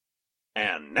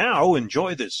And now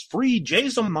enjoy this free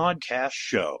Jason Modcast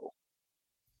show.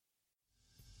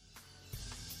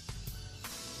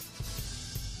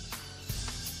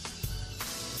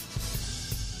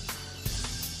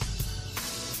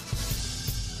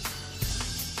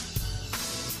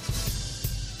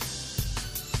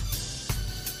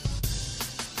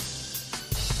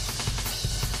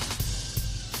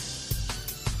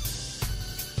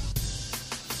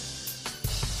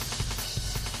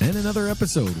 And another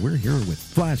episode. We're here with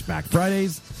Flashback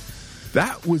Fridays.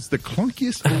 That was the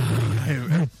clunkiest.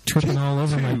 I'm tripping all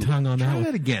over my tongue on that Try one.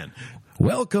 that again.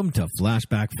 Welcome to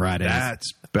Flashback Fridays.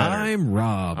 That's better. I'm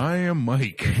Rob. I am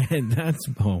Mike. And that's,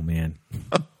 oh man.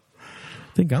 I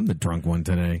think I'm the drunk one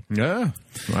today. Yeah.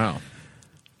 Wow.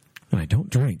 And I don't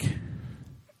drink.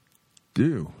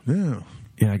 Yeah.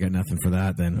 Yeah, I got nothing for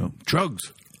that then.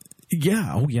 Drugs.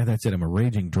 Yeah. Oh, yeah, that's it. I'm a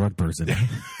raging drug person.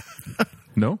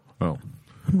 No? Oh.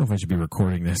 I don't know if I should be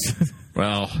recording this.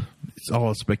 Well, it's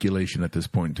all speculation at this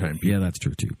point in time. Yeah, that's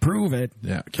true too. Prove it.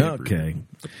 Yeah. Can't Okay.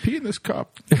 Pee in this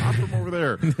cup. Pop from over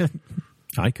there.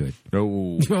 I could.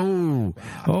 No.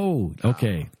 Oh,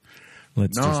 okay.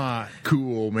 Let's Not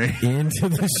cool, man. just into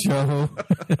the show.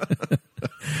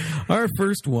 Our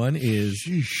first one is...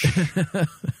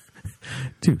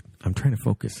 Dude, I'm trying to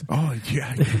focus. Oh,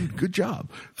 yeah. Good job.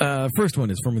 First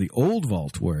one is from the Old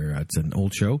Vault, where it's an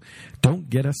old show. Don't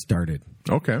Get Us Started.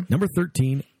 Okay. Number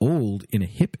 13, Old in a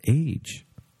Hip Age.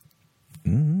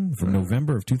 From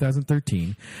November of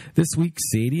 2013. This week,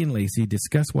 Sadie and Lacey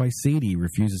discuss why Sadie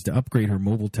refuses to upgrade her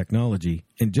mobile technology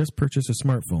and just purchase a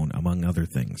smartphone, among other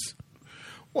things.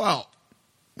 Well,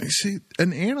 you see,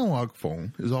 an analog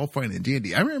phone is all fine and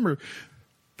dandy. I remember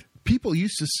people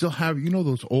used to still have,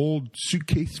 those old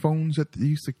suitcase phones that they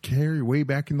used to carry way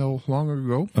back in the long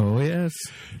ago. Oh, yes.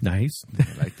 Nice.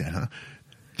 Like that, huh?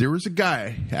 There was a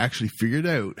guy who actually figured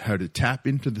out how to tap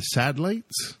into the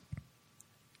satellites,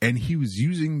 and he was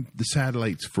using the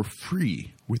satellites for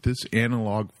free with this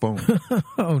analog phone.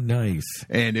 Oh, nice.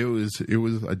 And it was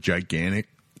a gigantic,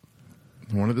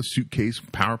 one of the suitcase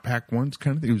power pack ones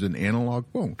kind of thing. It was an analog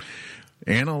phone,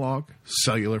 analog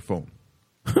cellular phone.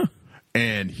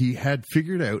 And he had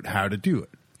figured out how to do it.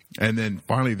 And then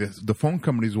finally the phone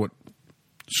companies went,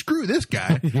 screw this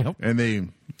guy. Yep. And they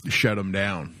shut him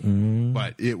down.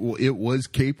 But it was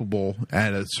capable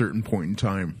at a certain point in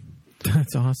time.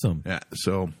 That's awesome. Yeah.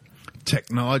 So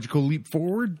technological leap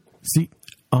forward. See,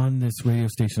 on this radio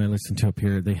station I listen to up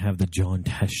here, they have the John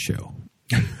Test Show.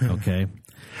 Okay?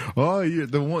 Oh, you're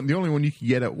the only one you can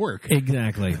get at work.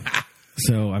 Exactly.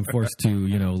 So I'm forced to,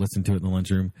 listen to it in the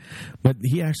lunchroom. But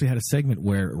he actually had a segment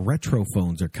where retro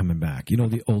phones are coming back.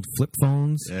 The old flip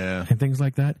phones and things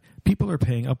like that. People are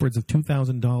paying upwards of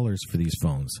 $2,000 for these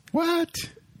phones. What?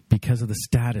 Because of the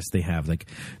status they have. Like,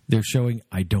 they're showing,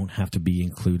 I don't have to be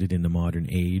included in the modern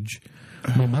age.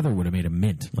 My mother would have made a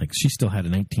mint. Like, she still had a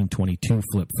 1922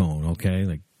 flip phone, okay?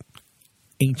 Like,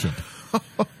 ancient.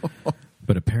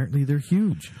 But apparently they're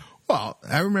huge. Well,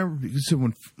 I remember because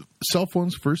when cell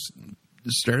phones first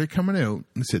started coming out,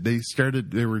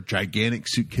 they were gigantic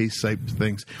suitcase type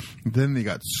things. Then they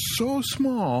got so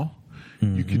small,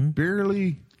 you could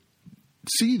barely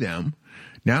see them.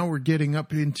 Now we're getting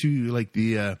up into like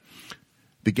the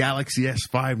Galaxy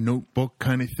S5 notebook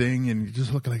kind of thing, and you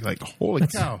just look like holy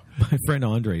cow. My friend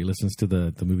Andre listens to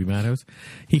the movie Madhouse.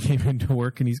 He came into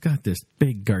work and he's got this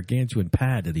big gargantuan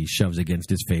pad that he shoves against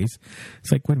his face.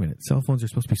 It's like, wait a minute, cell phones are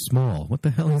supposed to be small. What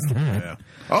the hell is that? Yeah.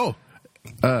 Oh,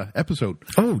 episode.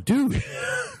 Oh, dude.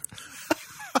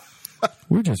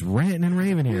 We're just ranting and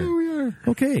raving here. Here we are.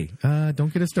 Okay,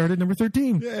 don't get us started. Number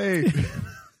 13. Yay.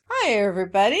 Hi,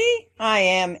 everybody. I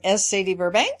am S. Sadie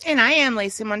Burbank. And I am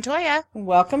Lacey Montoya.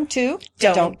 Welcome to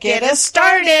Don't Get Us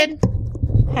Started.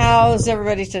 How's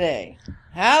everybody today?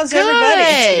 How's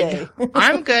everybody today?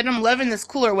 I'm good. I'm loving this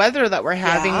cooler weather that we're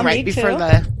having Yeah, right me before too.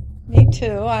 the... Me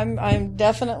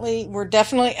too. We're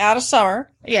definitely out of summer.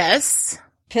 Yes.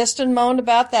 Pissed and moaned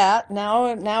about that.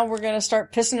 Now we're going to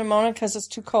start pissing and moaning because it's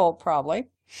too cold, probably.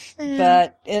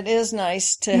 But it is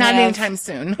nice to Not have... anytime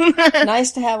soon.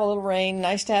 Nice to have a little rain,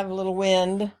 nice to have a little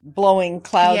wind, blowing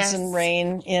clouds Yes. and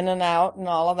rain in and out and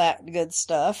all of that good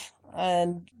stuff.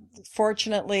 And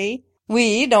fortunately,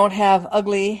 we don't have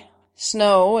ugly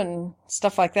snow and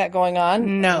stuff like that going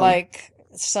on. No. Like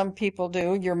some people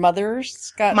do. Your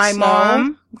mother's got My snow.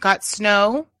 mom got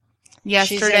snow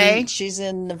yesterday. She's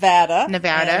in Nevada.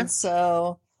 Nevada. And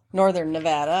so northern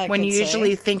Nevada, When you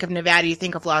usually think of Nevada, you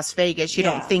think of Las Vegas. You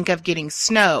Yeah. don't think of getting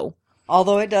snow.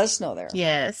 Although it does snow there.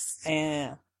 Yes.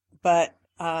 Yeah. But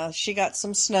she got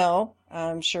some snow,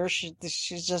 I'm sure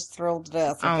she's just thrilled to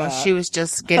death. Oh, With that. she was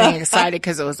just getting excited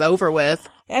because it was over with.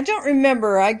 I don't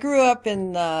remember. I grew up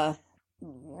in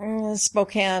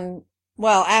Spokane.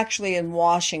 Well, actually in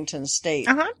Washington State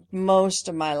Uh-huh. most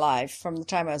of my life, from the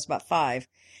time I was about 5.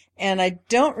 And I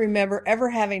don't remember ever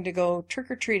having to go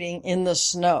trick-or-treating in the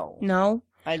snow. No.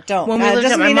 I don't. When we That lived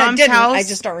doesn't at my mean I mom's didn't. house, I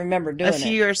just don't remember doing A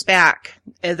few it. years back,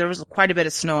 there was quite a bit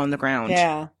of snow on the ground.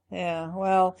 Yeah.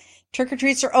 Well,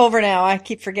 trick-or-treats are over now. I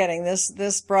keep forgetting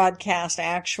this broadcast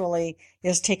actually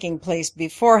is taking place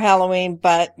before Halloween,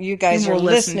 but you guys And are we'll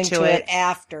listen listening to to it it.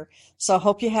 after. So I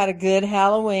hope you had a good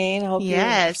Halloween. Hope you're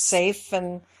Yes. safe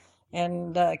and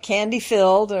candy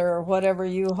filled or whatever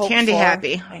you hope Candy for.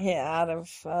 happy. Yeah, out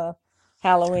of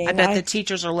Halloween. I bet the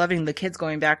teachers are loving the kids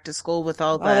going back to school with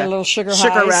all their the little sugar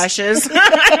sugar highs. rushes.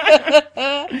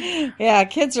 Yeah,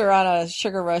 kids are on a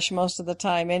sugar rush most of the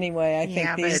time anyway. I think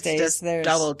Yeah, but these it's days just there's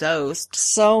double dosed.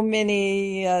 so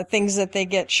many things that they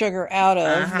get sugar out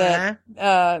of Uh-huh.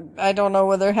 that I don't know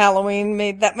whether Halloween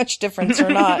made that much difference or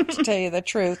not, to tell you the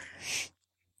truth.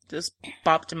 Just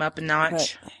bopped them up a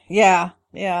notch. But, yeah.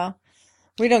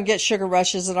 We don't get sugar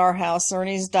rushes at our house.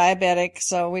 Ernie's diabetic,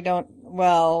 so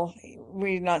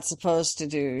we're not supposed to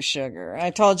do sugar. I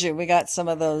told you we got some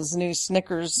of those new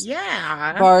Snickers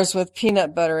Yeah. bars with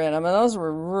peanut butter in them, and those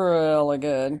were really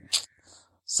good.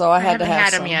 So I had to haven't have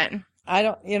had some. them yet. I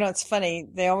don't, it's funny.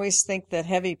 They always think that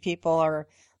heavy people are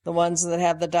the ones that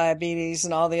have the diabetes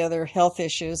and all the other health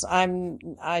issues. I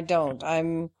don't.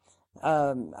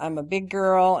 I'm a big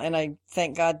girl and I,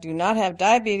 thank God, do not have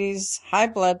diabetes, high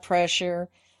blood pressure,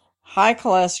 high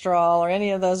cholesterol, or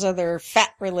any of those other fat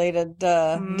related,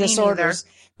 disorders.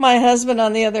 neither. My husband,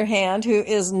 on the other hand, who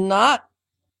is not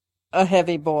a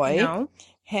heavy boy, No.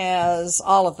 has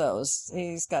all of those.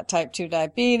 He's got type 2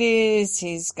 diabetes.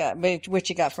 He's got, which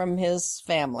he got from his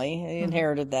family. He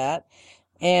inherited that.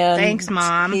 And Thanks,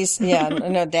 Mom.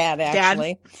 Dad,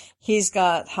 actually. He's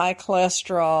got high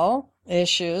cholesterol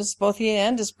issues, both he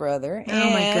and his brother. Oh,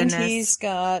 my and goodness. he's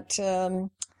got,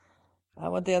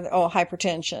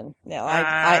 hypertension. Yeah,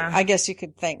 I guess you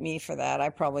could thank me for that. I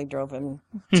probably drove him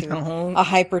to No. a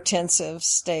hypertensive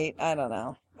state. I don't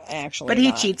know. Actually, But he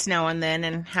not. cheats now and then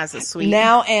and has a sweet.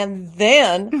 Now and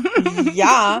then,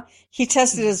 yeah. He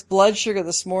tested his blood sugar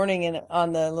this morning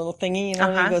on the little thingy,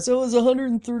 and he goes, it was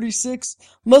 136.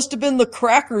 Must have been the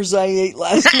crackers I ate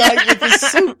last night with the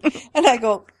soup. And I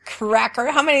go, cracker?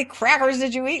 How many crackers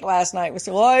did you eat last night? We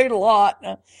said, well, I ate a lot.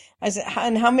 I said,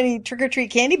 and how many trick-or-treat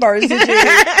candy bars did you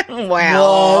eat?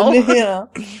 Wow. One,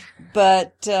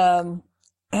 But,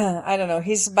 I don't know.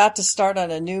 He's about to start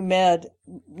on a new med,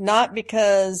 not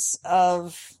because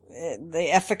of the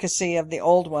efficacy of the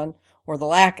old one or the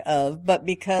lack of, but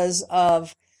because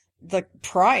of the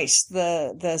price.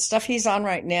 The stuff he's on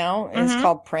right now is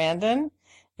called Prandon,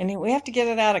 and we have to get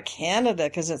it out of Canada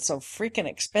because it's so freaking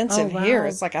expensive Oh, wow. here.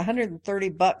 It's like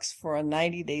 $130 for a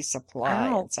 90-day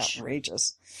supply. It's Ouch.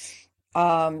 outrageous.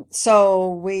 So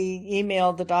we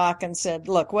emailed the doc and said,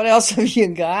 look, what else have you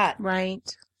got? Right.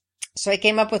 So I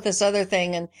came up with this other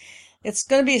thing, and it's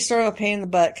going to be sort of a pain in the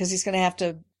butt because he's going to have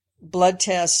to blood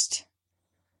test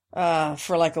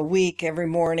for like a week every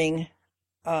morning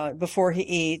before he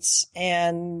eats,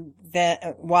 and then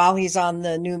while he's on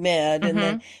the new med, and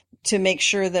then to make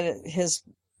sure that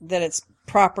it's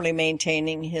properly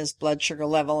maintaining his blood sugar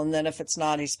level, and then if it's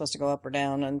not, he's supposed to go up or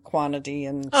down in quantity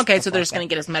and Okay, stuff so they're like just going that.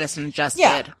 to get his medicine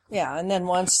adjusted. Yeah, and then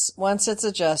once it's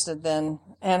adjusted, then,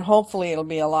 and hopefully it'll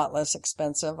be a lot less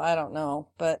expensive. I don't know,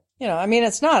 but I mean,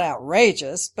 it's not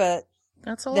outrageous, but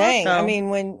That's a lot, dang, though. I mean,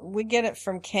 when we get it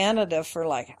from Canada for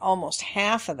like almost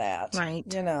half of that, Right.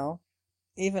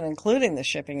 even including the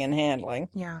shipping and handling,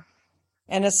 Yeah.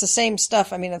 and it's the same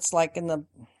stuff. I mean, it's like in the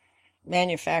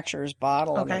manufacturer's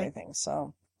bottle and Okay. everything.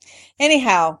 So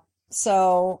anyhow,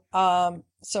 so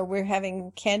we're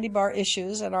having candy bar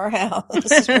issues at our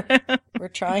house. We're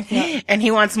trying not. And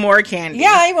he wants more candy.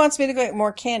 Yeah, he wants me to go get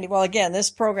more candy. Well, again, this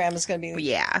program is going to be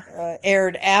Yeah.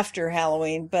 aired after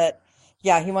Halloween, but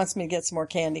yeah, he wants me to get some more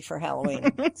candy for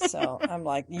Halloween. So I'm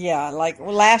like, yeah, like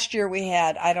last year we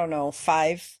had, I don't know,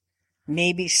 5,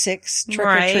 maybe 6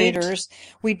 trick-or-treaters.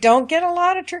 We don't get a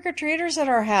lot of trick-or-treaters at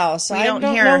our house. I don't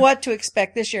don't hear. know what to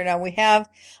expect this year. Now we have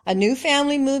a new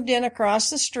family moved in across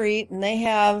the street, and they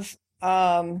have,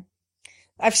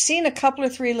 I've seen a couple or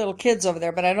 3 little kids over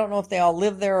there, but I don't know if they all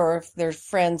live there or if they're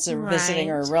friends or visiting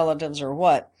or Right. relatives or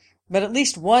what. But at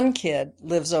least one kid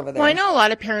lives over there. Well, I know a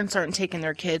lot of parents aren't taking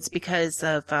their kids because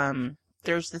of,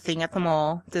 there's the thing at the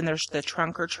mall, then there's the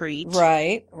trunk or treat.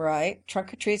 Right.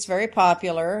 Trunk or treat's very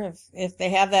popular. If they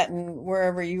have that in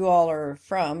wherever you all are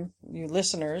from, you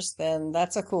listeners, then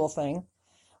that's a cool thing.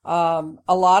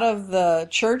 A lot of the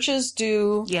churches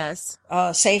do Yes.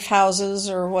 safe houses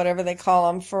or whatever they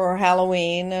call them for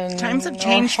Halloween, and Times have or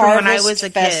changed from when I harvest was a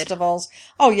kid. festivals.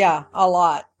 Oh yeah, a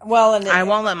lot. Well, and I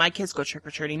won't let my kids go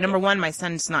trick-or-treating. Number one, my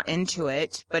son's not into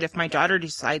it, but if my daughter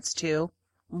decides to,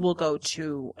 we'll go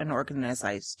to an organized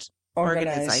place.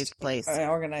 Organized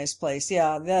place.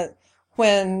 Yeah, that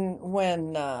when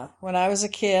I was a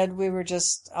kid, we were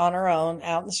just on our own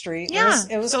out in the street. Yeah,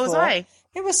 it was so cool. was I.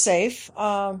 It was safe.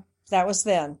 That was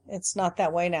then. It's not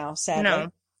that way now,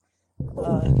 sadly.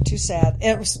 No. Too sad.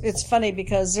 It's funny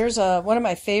because there's one of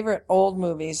my favorite old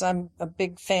movies. I'm a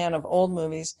big fan of old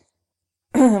movies.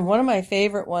 One of my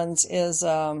favorite ones is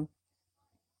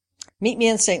Meet Me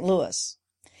in St. Louis.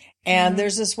 And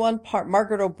there's this one part,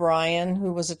 Margaret O'Brien,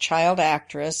 who was a child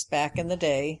actress back in the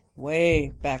day,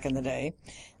 way back in the day.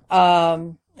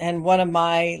 And one of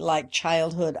my like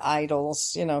childhood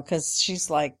idols, you know, 'cause she's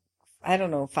like, I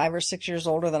don't know, 5 or 6 years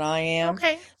older than I am.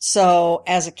 Okay. So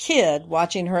as a kid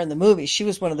watching her in the movie, she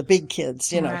was one of the big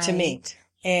kids, you know, to me. Right.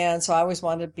 And so I always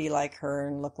wanted to be like her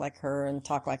and look like her and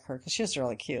talk like her because she was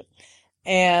really cute.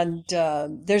 And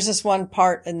there's this one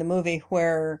part in the movie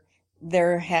where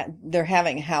they're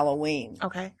having Halloween.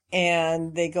 Okay.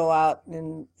 And they go out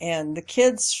and the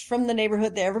kids from the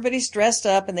neighborhood, everybody's dressed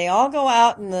up and they all go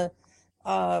out, and the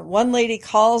one lady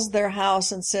calls their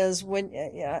house and says,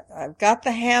 I've got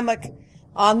the hammock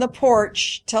on the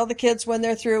porch. Tell the kids when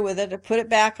they're through with it to put it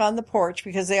back on the porch,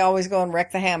 because they always go and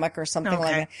wreck the hammock or something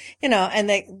like that. You know, and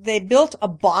they built a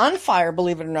bonfire,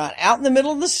 believe it or not, out in the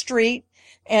middle of the street,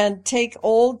 and take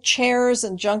old chairs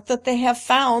and junk that they have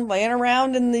found laying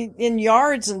around in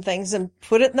yards and things and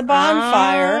put it in the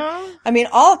bonfire. I mean,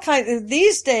 all kinds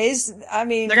these days. I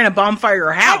mean, They're going to bonfire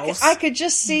your house. I could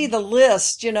just see the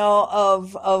list, you know,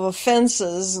 of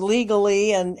offenses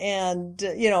legally and,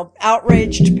 you know,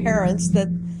 outraged parents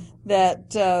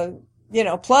that, you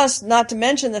know, plus not to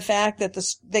mention the fact that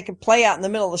they could play out in the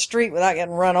middle of the street without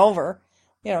getting run over.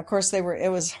 You know, of course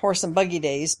it was horse and buggy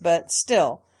days, but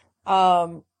still, you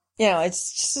know,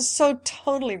 it's just so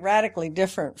totally radically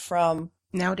different from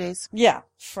Nowadays. Yeah,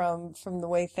 from the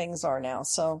way things are now.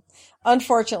 So,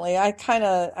 unfortunately, I kind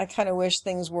of wish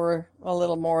things were a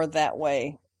little more that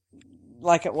way,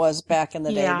 like it was back in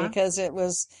the day, because it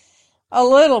was a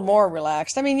little more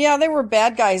relaxed. I mean, yeah, there were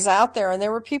bad guys out there, and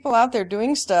there were people out there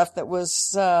doing stuff that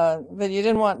was that you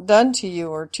didn't want done to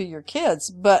you or to your kids,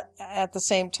 but at the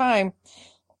same time,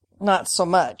 not so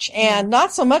much. And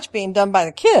not so much being done by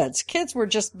the kids. Kids were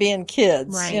just being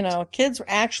kids. Right. You know, kids were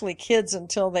actually kids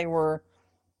until they were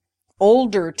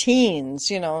older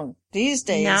teens, you know. These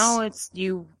days. Now it's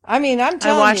you. I mean, I'm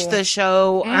telling you. I watched the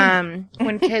show,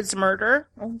 When Kids Murder.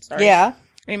 Oh, I'm sorry. Yeah.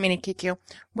 I didn't mean to kick you.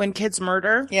 When Kids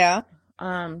Murder. Yeah.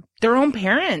 Their own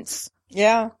parents.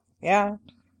 Yeah. Yeah.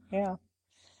 Yeah.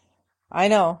 I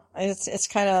know. It's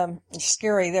kind of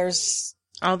scary. There's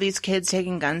all these kids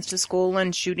taking guns to school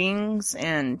and shootings,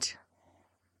 and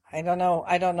I don't know.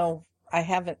 I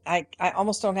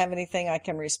almost don't have anything I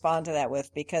can respond to that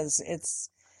with, because it's,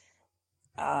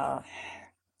 I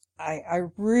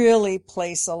really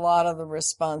place a lot of the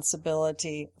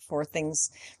responsibility for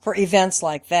events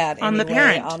like that on the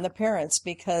parent. On the parents,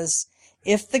 because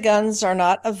if the guns are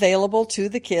not available to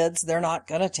the kids, they're not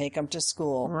going to take them to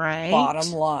school. Right.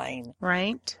 Bottom line.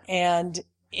 Right. And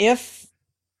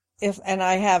and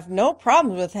I have no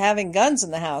problem with having guns in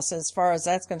the house as far as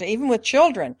that's going to, even with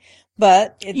children.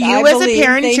 But you as a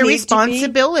parent, it's your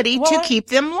responsibility to keep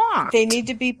them locked. They need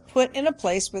to be put in a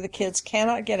place where the kids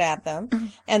cannot get at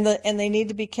them, and they need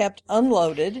to be kept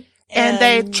unloaded. And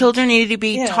the children need to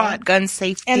be taught gun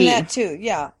safety. And that too,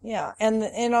 yeah. And,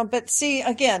 you know, but see,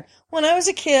 again, when I was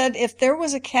a kid, if there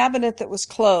was a cabinet that was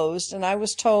closed and I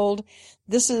was told,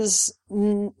 this is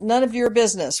none of your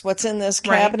business, what's in this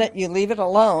cabinet, you leave it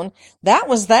alone, that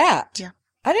was that. Yeah.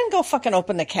 I didn't go fucking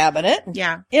open the cabinet.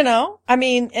 Yeah. You know, I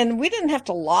mean, and we didn't have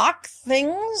to lock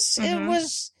things. Mm-hmm.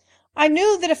 I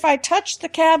knew that if I touched the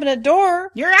cabinet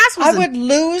door, your ass was I would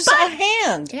lose a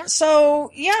hand. Yeah.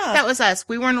 So, yeah. That was us.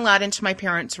 We weren't allowed into my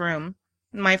parents' room.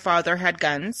 My father had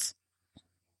guns.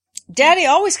 Daddy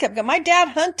always kept going. My dad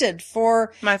hunted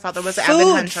for my father was an food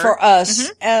avid hunter for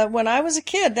us. When I was a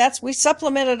kid, we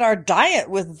supplemented our diet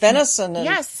with venison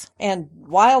and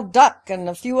wild duck and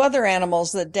a few other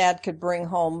animals that Dad could bring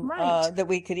home that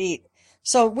we could eat.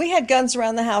 So we had guns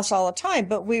around the house all the time,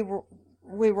 but we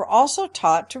were also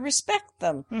taught to respect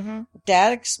them. Mm-hmm.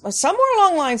 Dad, somewhere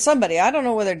along the line, somebody, I don't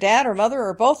know whether Dad or Mother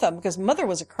or both of them, because Mother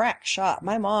was a crack shot.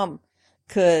 My mom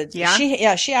could,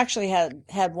 she actually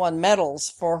had won medals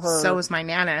for her. So was my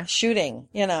Nana. Shooting,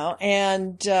 you know,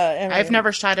 and I've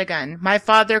never shot a gun. My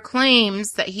father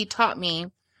claims that he taught me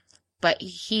but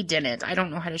he didn't. I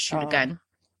don't know how to shoot a gun.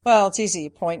 Well, it's easy. You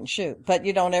point and shoot, but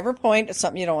you don't ever point at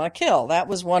something you don't want to kill. That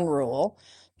was one rule.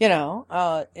 You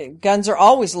know, guns are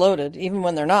always loaded, even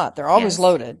when they're not. They're always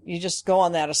loaded. You just go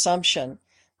on that assumption.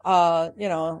 You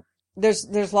know,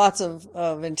 there's lots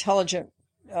of intelligent,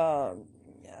 I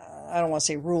don't want to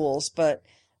say rules, but,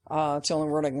 it's the only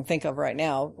word I can think of right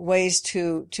now, ways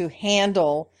to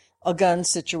handle a gun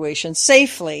situation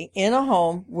safely in a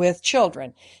home with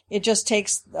children. It just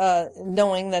takes,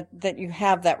 knowing that you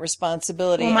have that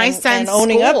responsibility and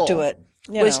owning up to it.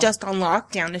 Was just on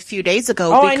lockdown a few days ago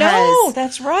because I know,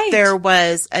 that's right. There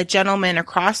was a gentleman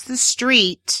across the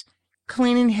street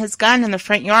cleaning his gun in the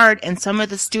front yard, and some of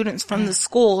the students from the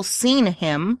school seen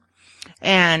him,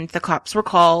 and the cops were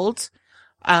called.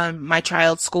 My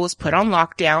child's school was put on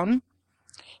lockdown.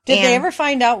 Did they ever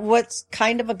find out what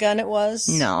kind of a gun it was?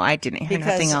 No, I didn't hear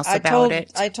because nothing else about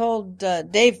it. I told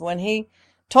Dave when he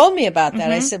told me about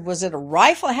that. I said, was it a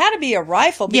rifle? It had to be a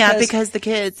rifle. Because the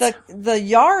kids. The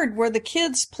yard where the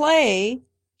kids play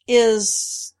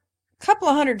is a couple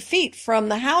of 100 feet from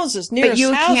the houses, nearest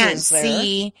houses there. Can't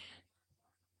see.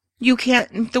 You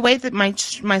can't, the way that my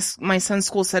son's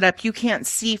school set up, you can't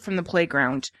see from the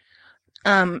playground.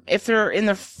 If they're in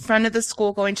the front of the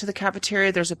school going to the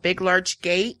cafeteria, there's a big, large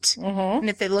gate. And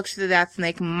if they look through that, then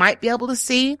they might be able to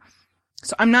see.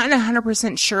 So I'm not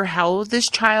 100% sure how this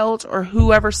child or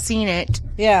whoever seen it.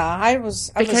 Yeah, I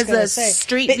was because the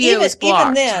street view is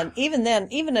blocked. Even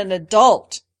an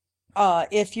adult,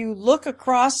 if you look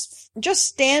across, just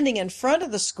standing in front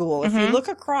of the school, if you look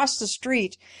across the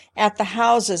street at the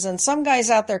houses and some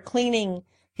guy's out there cleaning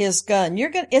his gun,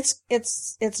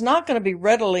 it's not going to be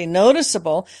readily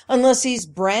noticeable unless he's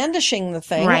brandishing the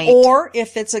thing, or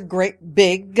if it's a great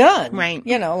big gun,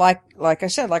 you know, like I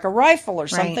said, like a rifle or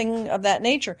something of that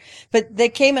nature. But they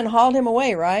came and hauled him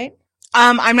away, right?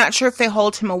 I'm not sure if they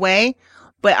hauled him away,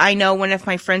 but I know one of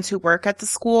my friends who work at the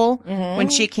school, when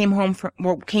she came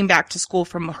back to school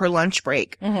from her lunch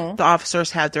break, the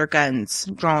officers had their guns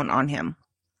drawn on him.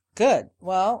 Good.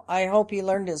 Well, I hope he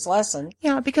learned his lesson.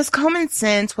 Yeah, because common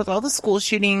sense with all the school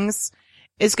shootings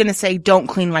is going to say, don't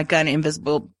clean my gun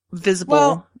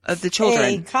visible of the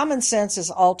children. Common sense is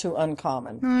all too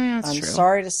uncommon. That's I'm true.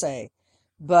 sorry to say.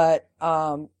 But,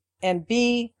 and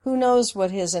B, who knows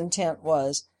what his intent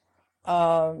was.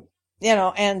 You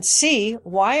know, and C,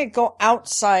 why go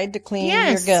outside to clean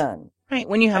your gun? Right.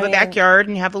 When you have a backyard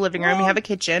and you have a living room, you have a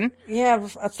kitchen. You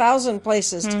have 1,000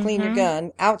 places to clean your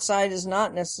gun. Outside is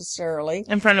not necessarily.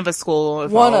 In front of a school.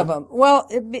 One of them. Well,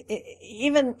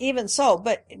 even so,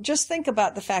 but just think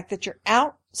about the fact that you're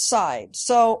outside.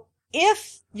 So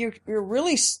if you're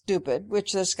really stupid,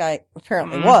 which this guy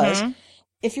apparently was,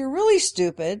 if you're really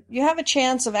stupid, you have a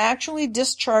chance of actually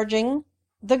discharging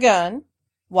the gun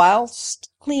whilst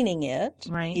cleaning it.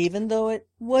 Right. Even though it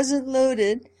wasn't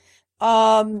loaded.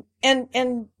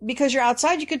 And because you're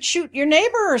outside, you could shoot your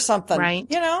neighbor or something, right?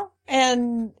 You know,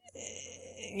 and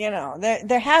you know,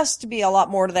 there has to be a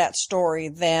lot more to that story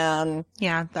than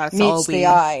that's meets all the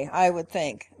eye, I would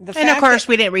think. And of course,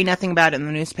 we didn't read nothing about it in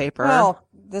the newspaper. Well,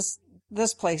 this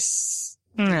place,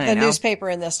 the newspaper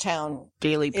in this town,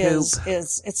 Daily Poop,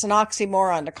 it's an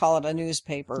oxymoron to call it a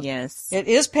newspaper. Yes, it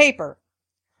is paper,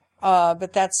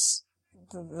 but that's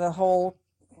the whole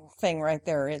thing right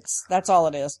there. That's all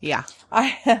it is. Yeah.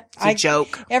 It's a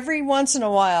joke. Every once in a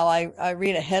while I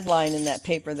read a headline in that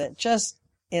paper that just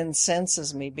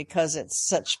incenses me because it's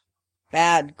such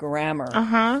bad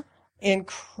grammar.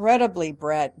 Incredibly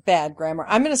bad grammar.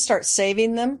 I'm going to start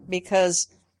saving them because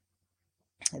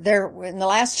in the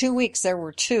last 2 weeks there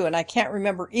were two, and I can't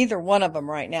remember either one of them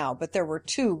right now, but there were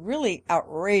two really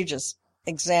outrageous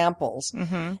examples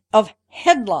of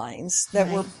headlines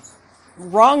that were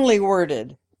wrongly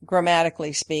worded,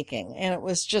 grammatically speaking. And it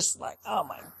was just like, oh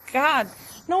my God.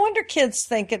 No wonder kids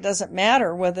think it doesn't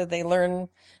matter whether they learn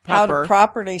how to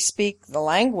properly speak the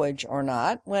language or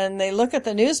not. When they look at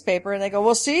the newspaper and they go,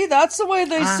 well, see, that's the way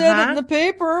they said it in the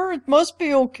paper. It must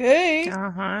be okay.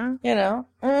 You know,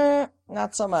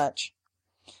 not so much.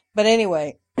 But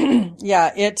anyway,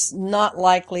 yeah, it's not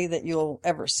likely that you'll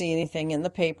ever see anything in the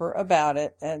paper about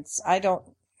it. I don't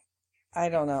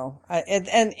know.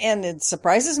 And it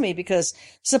surprises me because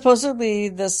supposedly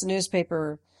this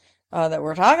newspaper, that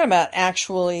we're talking about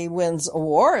actually wins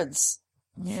awards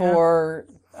for,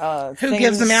 who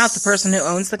gives them out? The person who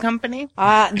owns the company?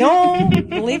 No,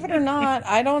 believe it or not.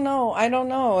 I don't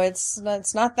know. It's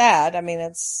not that. I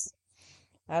mean,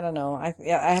 I don't know. I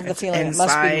have the feeling it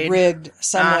must be rigged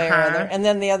some way or other. And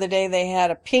then the other day they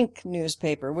had a pink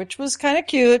newspaper, which was kind of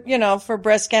cute, you know, for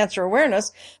breast cancer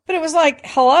awareness. But it was like,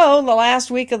 hello, the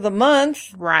last week of the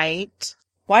month. Right.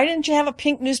 Why didn't you have a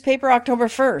pink newspaper October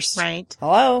 1st? Right.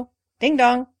 Hello? Ding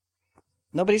dong.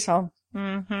 Nobody's home.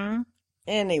 Mm-hmm.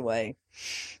 Anyway.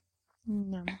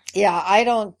 No. Yeah, I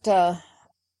don't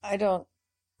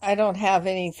have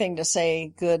anything to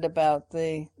say good about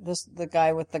the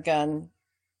guy with the gun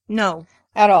No.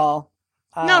 at all.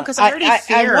 No, 'cause I already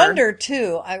fear.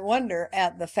 I wonder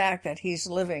at the fact that he's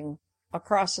living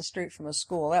across the street from a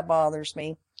school. That bothers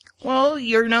me. Well,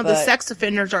 the But- sex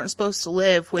offenders aren't supposed to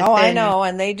live within. Oh, I know,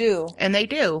 and they do. And they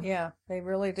do. Yeah, they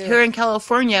really do. Here in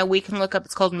California, we can look up,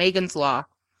 it's called Megan's Law.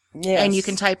 Yes. And you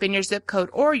can type in your zip code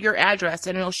or your address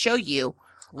and it'll show you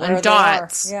Where on they are.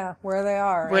 dots Yeah, where they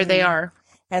are. where they are.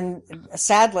 And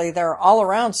sadly, they're all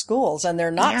around schools, and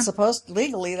they're not Yeah. supposed,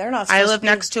 legally, they're not supposed I live to be.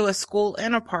 next to a school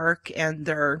and a park and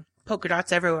there are polka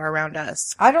dots everywhere around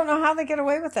us. I don't know how they get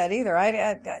away with that either.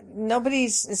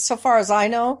 Nobody's, so far as I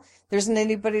know, there isn't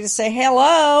anybody to say,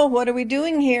 hello, what are we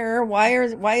doing here? Why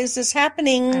is this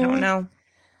happening? I don't know.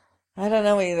 I don't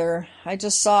know either. I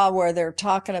just saw where they're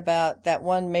talking about that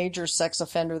one major sex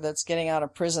offender that's getting out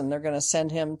of prison. They're going to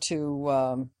send him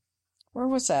to, where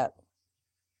was that?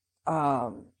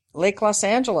 Lake Los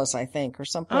Angeles, I think, or Oh,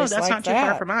 someplace that's like not too that.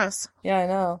 far from us. Yeah, I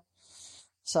know.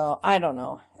 So I don't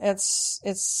know. It's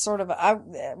sort of, I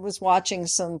was watching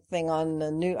something on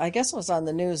the news. I guess it was on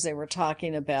the news. They were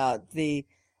talking about the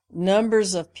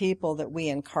numbers of people that we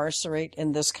incarcerate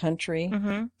in this country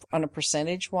Mm-hmm. on a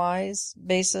percentage-wise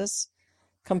basis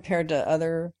compared to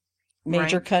other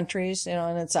major Right. countries,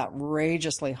 and it's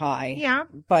outrageously high Yeah.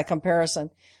 by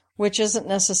comparison, which isn't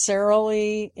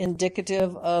necessarily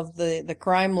indicative of the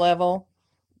crime level,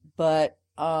 but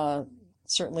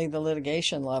certainly the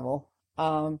litigation level.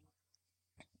 And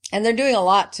they're doing a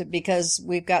lot because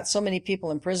we've got so many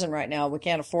people in prison right now, we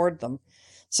can't afford them.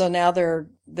 So now they're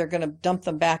going to dump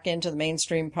them back into the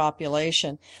mainstream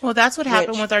population. Well, that's what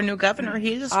happened Which with our new governor.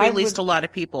 He just I released would- a lot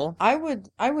of people. I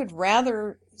would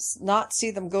rather not see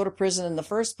them go to prison in the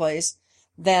first place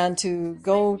than to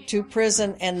go to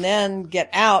prison and then get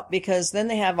out, because then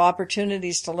they have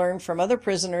opportunities to learn from other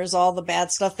prisoners all the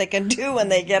bad stuff they can do when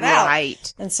they get out.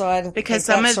 Right. And so I Because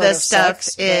think some that of sort this stuff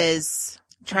sucks, but- is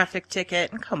traffic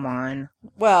ticket. Come on.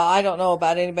 well, I don't know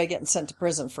about anybody getting sent to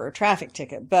prison for a traffic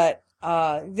ticket, but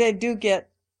they do get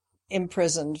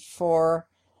imprisoned for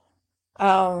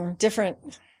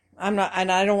different. I'm not,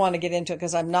 and I don't want to get into it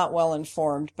because I'm not well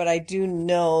informed, but I do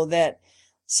know that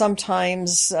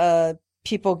sometimes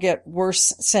people get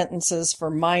worse sentences for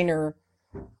minor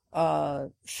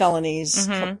felonies,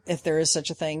 Mhm. if there is such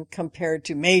a thing, compared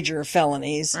to major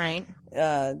felonies. Right.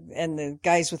 And the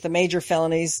guys with the major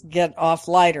felonies get off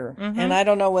lighter. Mhm. And I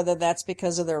don't know whether that's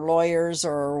because of their lawyers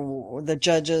or the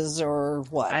judges or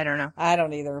what. I don't know. I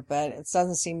don't either, but it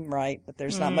doesn't seem right, but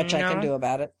there's not much I can No. do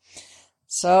about it.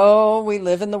 So we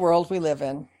live in the world we live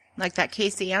in. Like that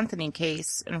Casey Anthony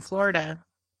case in Florida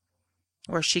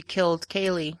where she killed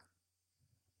Kaylee.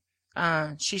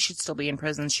 She should still be in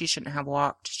prison. She shouldn't have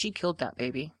walked. She killed that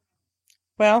baby.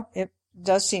 Well, it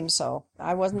does seem so.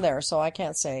 I wasn't there, so I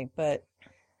can't say, but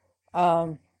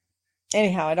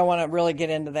anyhow, I don't want to really get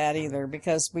into that either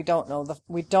because we don't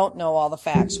know all the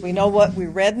facts. We know what we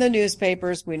read in the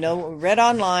newspapers, we know what we read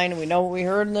online, and we know what we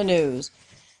heard in the news.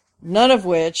 None of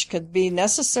which could be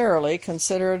necessarily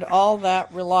considered all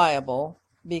that reliable,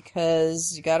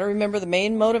 because you got to remember the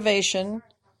main motivation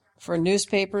for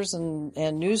newspapers and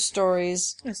news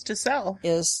stories It's to sell.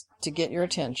 is to get your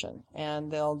attention,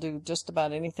 and they'll do just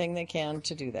about anything they can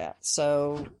to do that.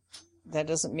 So that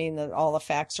doesn't mean that all the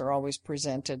facts are always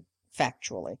presented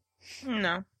factually.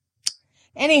 No.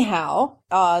 Anyhow,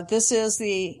 this is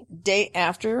the day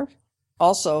after.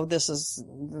 Also, this is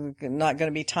not going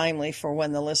to be timely for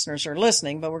when the listeners are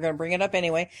listening, but we're going to bring it up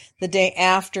anyway. The day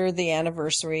after the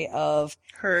anniversary of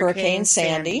Hurricane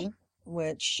Sandy,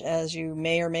 which, as you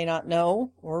may or may not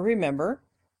know or remember,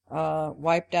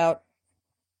 wiped out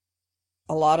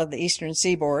a lot of the eastern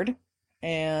seaboard.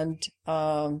 And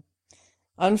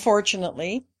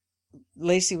unfortunately,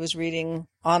 Lacey was reading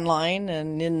online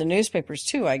and in the newspapers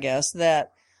too, I guess,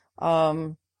 that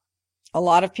a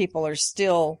lot of people are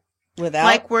still without.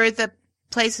 Like where the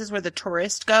places where the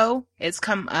tourists go, it's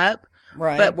come up,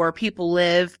 right. but where people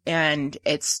live and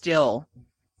it's still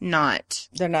not.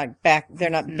 They're not back. They're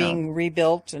not No. being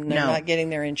rebuilt, and they're No. not getting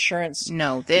their insurance.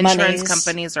 No, the insurance Monies.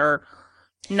 companies are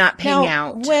not paying Now,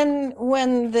 out.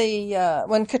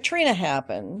 when Katrina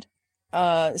happened,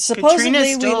 supposedly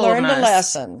we still learned a a mess.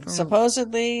 lesson.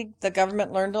 Supposedly the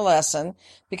government learned a lesson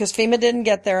because FEMA didn't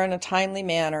get there in a timely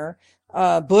manner.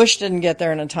 Bush didn't get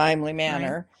there in a timely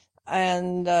manner.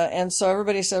 And so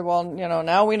everybody said, well,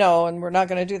 now we know, and we're not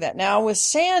going to do that. Now with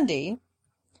Sandy,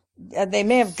 they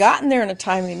may have gotten there in a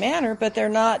timely manner, but they're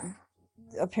not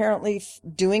apparently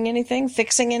doing anything,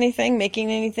 fixing anything, making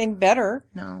anything better.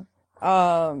 No.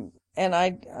 And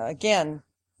again,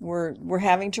 we're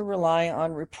having to rely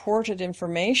on reported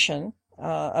information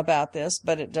about this,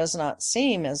 but it does not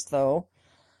seem as though.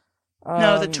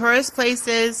 No, the tourist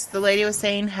places, the lady was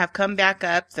saying, have come back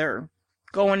up. They're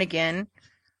going again.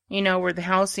 Where the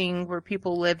housing, where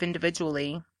people live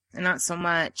individually, and not so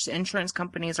much. Insurance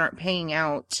companies aren't paying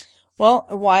out. Well,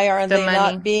 why are they money.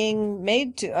 not being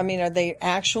made to? I mean, are they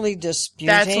actually disputing?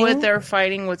 That's what they're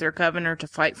fighting with their governor to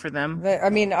fight for them. I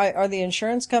mean, are the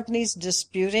insurance companies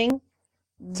disputing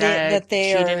that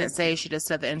they She are? didn't say. She just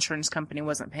said the insurance company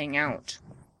wasn't paying out.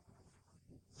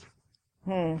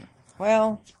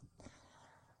 Well,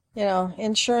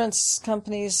 insurance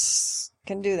companies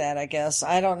can do that, I guess.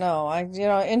 I don't know.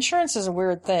 Insurance is a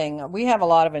weird thing. We have a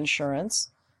lot of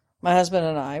insurance. My husband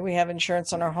and I, we have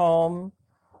insurance on our home.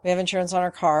 We have insurance on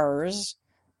our cars.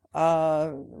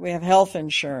 We have health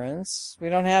insurance. We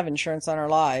don't have insurance on our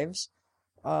lives.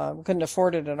 We couldn't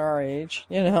afford it at our age.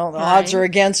 The odds are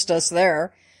against us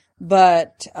there.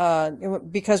 But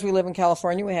because we live in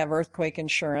California, we have earthquake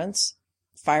insurance,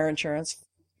 fire insurance.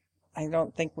 I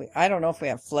don't know if we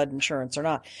have flood insurance or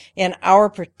not. In our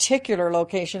particular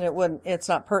location, it's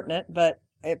not pertinent, but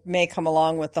it may come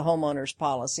along with the homeowner's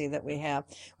policy that we have.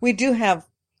 We do have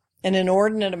an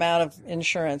inordinate amount of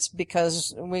insurance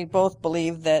because we both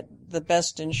believe that the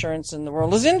best insurance in the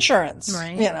world is insurance.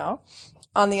 Right.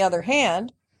 On the other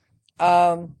hand,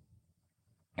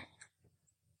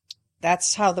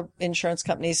 that's how the insurance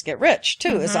companies get rich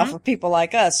too, is off of people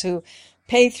like us who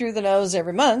pay through the nose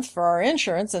every month for our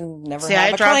insurance and never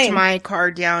have a claim. I dropped my car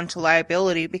down to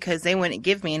liability because they wouldn't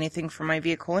give me anything for my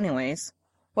vehicle anyways.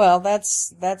 Well,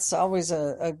 that's always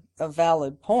a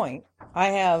valid point. I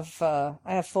have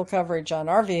full coverage on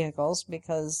our vehicles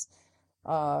because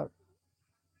I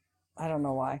don't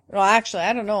know why. Well, actually,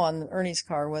 I don't know on Ernie's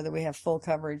car whether we have full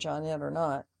coverage on it or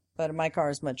not. But my car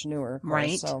is much newer, of course,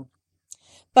 right? So,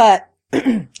 but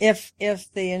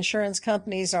if the insurance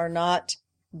companies are not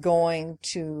going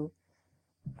to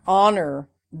honor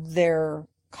their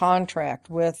contract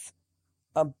with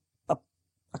a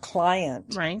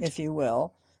client, right, if you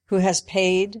will, who has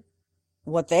paid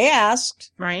what they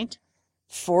asked, right,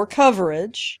 for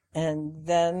coverage, and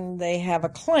then they have a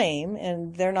claim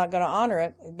and they're not going to honor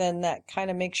it, then that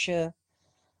kind of makes you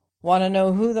want to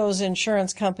know who those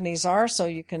insurance companies are so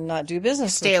you can not do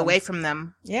business with them. Stay away from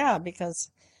them. Yeah, because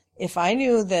if I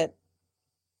knew that,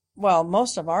 well,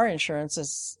 most of our insurance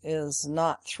is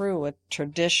not through a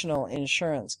traditional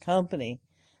insurance company.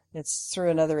 It's through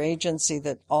another agency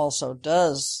that also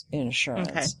does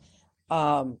insurance.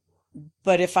 Okay.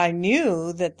 But if I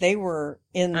knew that they were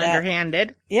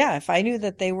underhanded, if I knew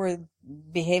that they were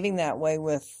behaving that way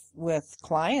with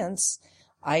clients,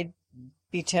 I'd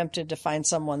be tempted to find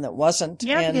someone that wasn't.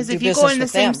 Yeah, and because do if you business go in the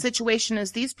with same them. situation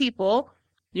as these people,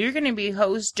 you're going to be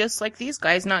hosed just like these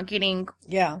guys, not getting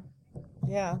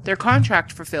their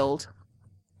contract fulfilled.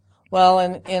 Well,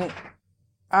 and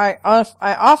I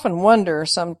often wonder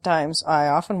sometimes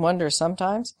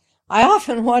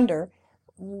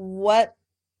what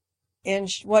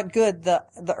good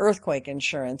the earthquake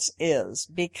insurance is,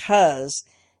 because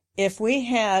if we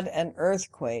had an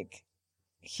earthquake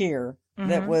here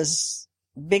that was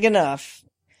big enough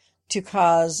to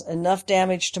cause enough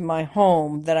damage to my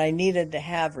home that I needed to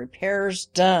have repairs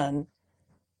done,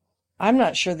 I'm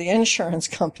not sure the insurance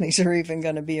companies are even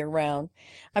going to be around.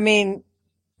 I mean,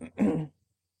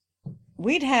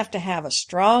 we'd have to have a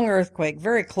strong earthquake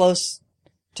very close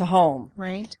to home,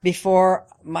 right, before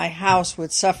my house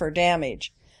would suffer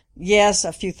damage. Yes,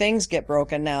 a few things get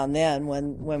broken now and then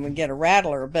when we get a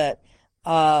rattler, but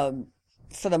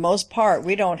for the most part,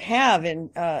 we don't have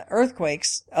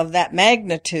earthquakes of that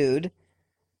magnitude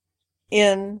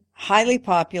in highly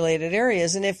populated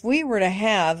areas. And if we were to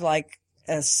have like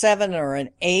a 7 or an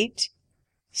 8,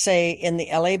 say in the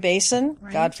LA basin,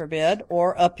 right, God forbid,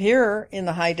 or up here in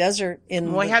the high desert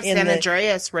we have San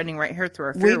Andreas running right here through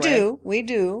our freeway. We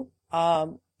do.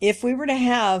 If we were to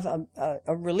have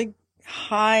a really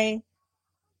high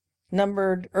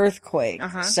numbered earthquake,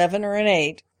 7 or an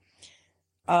 8,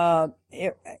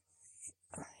 it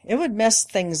would mess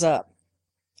things up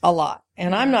a lot.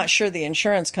 And I'm not sure the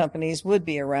insurance companies would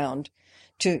be around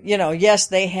to, yes,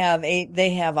 they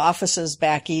have offices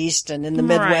back east and in the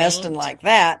Midwest and like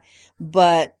that.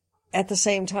 But at the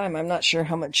same time, I'm not sure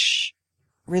how much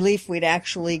relief we'd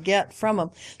actually get from them.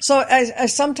 So I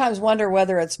sometimes wonder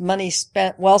whether it's money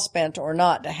well spent or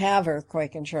not to have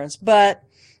earthquake insurance. But,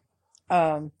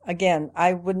 again,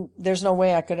 there's no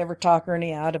way I could ever talk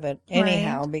Ernie out of it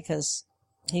anyhow, because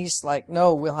he's like,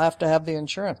 no, we'll have to have the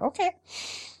insurance. Okay.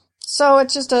 So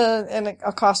it's just a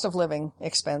cost of living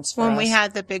expense for When us. we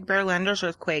had the Big Bear Landers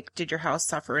earthquake, did your house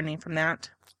suffer any from that?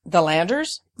 The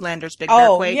Landers? Landers Big Bear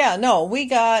Oh, quake? yeah, no, we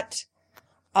got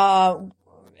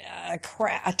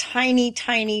a tiny,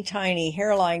 tiny, tiny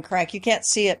hairline crack. You can't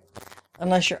see it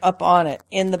unless you're up on it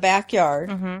in the backyard.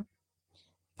 Mm-hmm.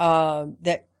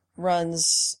 That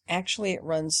runs, I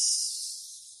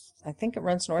think it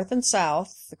runs north and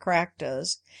south. The crack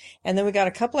does. And then we got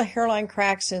a couple of hairline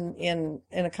cracks in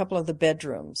a couple of the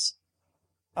bedrooms,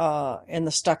 in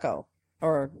the stucco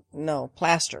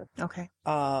plaster, Okay.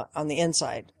 on the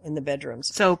inside in the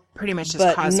bedrooms. So pretty much just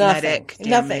But cosmetic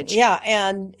nothing. damage. Yeah.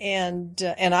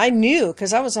 And I knew,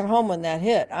 cause I was at home when that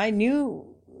hit. I knew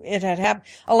it had happened.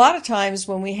 A lot of times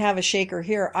when we have a shaker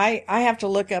here, I have to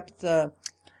look up the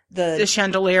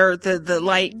chandelier, the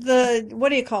light, what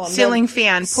do you call them? ceiling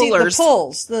fan pullers. The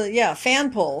pulls,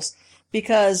 fan pulls,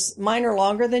 because mine are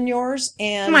longer than yours,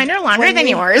 and Mine are longer when than we-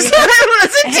 yours.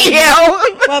 Listen to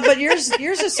you. Well, but yours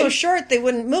is so short they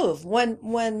wouldn't move. When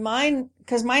mine,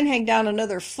 because mine hang down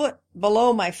another foot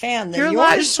below my fan than You're a yours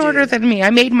lot shorter do. than me. I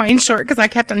made mine short because I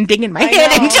kept on digging my I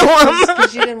head know, into them.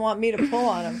 because you didn't want me to pull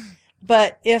on them.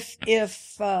 But if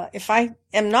I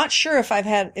am not sure if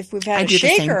we've had I a do the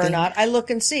same shaker or thing. not, I look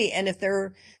and see, and if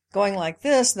they're going like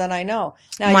this, then I know.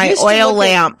 Now, I My used to oil look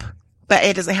at- lamp, but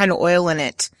it doesn't have no oil in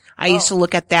it. I used to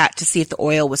look at that to see if the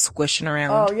oil was squishing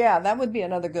around. Oh yeah, that would be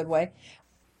another good way.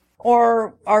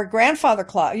 Or our grandfather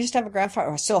clock. I used to have a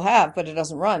grandfather. I still have, but it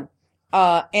doesn't run.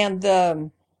 And the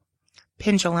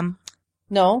Pendulum.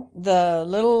 the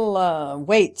little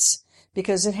weights,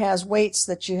 because it has weights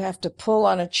that you have to pull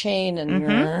on a chain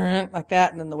and like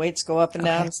that, and then the weights go up and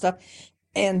down and stuff.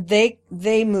 And they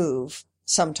move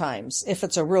sometimes. If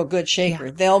it's a real good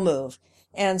shaker, they'll move.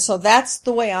 And so that's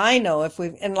the way I know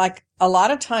and like a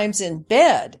lot of times in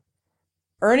bed,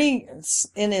 Ernie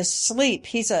in his sleep,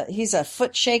 he's a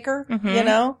foot shaker, you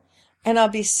know, and I'll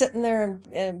be sitting there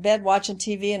in bed watching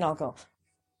TV and I'll go,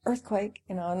 earthquake,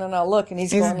 you know, and then I'll look and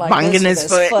he's going like banging this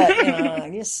his with his foot. foot, you know,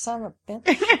 like, you son of a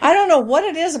bitch. I don't know what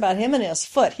it is about him and his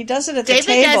foot. He does it at the David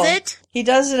table. does it. He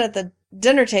does it at the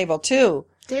dinner table too.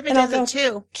 David And I'll does it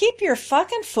go, too. Keep your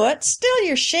fucking foot still.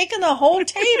 You're shaking the whole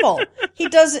table. He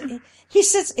does it. He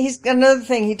sits, another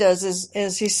thing he does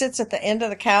is he sits at the end of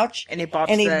the couch And he bobs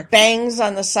and he the- bangs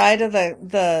on the side of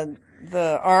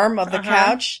the arm of the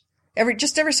couch every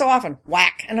so often.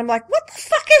 Whack. And I'm like, what the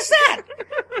fuck is that?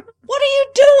 What are you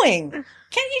doing?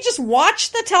 Can't you just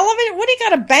watch the television? What do you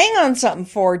got to bang on something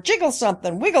for? Jiggle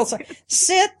something, wiggle something.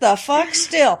 Sit the fuck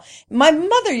still. My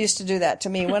mother used to do that to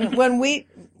me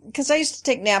because I used to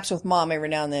take naps with Mom every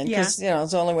now and then. Because, you know,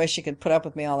 it's the only way she could put up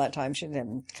with me all that time. She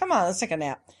didn't. Come on, let's take a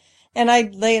nap. And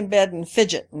I'd lay in bed and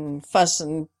fidget and fuss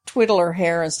and twiddle her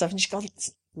hair and stuff. And she'd go,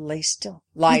 lay still.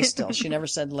 Lie still. She never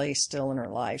said lay still in her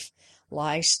life.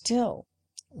 Lie still.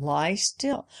 Lie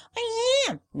still. I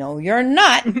am. No, you're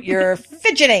not. You're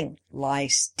fidgeting. Lie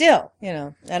still. You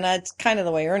know, and that's kind of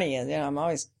the way Ernie is. You know, I'm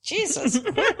always, Jesus,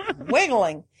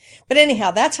 wiggling. But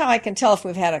anyhow, that's how I can tell if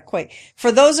we've had a quake.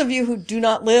 For those of you who do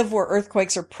not live where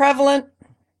earthquakes are prevalent,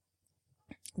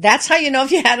 that's how you know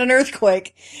if you had an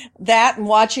earthquake. That and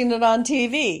watching it on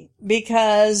TV,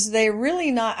 because they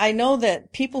really not, I know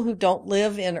that people who don't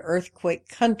live in earthquake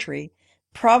country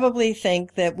probably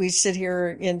think that we sit here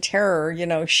in terror, you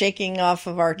know, shaking off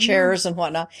of our chairs and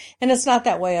whatnot. And it's not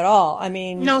that way at all. I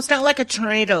mean, No, it's not like a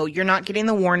tornado. You're not getting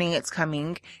the warning it's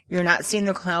coming. You're not seeing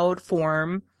the cloud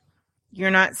form.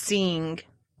 You're not seeing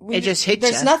it just hits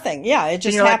you. there's nothing. Yeah. It And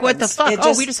just you're happens. like, what the fuck?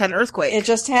 It We just had an earthquake. It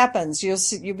just happens. You'll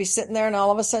be sitting there and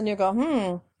all of a sudden you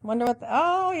go, wonder what,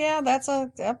 oh yeah, that's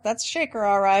a shaker.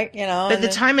 All right. You know, but and the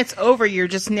time it's over, you're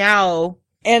just now.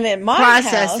 and in my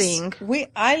processing. house,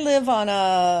 I live on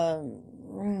a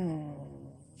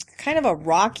kind of a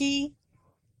rocky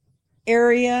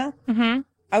area. Mm-hmm.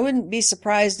 I wouldn't be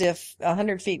surprised if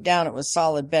 100 feet down it was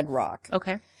solid bedrock.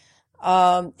 Okay.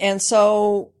 And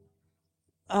so,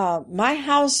 my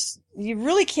house, you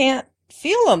really can't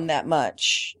feel them that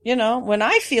much. You know, when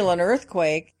I feel an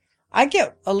earthquake, I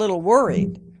get a little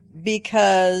worried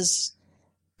because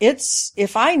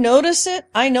if I notice it,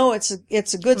 I know it's a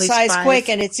good least size 5. quake,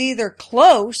 and it's either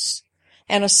close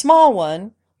and a small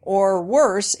one, or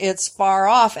worse, it's far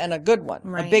off and a good one,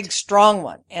 Right. a big, strong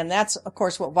one. And that's, of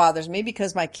course, what bothers me,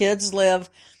 because my kids live,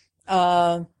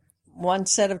 one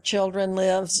set of children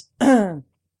lives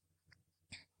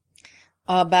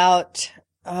about,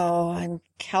 in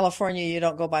California, you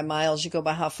don't go by miles, you go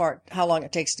by how long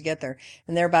it takes to get there.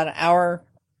 And they're about an hour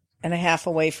and a half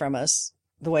away from us,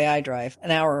 the way I drive,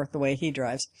 an hour the way he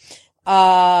drives.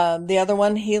 The other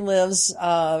one, he lives,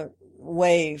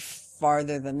 way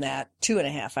farther than that,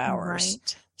 2.5 hours.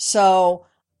 Right. So,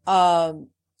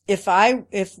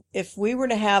 if we were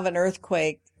to have an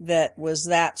earthquake that was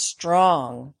that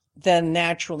strong, then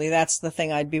naturally that's the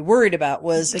thing I'd be worried about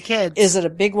was The kids. Is it a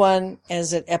big one?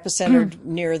 Is it epicentered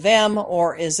near them,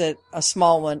 or is it a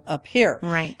small one up here?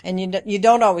 Right. And you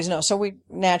don't always know. So we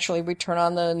turn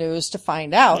on the news to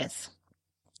find out. Yes.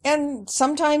 And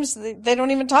sometimes they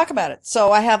don't even talk about it.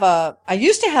 So I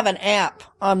used to have an app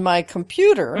on my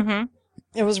computer. Mm-hmm.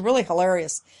 It was really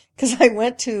hilarious because I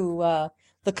went to,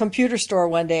 the computer store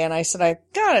one day and I said, I've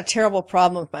got a terrible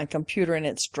problem with my computer and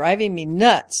it's driving me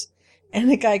nuts.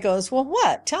 And the guy goes, well,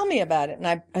 what? Tell me about it.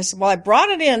 And I said, well, I brought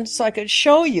it in so I could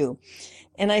show you.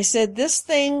 And I said, this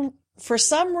thing, for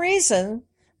some reason,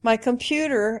 my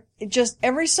computer, just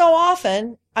every so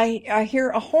often, I hear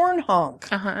a horn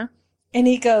honk. Uh-huh. And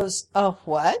he goes, oh,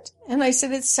 what? And I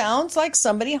said, it sounds like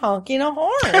somebody honking a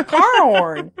horn, a car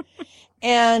horn.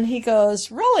 And he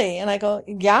goes, really? And I go,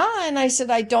 yeah. And I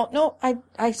said, I don't know.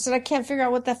 I said, I can't figure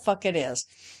out what the fuck it is.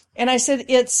 And I said,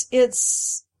 it's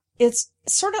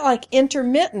sort of like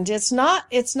intermittent. It's not,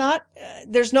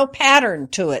 there's no pattern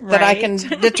to it that I can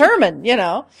determine, you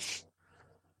know.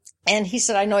 And he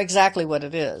said, I know exactly what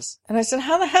it is. And I said,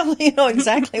 how the hell do you know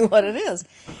exactly what it is?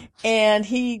 And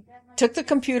he took the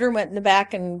computer, went in the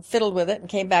back and fiddled with it and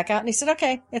came back out. And he said,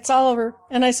 okay, it's all over.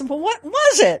 And I said, well, what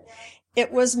was it?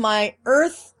 It was my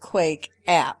earthquake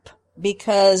app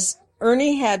because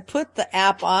Ernie had put the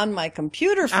app on my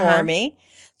computer for me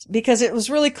because it was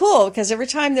really cool because every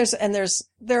time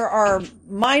there are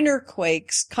minor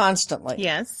quakes constantly.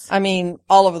 Yes. I mean,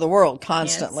 all over the world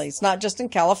constantly. Yes. It's not just in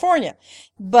California,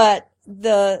 but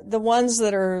the ones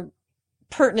that are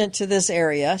pertinent to this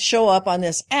area show up on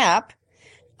this app.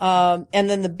 And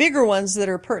then the bigger ones that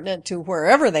are pertinent to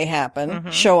wherever they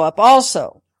happen show up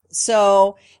also.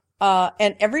 So,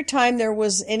 and every time there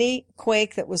was any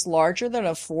quake that was larger than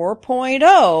a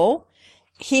 4.0,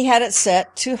 he had it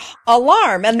set to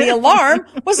alarm, and the alarm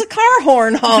was a car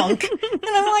horn honk. And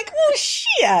I'm like, oh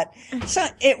shit. So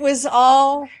it was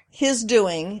all his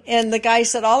doing. And the guy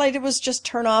said, all I did was just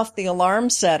turn off the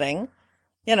alarm setting,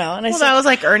 you know, and I said, that was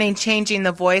like Ernie changing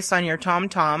the voice on your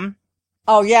TomTom.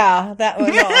 oh yeah, no,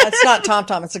 it's not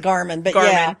TomTom, it's a Garmin, but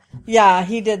Garmin. yeah,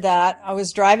 he did that. I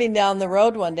was driving down the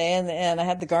road one day and I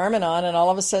had the Garmin on, and all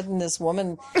of a sudden this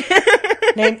woman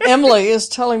named Emily is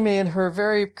telling me in her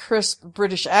very crisp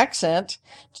British accent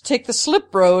to take the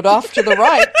slip road off to the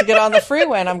right to get on the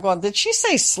freeway. And I'm going, did she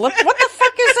say slip? What the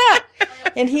fuck is that?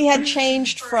 And he had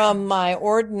changed from my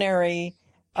ordinary,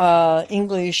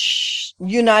 English,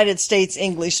 United States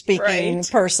English speaking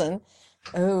person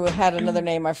who had another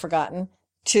name I've forgotten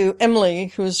to Emily,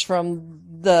 who's from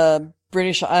the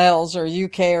British Isles or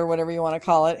UK or whatever you want to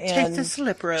call it. And Take the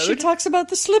slip road. she talks about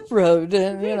the slip road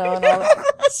and, you know, and all that.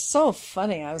 It's so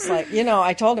funny. I was like, you know,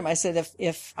 I told him, I said,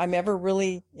 if I ever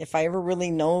really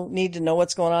need to know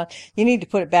what's going on, you need to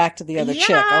put it back to the other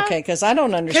chick. Okay. Cause I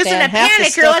don't understand in a half the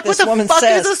panic, stuff you're like, this what the woman fuck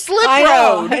says. is a slip I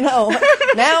road? know.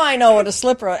 Now I know what a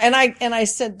slip road. And I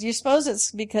said, do you suppose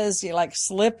it's because you like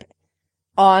slip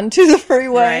onto the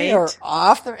freeway Right. or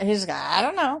off the, and he's like, I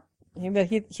don't know.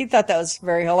 He thought that was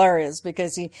very hilarious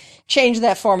because he changed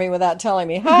that for me without telling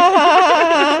me. Ha, ha, ha,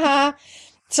 ha, ha.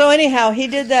 So anyhow, he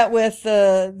did that with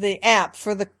the app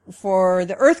for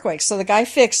the earthquake. So the guy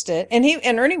fixed it,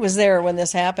 and Ernie was there when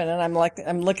this happened, and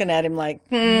I'm looking at him like,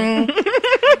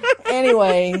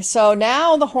 Anyway, so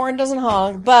now the horn doesn't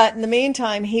honk, but in the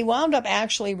meantime, he wound up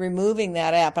actually removing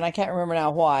that app, and I can't remember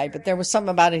now why, but there was something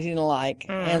about it he didn't like,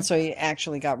 and so he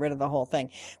actually got rid of the whole thing.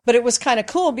 But it was kind of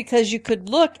cool because you could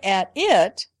look at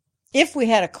it if we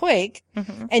had a quake,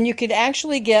 and you could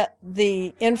actually get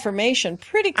the information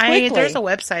pretty quickly. There's a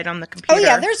website on the computer. Oh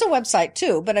yeah, there's a website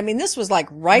too, but I mean, this was like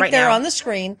right there now. on the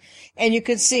screen, and you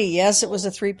could see, yes, it was a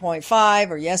 3.5,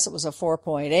 or yes, it was a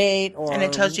 4.8, or And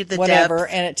it tells you the whatever,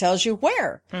 depth. and it tells you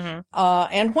where,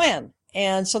 and when.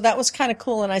 And so that was kind of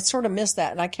cool, and I sort of missed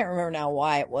that, and I can't remember now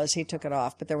why it was he took it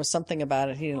off, but there was something about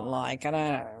it he didn't like, and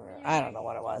I don't know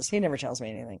what it was. He never tells me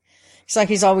anything. It's like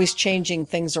he's always changing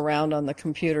things around on the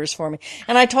computers for me.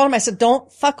 And I told him, I said, don't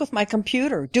fuck with my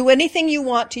computer. Do anything you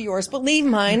want to yours, but leave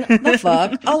mine the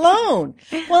fuck alone.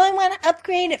 Well, I want to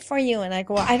upgrade it for you. And I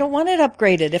go, I don't want it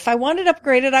upgraded. If I wanted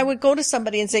upgraded, I would go to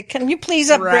somebody and say, can you please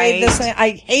upgrade this thing?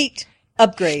 I hate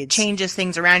upgrades. Changes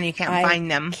things around. You can't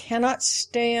find them. I cannot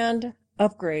stand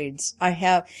upgrades.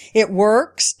 It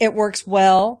works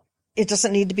well. It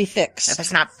doesn't need to be fixed. If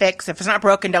it's not fixed, if it's not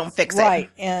broken, don't fix it. Right.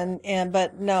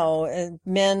 But no,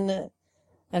 men,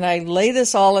 and I lay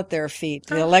this all at their feet.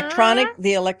 The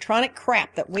electronic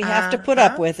crap that we have to put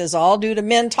up with is all due to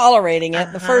men tolerating it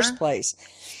in the first place.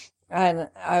 And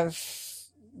I've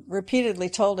repeatedly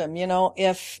told him, you know,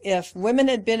 if women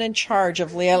had been in charge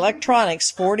of the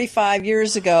electronics 45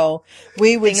 years ago,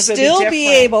 we would Things would be still be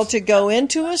different. able to go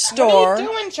into a store. What are you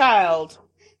doing, child?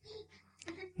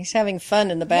 He's having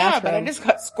fun in the Yeah, bathroom. but I just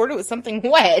got squirted with something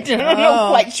wet. I'm Oh. not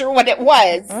quite sure what it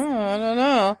was. Oh, I don't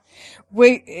know.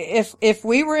 If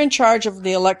we were in charge of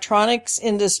the electronics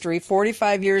industry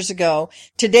 45 years ago,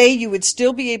 today you would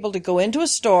still be able to go into a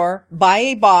store, buy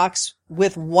a box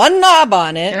with one knob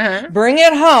on it, bring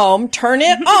it home, turn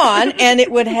it on, and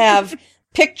it would have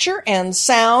picture and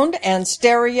sound and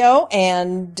stereo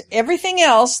and everything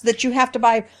else that you have to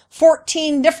buy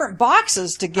 14 different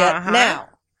boxes to get now.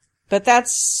 But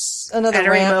that's another And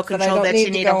a rant remote that I control don't that need you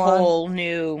to need go a on. whole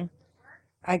new.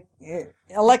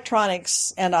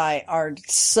 Electronics and I are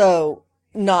so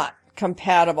not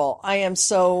compatible. I am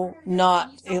so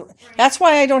not. That's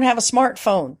why I don't have a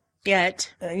smartphone.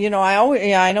 Yet. You know,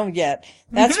 I know yet.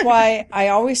 That's why I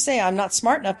always say I'm not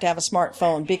smart enough to have a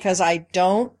smartphone because I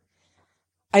don't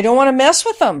want to mess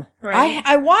with them. Right.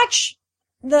 I watch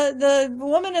the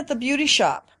woman at the beauty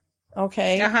shop.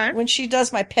 Okay. Uh-huh. When she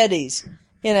does my petties,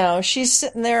 you know, she's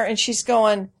sitting there and she's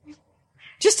going,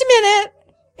 just a minute.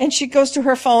 And she goes to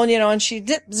her phone, you know, and she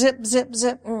zip,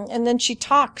 and then she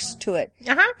talks to it.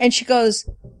 Uh-huh. And she goes,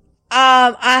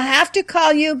 I have to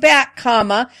call you back,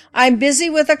 comma. I'm busy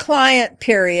with a client,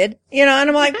 period. You know, and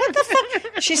I'm like, what the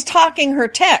fuck? She's talking her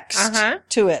text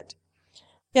to it.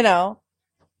 You know,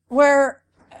 where,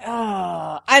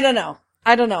 I don't know.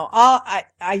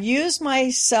 I use my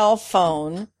cell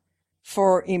phone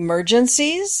for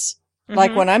emergencies.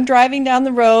 Like when I'm driving down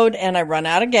the road and I run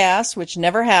out of gas, which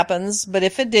never happens, but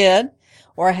if it did,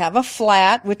 or I have a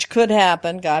flat, which could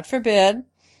happen, God forbid,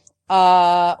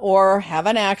 or have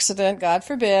an accident, God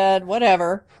forbid,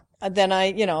 whatever, then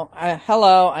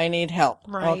hello, I need help.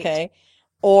 Right. Okay.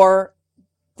 Or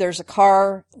there's a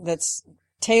car that's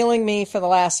tailing me for the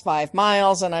last 5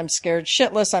 miles and I'm scared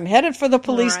shitless. I'm headed for the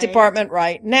police department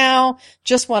right now.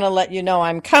 Just want to let you know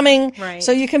I'm coming. Right.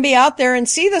 So you can be out there and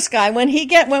see this guy when we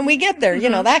get there, you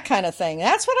know, that kind of thing.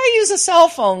 That's what I use a cell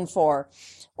phone for.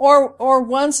 Or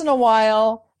once in a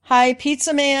while, hi,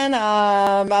 pizza man.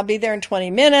 I'll be there in 20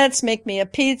 minutes. Make me a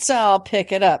pizza. I'll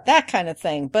pick it up. That kind of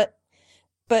thing. But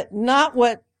not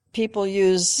what people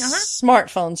use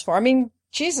smartphones for. I mean,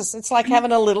 Jesus, it's like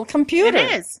having a little computer.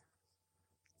 It is.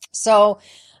 So,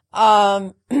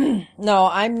 no,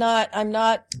 I'm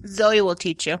not. Zoe will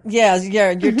teach you. Yeah,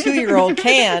 your 2-year-old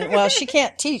can. Well, she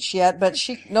can't teach yet, but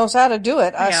she knows how to do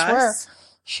it. I swear.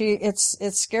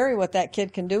 It's scary what that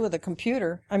kid can do with a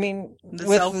computer. I mean,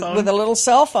 with a little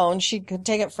cell phone, she could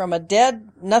take it from a dead,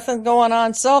 nothing going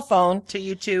on cell phone to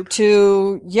YouTube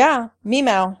to,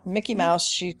 Meow, Mickey Mouse.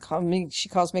 She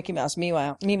calls Mickey Mouse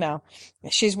Meow.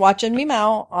 She's watching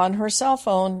Meow on her cell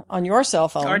phone, on your cell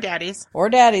phone. or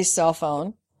daddy's cell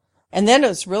phone. And then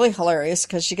it's really hilarious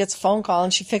because she gets a phone call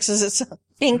and she fixes it.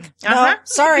 Pink. No,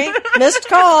 sorry. Missed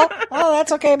call. Oh,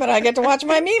 that's okay. But I get to watch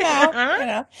my Meow. You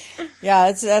know?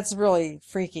 Yeah, that's really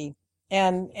freaky.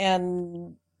 And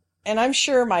I'm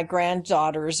sure my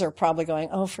granddaughters are probably going,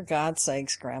 oh, for God's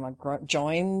sakes, Grandma,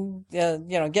 join,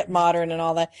 get modern and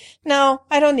all that. No,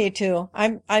 I don't need to.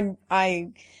 I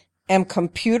am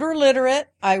computer literate.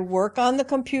 I work on the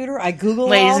computer. I Google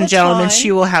Ladies all the and gentlemen, time.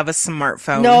 she will have a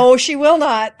smartphone. No, she will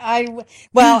not. I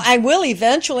will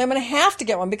eventually. I'm going to have to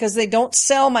get one because they don't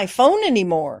sell my phone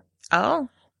anymore. Oh.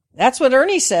 That's what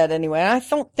Ernie said anyway. I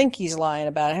don't think he's lying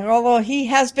about it, although he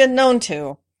has been known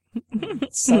to.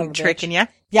 Tricking you.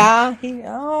 Yeah.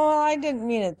 I didn't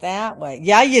mean it that way.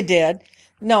 Yeah, you did.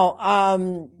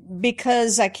 No,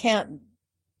 because I can't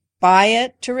buy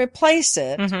it to replace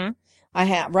it. Mm-hmm.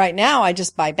 Right now I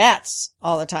just buy bats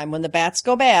all the time. When the bats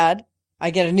go bad,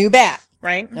 I get a new bat.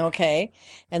 Right. Okay.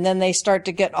 And then they start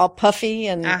to get all puffy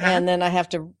and then I have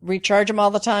to recharge them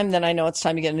all the time. Then I know it's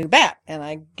time to get a new bat and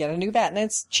I get a new bat and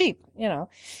it's cheap, you know.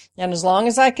 And as long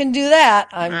as I can do that,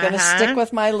 I'm going to stick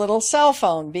with my little cell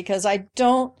phone because I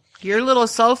don't. Your little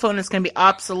cell phone is going to be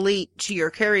obsolete to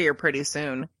your carrier pretty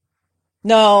soon.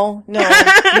 No,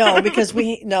 because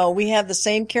we have the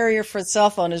same carrier for cell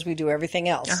phone as we do everything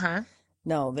else.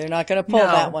 No, they're not going to pull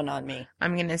that one on me.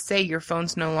 I'm going to say your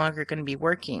phone's no longer going to be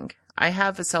working. I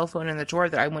have a cell phone in the drawer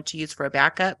that I went to use for a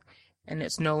backup, and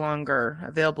it's no longer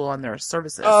available on their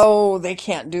services. Oh, they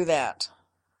can't do that.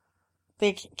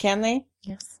 Can they?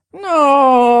 Yes.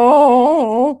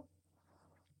 No.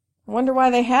 I wonder why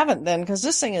they haven't then, because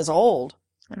this thing is old.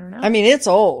 I don't know. I mean, it's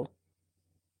old.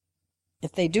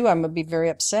 If they do, I'm going to be very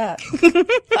upset.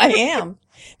 I am.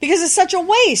 Because it's such a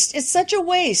waste. It's such a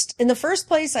waste. In the first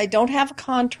place, I don't have a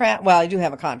contract. Well, I do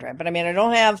have a contract, but I mean, I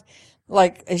don't have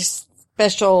like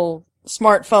special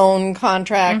smartphone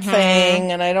contract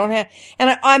thing, and I don't have,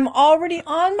 and I'm already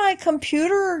on my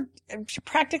computer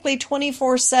practically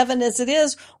 24/7 as it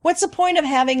is. What's the point of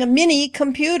having a mini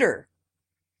computer?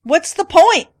 What's the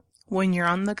point? When you're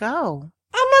on the go.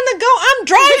 I'm on the go. I'm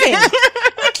driving.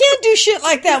 I can't do shit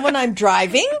like that when I'm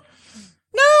driving.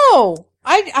 No.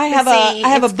 I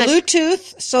have a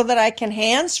Bluetooth so that I can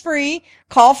hands-free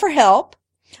call for help.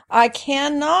 I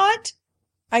cannot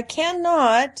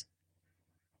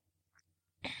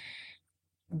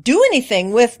do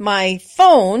anything with my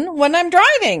phone when I'm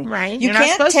driving. Right. You You're not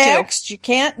can't supposed text. You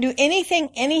can't do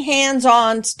anything, any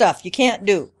hands-on stuff. You can't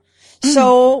do.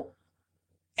 So,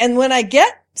 and when I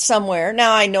get somewhere,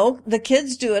 now I know the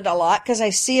kids do it a lot because I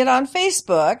see it on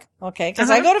Facebook. Okay. Because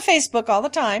I go to Facebook all the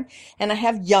time and I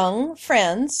have young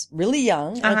friends, really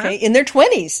young. Okay. In their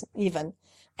 20s even.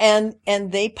 And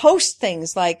they post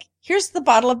things like, here's the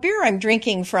bottle of beer I'm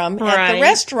drinking from at the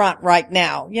restaurant right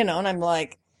now, and I'm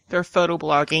like, they're photo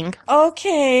blogging.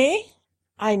 okay.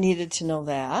 I needed to know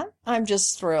that. I'm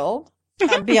just thrilled.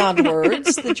 I'm beyond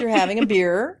words that you're having a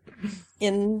beer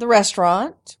in the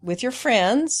restaurant with your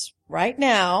friends right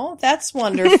now. That's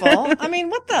wonderful. I mean,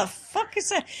 what the fuck is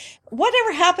that?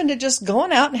 Whatever happened to just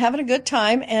going out and having a good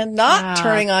time and not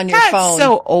turning on your phone? That's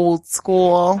so old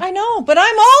school. I know, but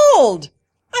I'm old.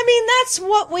 I mean, that's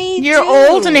what we do. You're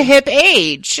old and a hip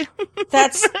age.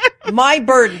 That's my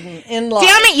burden in life.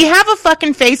 Damn it, you have a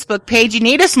fucking Facebook page. You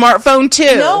need a smartphone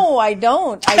too. No, I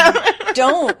don't. I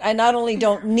don't. I not only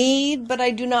don't need, but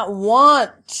I do not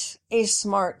want a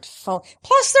smartphone.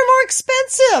 Plus, they're more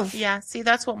expensive. Yeah, see,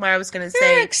 that's what I was going to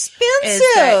They're say. expensive. Is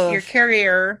that your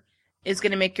carrier is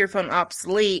going to make your phone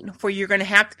obsolete, for you're going to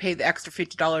have to pay the extra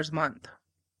 $50 a month.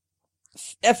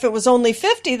 If it was only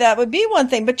 50, that would be one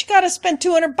thing, but you got to spend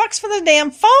 $200 for the damn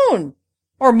phone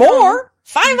or more.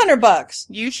 $500.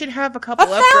 You should have a couple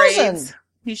upgrades.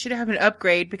 You should have an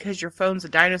upgrade because your phone's a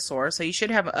dinosaur, so you should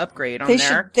have an upgrade on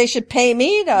there. They should pay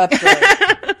me to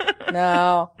upgrade.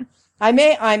 No, I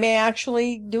may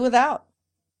actually do without.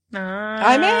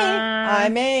 I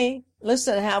may.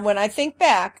 Listen, when I think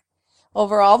back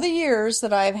over all the years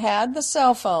that I've had the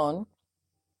cell phone,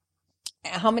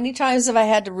 how many times have I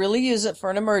had to really use it for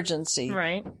an emergency?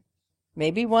 Right.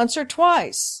 Maybe once or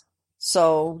twice.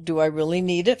 So do I really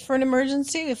need it for an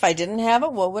emergency? If I didn't have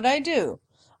it, what would I do?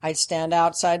 I'd stand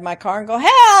outside my car and go,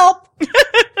 help!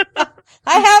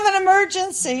 I have an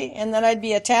emergency. And then I'd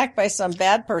be attacked by some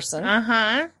bad person.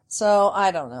 So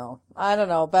I don't know.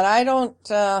 But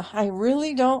I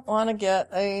really don't want to get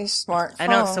a smartphone. I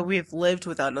know. So we've lived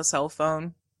without a cell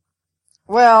phone.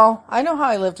 Well, I know how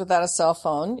I lived without a cell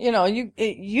phone. You know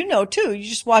too. You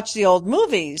just watch the old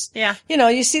movies. Yeah.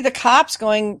 You see the cops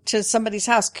going to somebody's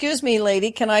house. Excuse me,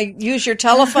 lady, can I use your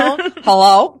telephone?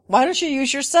 Hello? Why don't you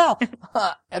use your cell?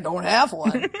 I don't have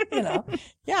one.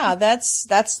 Yeah,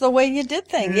 that's the way you did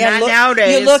things. Yeah,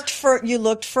 nowadays. You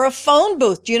looked for a phone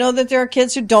booth. Do you know that there are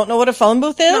kids who don't know what a phone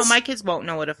booth is? No, my kids won't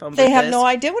know what a phone booth is. They have no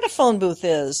idea what a phone booth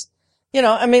is.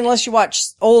 Unless you watch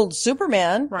old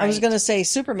Superman. Right. I was going to say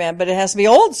Superman, but it has to be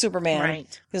old Superman.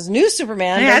 Right. Because new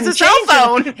Superman has a cell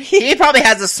phone. He probably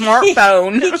has a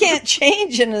smartphone. He can't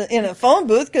change in a phone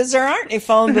booth because there aren't any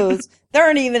phone booths. There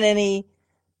aren't even any.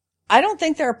 I don't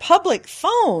think there are public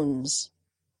phones.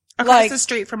 Across the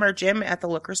street from our gym at the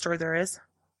liquor store, there is.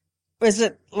 Is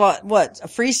it what? A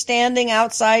freestanding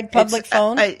outside public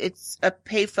phone? It's a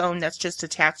pay phone that's just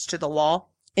attached to the wall.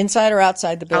 Inside or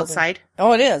outside the building? Outside.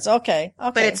 Oh, it is. Okay.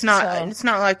 But it's not. It's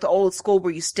not like the old school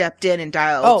where you stepped in and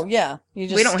dialed. Oh yeah, we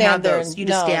don't have those. You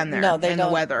just stand there. No, they in don't.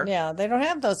 The weather. Yeah, they don't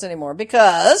have those anymore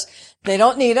because they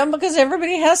don't need them because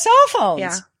everybody has cell phones.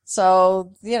 Yeah.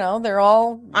 So they're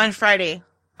all on Friday.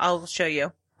 I'll show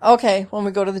you. Okay, when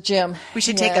we go to the gym, we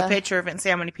should take a picture of it and see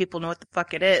how many people know what the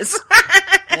fuck it is.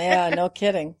 Yeah, no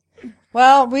kidding.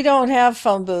 Well, we don't have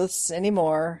phone booths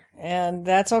anymore, and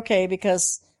that's okay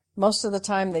because most of the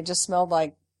time they just smelled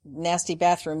like nasty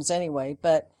bathrooms anyway.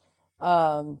 But,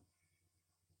 we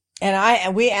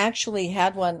actually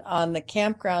had one on the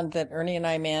campground that Ernie and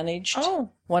I managed. Oh.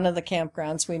 One of the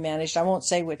campgrounds we managed. I won't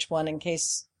say which one in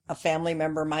case a family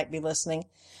member might be listening.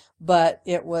 But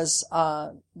it was,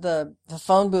 the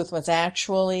phone booth was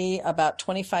actually about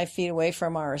 25 feet away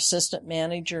from our assistant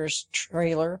manager's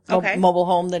trailer, mobile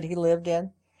home that he lived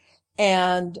in.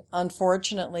 And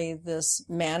unfortunately, this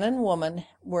man and woman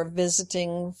were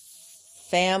visiting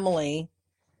family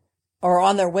or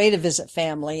on their way to visit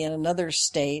family in another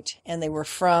state. And they were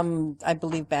from, I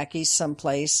believe, back east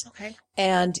someplace. Okay.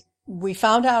 And we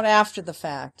found out after the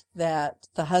fact that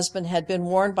the husband had been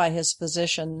warned by his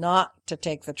physician not to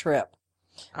take the trip.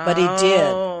 But he did.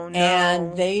 No.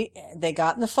 And they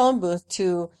got in the phone booth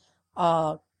to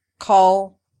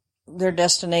call their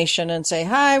destination and say,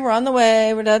 "Hi, we're on the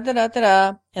way," da da da da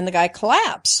da, and the guy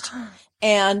collapsed.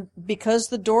 And because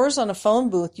the doors on a phone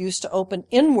booth used to open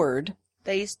inward,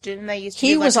 They used to he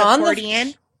do like was on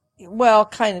accordion. well,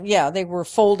 kind of, yeah, they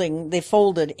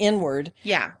folded inward.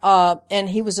 Yeah. And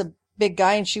he was a big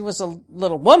guy and she was a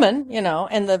little woman,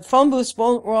 and the phone booths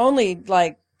were only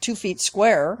like 2 feet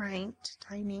square. Right.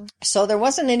 Tiny. So there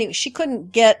wasn't she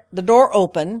couldn't get the door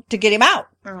open to get him out.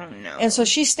 Oh, no. And so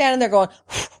she's standing there going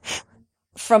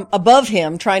from above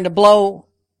him, trying to blow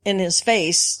in his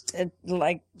face,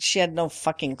 like she had no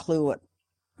fucking clue what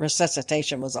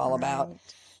resuscitation was all about. Right.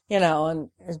 And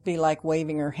it'd be like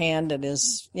waving her hand at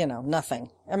his, nothing.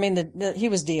 I mean, he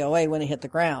was DOA when he hit the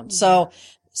ground. Yeah.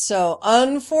 So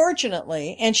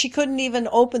unfortunately, and she couldn't even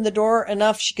open the door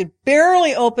enough. She could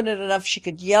barely open it enough. She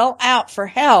could yell out for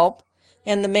help.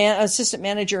 And the assistant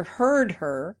manager heard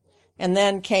her and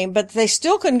then came, but they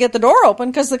still couldn't get the door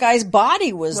open because the guy's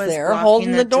body was there blocking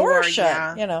holding the the door door,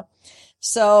 shut, yeah.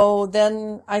 So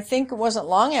then I think it wasn't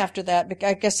long after that, but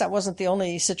I guess that wasn't the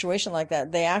only situation like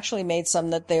that. They actually made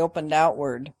some that they opened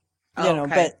outward,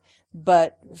 Okay.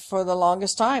 but for the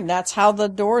longest time, that's how the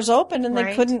doors opened and Right.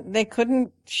 you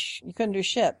couldn't do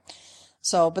shit.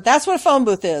 So, but that's what a phone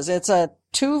booth is. It's a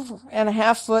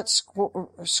 2.5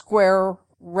 foot square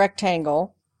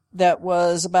rectangle that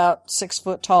was about 6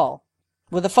 foot tall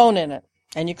with a phone in it,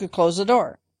 and you could close the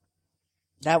door.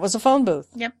 That was a phone booth.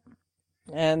 Yep.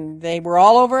 And they were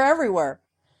all over everywhere,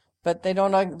 but they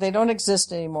don't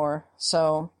exist anymore.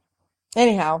 So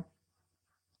anyhow,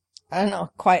 I don't know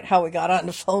quite how we got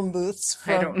onto phone booths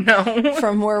I don't know.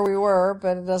 from where we were,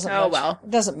 but it doesn't well. it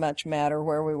doesn't much matter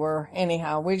where we were.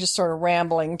 Anyhow, we just sort of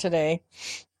rambling today.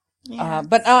 Yeah.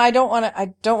 But no, I don't want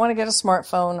to get a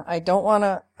smartphone. I don't want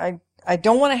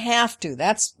to have to.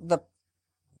 That's the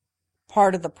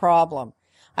part of the problem.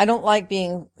 I don't like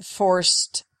being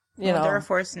forced, They're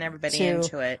forcing everybody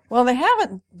into it. Well, they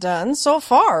haven't done so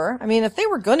far. I mean, if they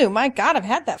were going to, my God, I've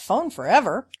had that phone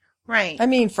forever. Right. I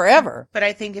mean, forever. But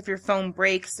I think if your phone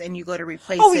breaks and you go to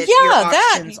replace Oh it, yeah, your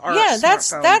options are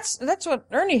smartphone. that's what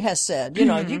Ernie has said.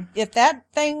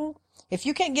 If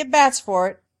you can't get bats for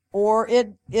it, or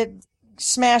it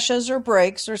smashes or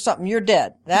breaks or something, you're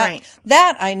dead.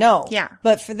 That I know. Yeah.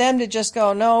 But for them to just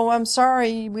go, no, I'm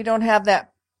sorry, we don't have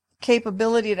that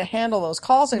capability to handle those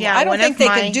calls anymore. Yeah, I don't think they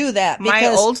can do that. My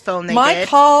because old phone, my did.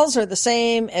 calls are the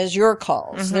same as your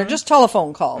calls. They're just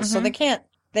telephone calls, so they can't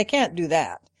do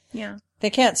that. Yeah. They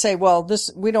can't say, well,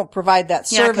 we don't provide that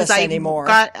service anymore.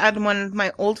 I got out one of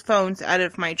my old phones out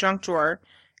of my junk drawer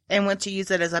and went to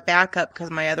use it as a backup because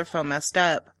my other phone messed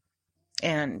up.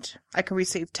 And I could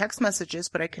receive text messages,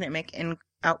 but I couldn't make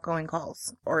outgoing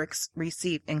calls or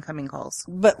receive incoming calls.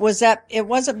 But it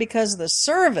wasn't because of the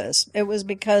service. It was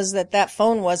because that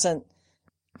phone wasn't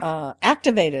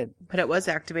activated. But it was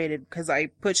activated because I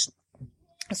put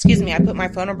my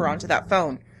phone number onto that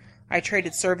phone. I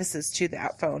traded services to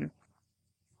that phone.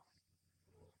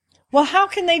 Well, how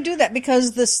can they do that?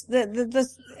 Because it's the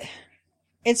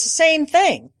same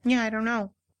thing. Yeah, I don't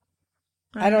know.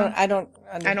 I don't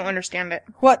understand it.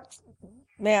 What,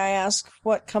 may I ask,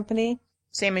 what company?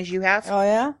 Same as you have? Oh,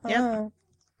 yeah? Yep. Oh.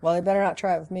 Well, they better not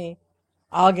try it with me.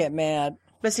 I'll get mad.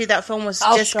 But see, that phone was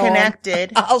I'll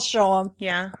disconnected. I'll show them.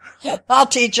 Yeah. I'll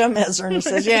teach them, as Ernie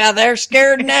says. Yeah, they're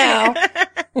scared now.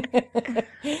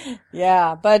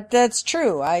 Yeah, but that's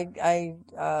true. I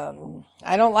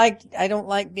don't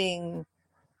like being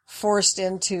forced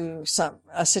into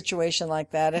a situation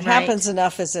like that. It Right. happens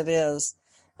enough as it is.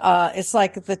 It's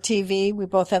like the TV. We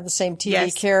both have the same TV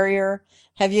Yes. carrier.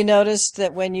 Have you noticed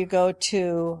that when you go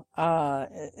to,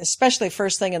 especially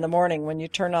first thing in the morning, when you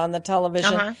turn on the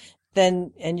television, Uh-huh.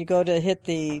 and you go to hit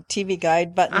the TV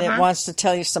guide button, it wants to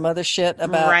tell you some other shit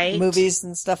about Right. movies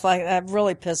and stuff like that. It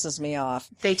really pisses me off.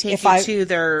 They take If you I- to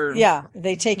their... Yeah,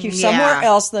 they take you somewhere Yeah.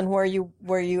 else than where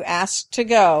you asked to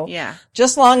go. Yeah.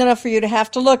 Just long enough for you to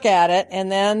have to look at it, and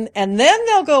then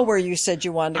they'll go where you said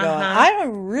you wanted to go. And I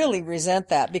really resent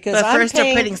that because But I'm first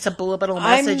paying, they're putting subliminal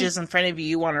messages in front of you.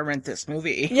 You want to rent this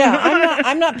movie. Yeah,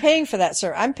 I'm not paying for that,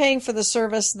 sir. I'm paying for the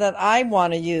service that I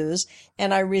want to use,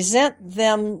 and I resent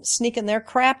them sneaking their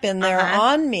crap in there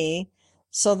on me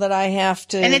so that I have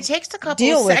to And it takes a couple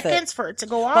deal of with seconds it. for it to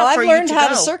go off. Well, I've for learned you to how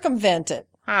go. to circumvent it.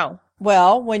 How?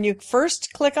 Well, when you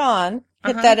first click on,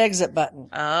 hit that exit button.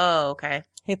 Oh, okay.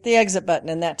 Hit the exit button,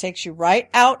 and that takes you right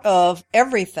out of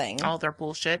everything. All their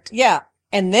bullshit. Yeah.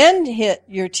 And then hit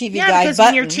your TV Yeah, guide because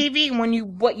button. when your TV,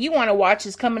 what you want to watch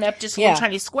is coming up just a Yeah. little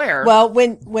tiny square. Well,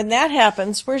 when that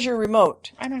happens, where's your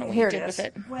remote? I don't know what Here you did it is. with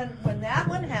it. When that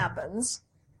one happens,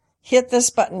 hit this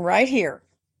button right here.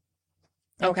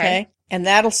 Okay. and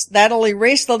that'll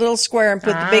erase the little square and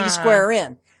put the big square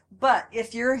in. But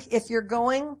if you're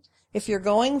going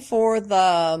for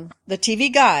the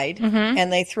TV guide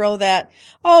and they throw that,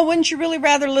 oh, wouldn't you really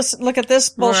rather look at this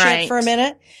bullshit for a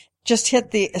minute? Just hit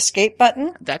the escape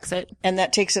button. That's it. And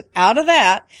that takes it out of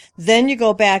that. Then you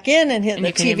go back in and hit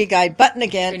the TV guide button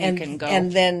again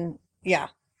and then, yeah.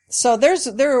 So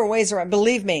there are ways around.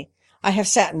 Believe me, I have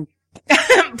sat and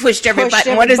pushed every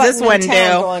button. What does this one do?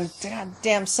 Going, God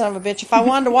damn son of a bitch. If I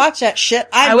wanted to watch that shit,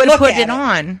 I would have put it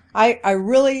on. I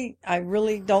really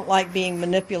don't like being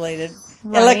manipulated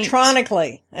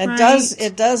electronically.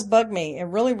 It does bug me. It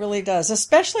really, really does.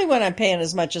 Especially when I'm paying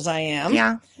as much as I am.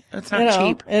 Yeah. It's not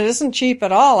cheap. It isn't cheap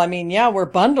at all. I mean, yeah, we're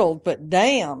bundled, but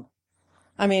damn.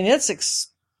 I mean, it's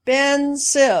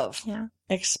expensive. Yeah.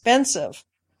 Expensive.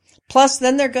 Plus,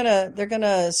 then they're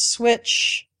gonna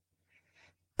switch.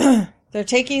 They're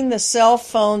taking the cell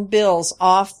phone bills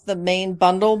off the main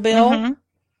bundle bill.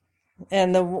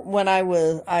 And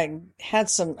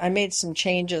I made some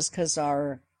changes because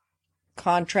our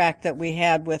contract that we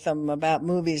had with them about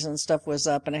movies and stuff was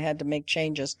up, and I had to make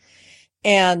changes.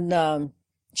 And,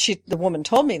 the woman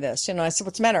told me this, I said,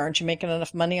 what's the matter? Aren't you making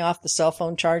enough money off the cell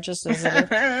phone charges?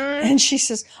 And she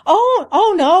says,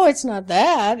 oh, no, it's not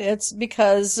that. It's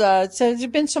because, there's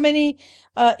been so many,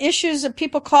 issues that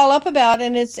people call up about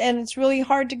and it's really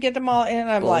hard to get them all.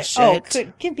 And I'm Bullshit.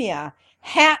 like, give me a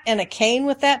hat and a cane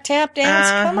with that tap dance.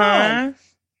 Come on.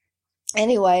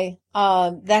 Anyway,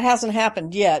 that hasn't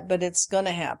happened yet, but it's going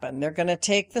to happen. They're going to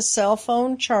take the cell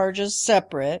phone charges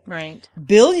separate. Right.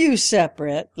 Bill you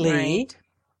separately. Right.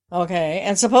 Okay.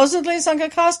 And supposedly it's not going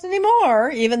to cost any more,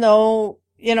 even though,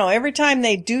 every time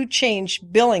they do change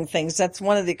billing things, that's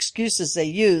one of the excuses they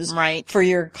use for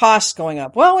your costs going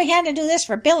up. Well, we had to do this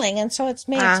for billing, and so it's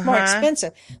made it more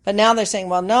expensive. But now they're saying,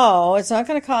 well, no, it's not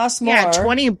going to cost more. Yeah,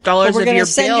 $20 of your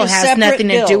bill has nothing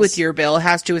to do with your bill. It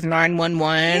has to do with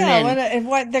 911 and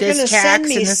what they're going to send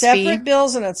me separate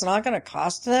bills, and it's not going to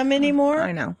cost them anymore.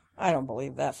 I know. I don't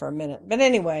believe that for a minute. But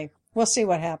anyway, we'll see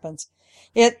what happens.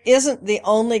 It isn't the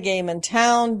only game in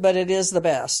town, but it is the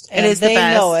best. And they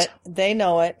know it. They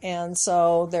know it. And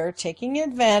so they're taking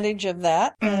advantage of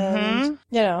that. And,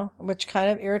 which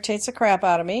kind of irritates the crap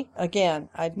out of me. Again,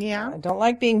 I don't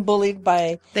like being bullied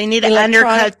by they need to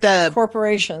undercut the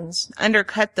corporations.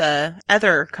 Undercut the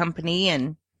other company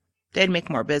and they'd make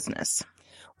more business.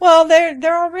 Well,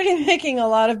 they're already making a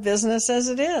lot of business as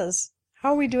it is.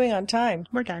 How are we doing on time?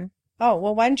 We're done. Oh,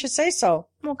 well, why didn't you say so?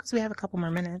 Well, because we have a couple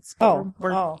more minutes. We're done.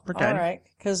 All right.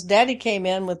 Because Daddy came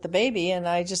in with the baby, and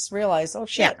I just realized, oh,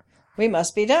 shit, we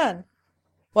must be done.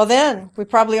 Well, then, we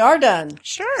probably are done.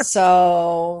 Sure.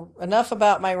 So, enough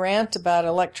about my rant about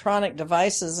electronic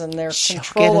devices and their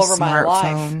control over my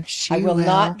life. I will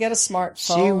not get a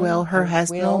smartphone. She will. Her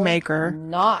husband will make her.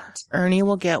 Not. Ernie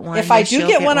will get one. If I do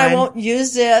get one, I won't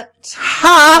use it.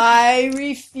 I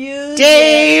refuse.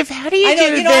 Dave, how do you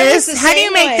do this? How do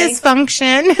you make this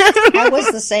function? I was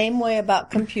the same way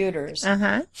about computers.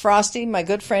 Frosty, my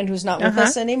good friend who's not with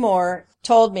us anymore,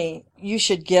 told me, you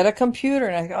should get a computer.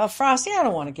 And I go, oh, Frosty, I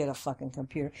don't want to get a fucking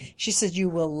computer. She said, you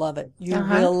will love it. You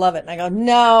will love it. And I go,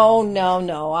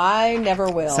 no, I never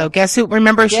will. So guess who,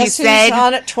 remember she said. Who's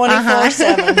on it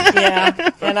 24/7.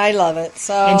 Yeah. And I love it.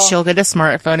 So. And she'll get a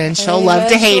smartphone and she'll love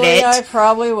to hate it. I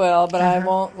probably will, but I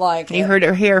won't like it. You heard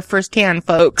her here firsthand,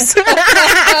 folks. All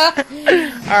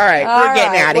right. We're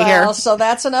getting out of here. So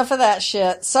that's enough of that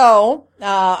shit. So,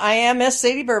 I am Miss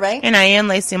Sadie Burbank. And I am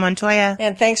Lacey Montoya.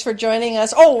 And thanks for joining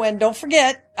us. Oh, and don't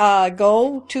forget,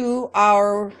 go to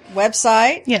our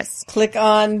website. Yes. Click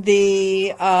on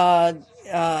the,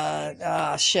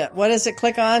 what is it?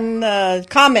 Click on,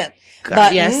 comment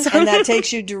button. Yes. And that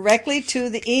takes you directly to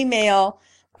the email,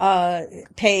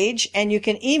 page, and you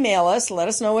can email us. Let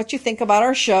us know what you think about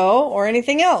our show or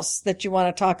anything else that you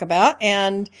want to talk about.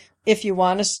 And if you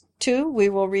want us to, we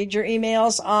will read your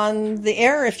emails on the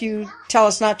air. If you tell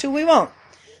us not to, we won't.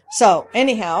 So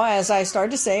anyhow, as I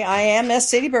started to say, I am Miss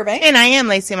Sadie Burbank. And I am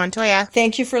Lacey Montoya.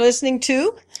 Thank you for listening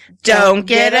to Don't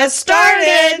Get Us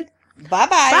Started. Bye-bye.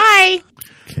 Bye.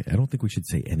 Okay, I don't think we should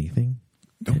say anything.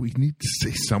 No, we need to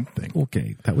say something.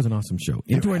 Okay, that was an awesome show.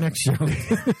 Into our next show.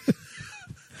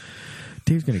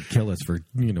 Dave's going to kill us for,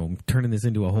 turning this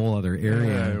into a whole other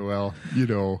area. Well,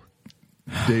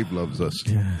 Dave loves us.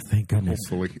 Yeah, thank goodness.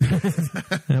 Hopefully.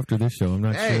 After this show, I'm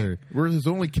not sure. We're his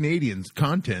only Canadians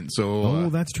content, so... Oh,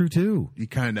 that's true, too. You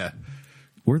kind of...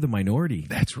 We're the minority.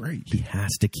 That's right. He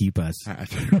has to keep us. I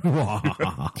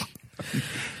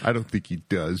don't think he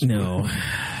does. No.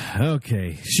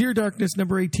 Okay. Sheer Darkness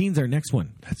number 18 is our next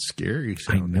one. That's scary.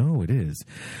 I know it is.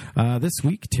 This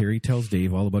week, Terry tells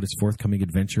Dave all about his forthcoming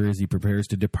adventure as he prepares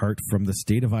to depart from the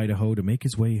state of Idaho to make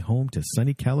his way home to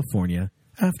sunny California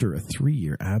after a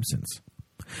 3-year absence.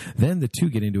 Then the two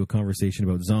get into a conversation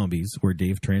about zombies, where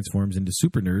Dave transforms into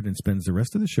Super Nerd and spends the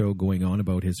rest of the show going on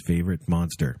about his favorite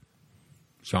monster.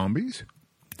 Zombies?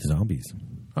 Zombies.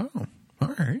 Oh,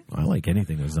 all right. I like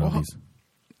anything with zombies.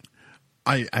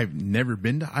 I've never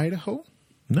been to Idaho.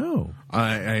 No.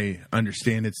 I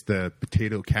understand it's the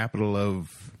potato capital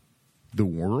of the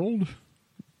world.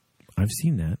 I've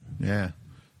seen that. Yeah.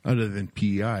 Other than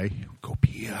PEI. Go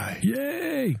PEI.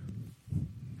 Yay!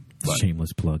 But-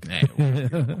 Shameless plug.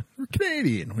 We're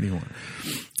Canadian. What do you want?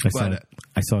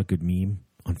 I saw a good meme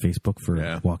on Facebook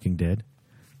for Walking Dead.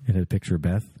 It had a picture of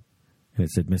Beth, and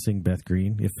it said, "Missing Beth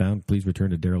Green. If found, please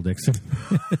return to Daryl Dixon."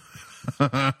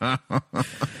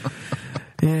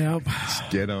 Yeah. Let's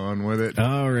get on with it.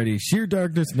 Alrighty. Sheer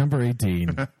Darkness number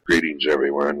 18. Greetings,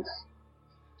 everyone.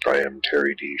 I am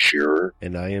Terry D. Shearer.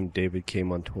 And I am David K.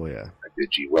 Montoya. I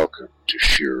bid you welcome to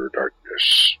Sheer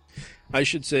Darkness. I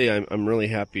should say I'm really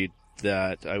happy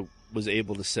that I was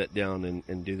able to sit down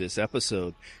and do this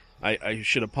episode. I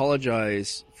should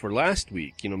apologize for last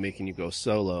week, making you go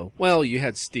solo. Well, you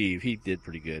had Steve. He did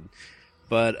pretty good.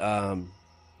 But,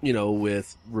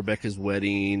 with Rebecca's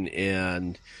wedding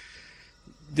and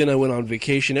then I went on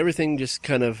vacation, everything just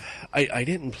kind of, I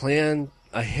didn't plan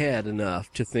ahead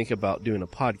enough to think about doing a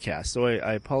podcast. So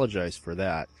I apologize for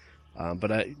that.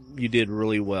 But you did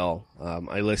really well.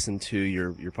 I listened to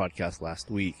your podcast last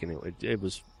week, and it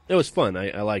was fun.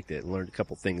 I liked it and learned a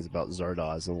couple things about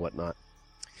Zardoz and whatnot.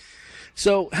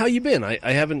 So, how you been?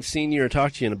 I haven't seen you or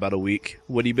talked to you in about a week.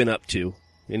 What have you been up to?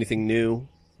 Anything new?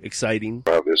 Exciting?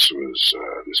 This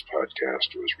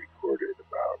podcast was recorded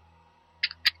about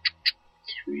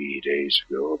 3 days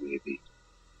ago, maybe.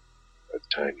 By the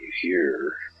time you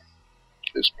hear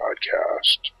this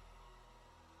podcast,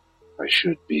 I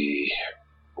should be,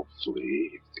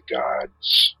 hopefully, if the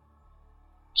gods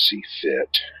see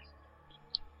fit,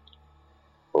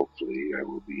 hopefully I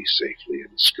will be safely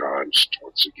ensconced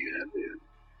once again in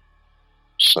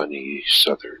sunny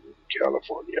Southern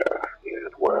California.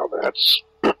 And while that's,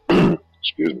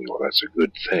 that's a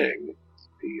good thing,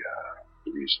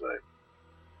 the reason I'm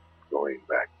going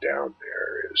back down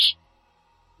there is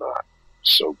not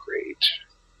so great.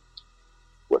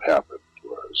 What happened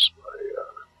was my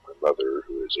mother,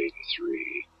 who is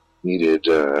 83, needed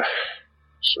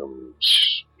some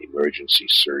emergency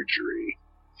surgery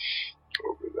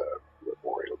over the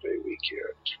Memorial Day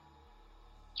weekend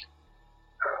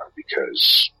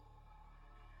because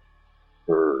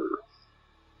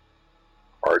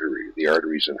the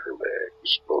arteries in her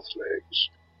legs, both legs,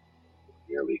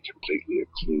 nearly completely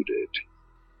occluded,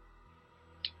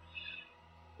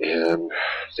 and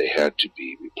they had to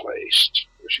be replaced.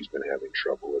 She's been having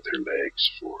trouble with her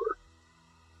legs for,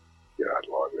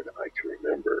 longer than I can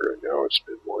remember, and now it's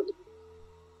been more than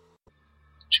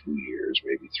 2 years,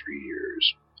 maybe 3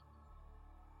 years,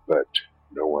 but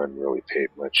no one really paid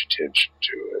much attention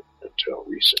to it until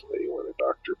recently when a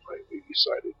doctor finally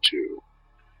decided to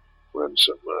run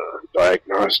some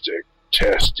diagnostic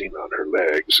testing on her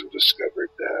legs and discovered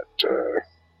that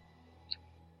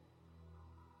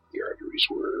the arteries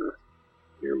were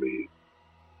nearly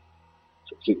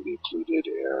completely occluded,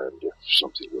 and if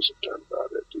something wasn't done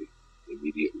about it,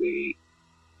 immediately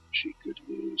she could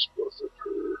lose both of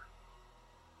her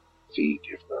feet,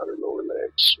 if not her lower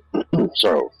legs.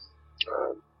 So,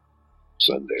 on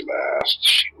Sunday last,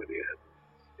 she went in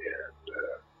and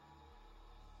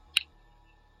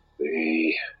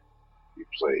they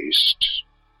replaced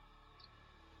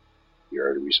the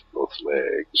arteries in both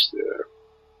legs, the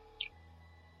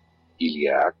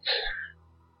iliac,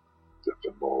 the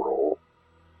femoral,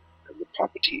 and the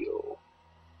popliteal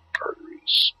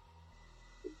arteries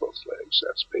in both legs.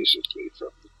 That's basically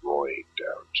from the groin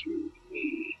down to the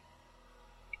knee.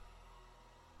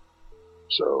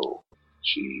 So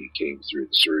she came through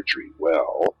the surgery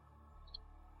well,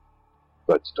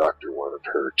 but the doctor wanted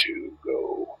her to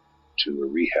go to a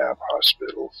rehab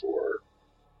hospital for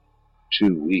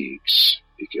 2 weeks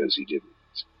because he didn't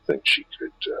think she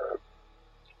could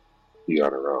be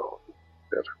on her own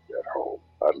at home.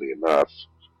 Oddly enough,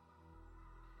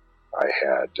 I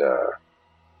had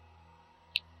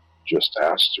just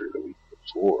asked her the week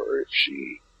before if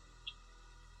she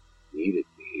needed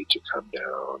me to come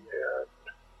down and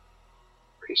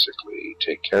basically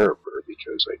take care of her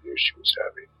because I knew she was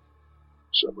having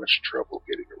so much trouble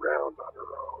getting around on her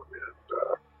own,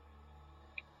 and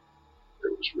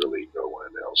there was really no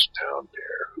one else down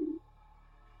there who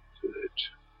could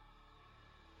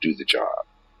do the job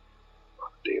on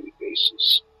a daily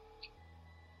basis.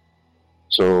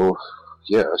 So,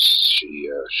 yes, she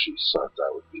thought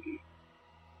that would be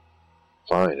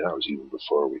fine. That was even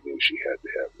before we knew she had to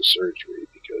have the surgery,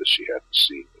 because she hadn't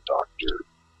seen the doctor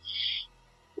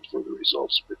for the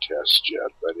results of her tests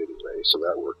yet. But anyway, so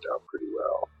that worked out pretty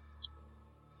well.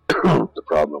 The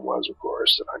problem was, of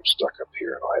course, that I'm stuck up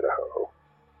here in Idaho.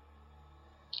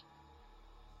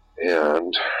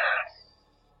 And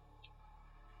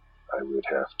I would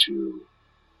have to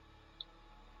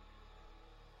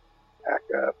pack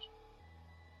up,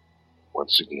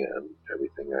 once again,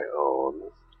 everything I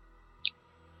own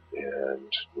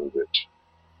and move it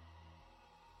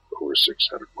over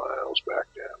 600 miles back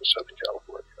down to Southern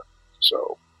California.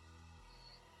 So,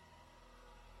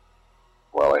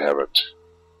 while I haven't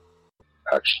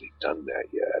actually done that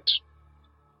yet,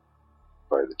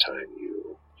 by the time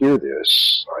you hear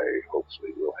this, I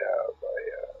hopefully will have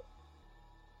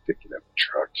picking up a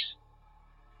truck in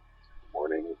the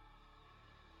morning.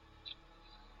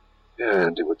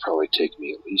 And it would probably take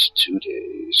me at least 2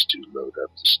 days to load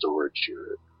up the storage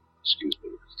unit.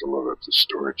 To load up the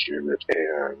storage unit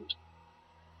and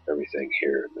everything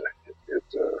here at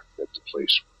the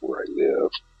place where I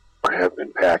live. I have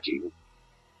been packing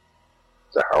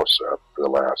the house up for the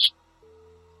last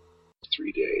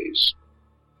 3 days.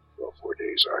 Well, 4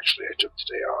 days actually. I took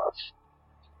the day off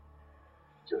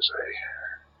because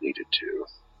I needed to.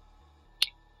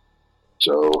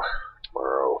 So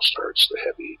tomorrow starts the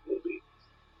heavy moving.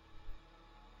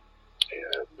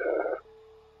 And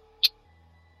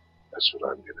that's what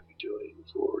I'm going to be doing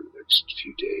for the next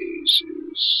few days,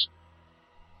 is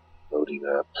loading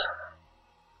up,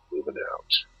 moving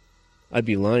out. I'd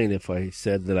be lying if I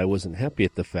said that I wasn't happy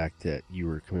at the fact that you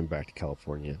were coming back to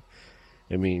California.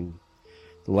 I mean,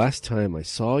 the last time I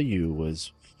saw you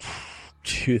was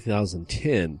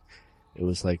 2010. It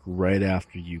was like right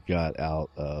after you got out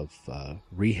of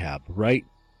rehab, right,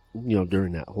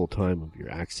 during that whole time of your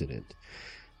accident.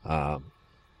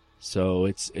 So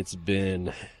it's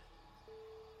been,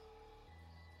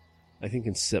 I think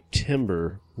in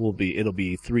September it'll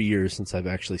be 3 years since I've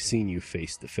actually seen you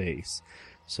face to face.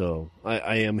 So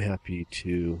I am happy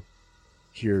to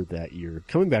hear that you're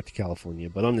coming back to California.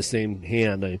 But on the same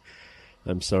hand,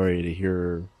 I'm sorry to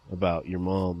hear about your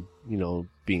mom,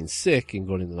 being sick and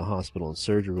going into the hospital and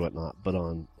surgery and whatnot. But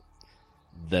on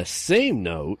the same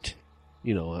note,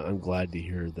 I'm glad to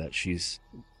hear that she's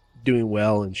doing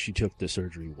well and she took the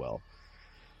surgery well.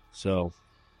 So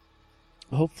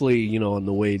hopefully, on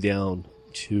the way down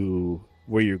to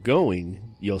where you're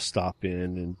going, you'll stop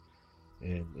in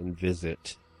and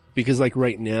visit. Because like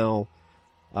right now,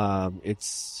 I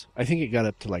think it got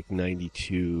up to like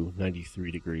 92,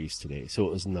 93 degrees today. So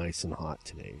it was nice and hot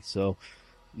today. So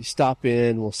you stop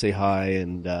in, we'll say hi,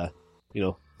 and,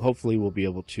 hopefully we'll be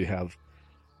able to have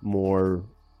more,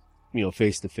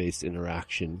 face-to-face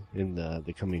interaction in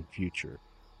the coming future,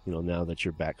 now that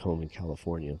you're back home in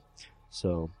California.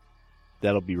 So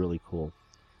that'll be really cool.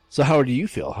 So how do you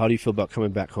feel? How do you feel about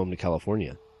coming back home to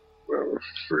California? Well,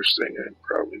 first thing I'm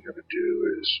probably going to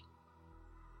do is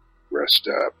rest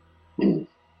up.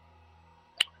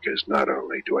 Because not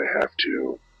only do I have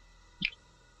to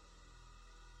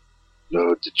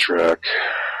load the truck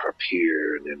up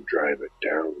here and then drive it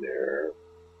down there,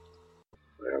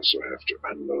 I also have to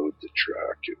unload the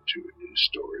truck into a new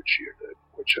storage unit,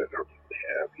 which I don't even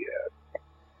have yet.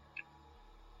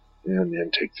 And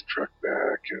then take the truck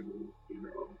back, and,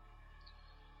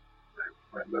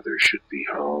 my mother should be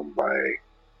home by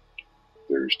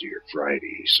Thursday or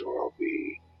Friday, so I'll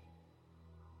be,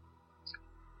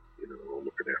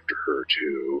 looking after her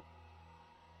too.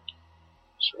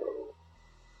 So,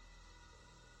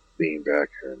 being back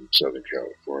in Southern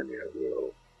California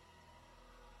will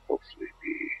hopefully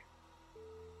be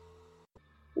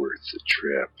worth the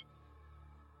trip.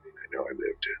 I know I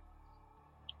lived in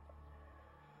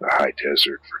the high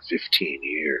desert for 15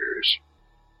 years,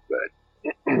 but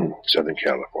Southern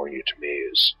California to me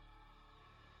is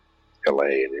LA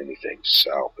and anything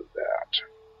south of that.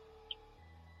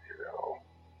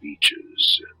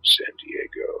 Beaches and San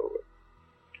Diego.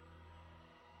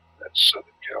 That's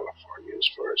Southern California as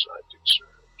far as I'm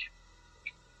concerned.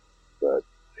 But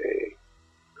hey,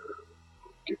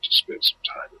 get to spend some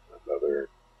time with my mother,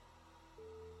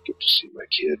 get to see my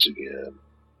kids again,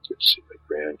 get to see my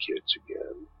grandkids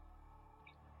again,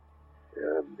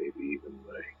 and maybe even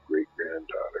my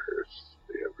great-granddaughter if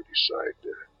they ever decide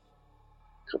to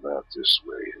come out this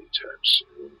way anytime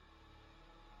soon.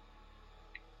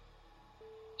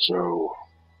 So,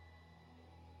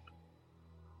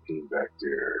 being back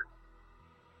there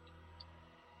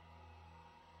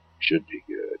should be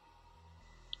good.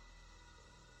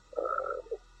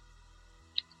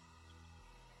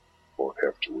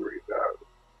 have to worry about,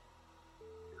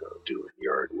 doing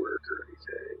yard work or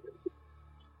anything.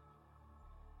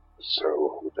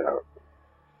 So without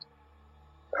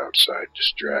outside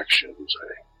distractions,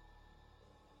 I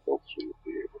hopefully will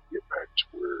be able to get back to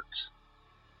work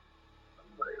on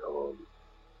my own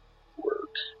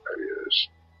work, that is.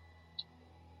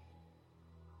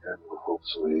 And will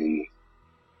hopefully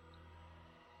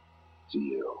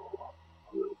feel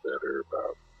a little better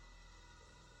about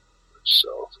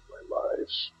myself and my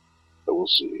life. But we'll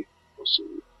see. We'll see.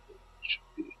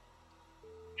 It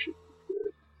should be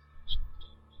good.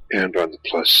 And on the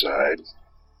plus side,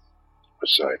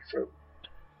 aside from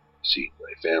seeing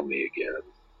my family again,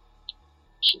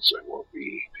 since I won't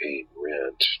be paying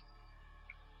rent,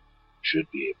 should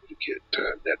be able to get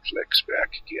Netflix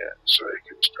back again so I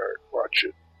can start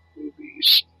watching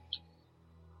movies.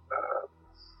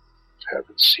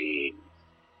 Haven't seen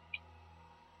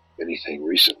anything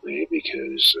recently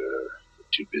because I'm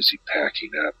too busy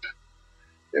packing up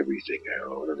everything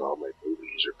out, and all my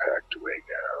movies are packed away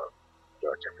now.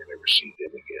 Doc, I may never see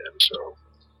them again. So,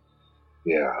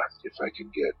 yeah, if I can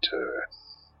get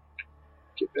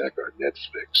back on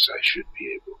Netflix, I should be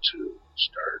able to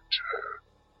start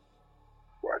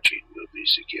watching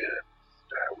movies again.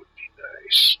 That would be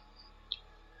nice.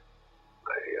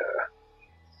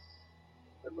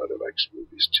 My mother likes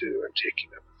movies too. I'm taking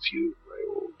up a few of my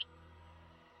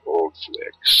old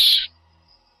flicks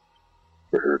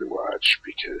for her to watch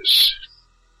because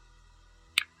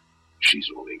she's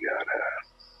only got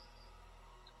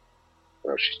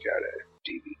she's got a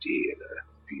DVD and a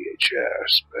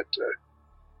VHS, but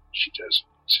she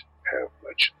doesn't have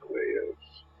much in the way of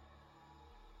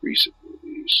recent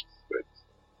movies. But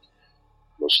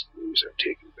most of the movies I'm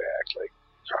taking back, like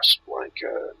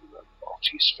Casablanca and The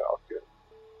Maltese Falcon,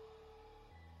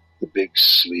 The Big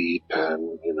Sleep,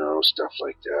 and stuff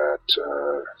like that,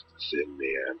 The Thin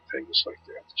Man, things like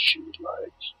that she would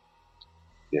like,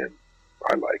 and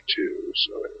I like too.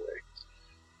 So anyway,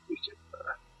 we can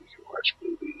watch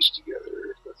movies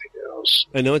together, if nothing else.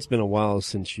 I know it's been a while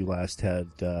since you last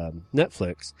had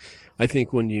Netflix. I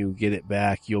think when you get it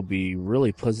back, you'll be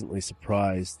really pleasantly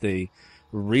surprised. They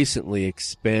recently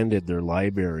expanded their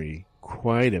library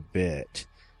quite a bit,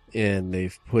 and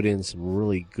they've put in some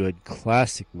really good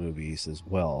classic movies as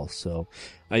well. So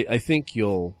I think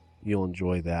you'll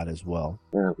enjoy that as well.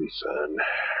 That'll be fun.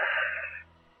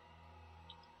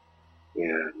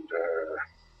 And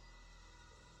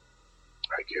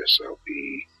I guess I'll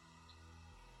be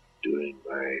doing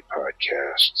my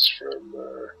podcasts from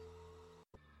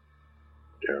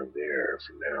down there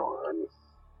from now on, and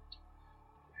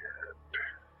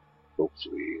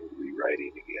hopefully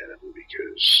rewriting again,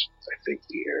 because I think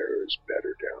the air is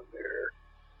better down there.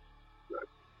 Not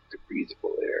the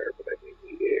breathable air, but I mean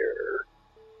the air.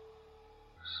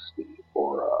 The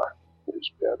aura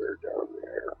is better down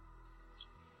there.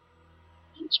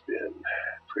 It's been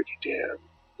pretty damn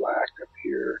black up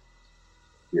here.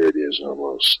 Here it is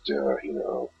almost,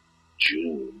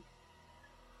 June,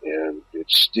 and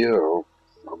it's still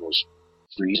almost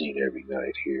freezing every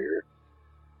night here.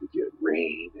 We get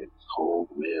rain and cold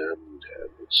wind, and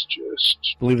it's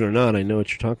just... Believe it or not, I know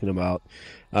what you're talking about.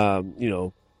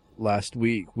 Last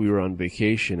week we were on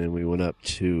vacation and we went up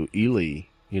to Ely,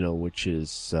 which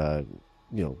is,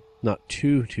 not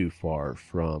too far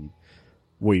from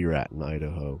where you're at in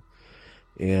Idaho.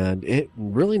 And it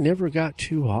really never got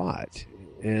too hot.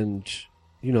 And,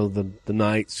 the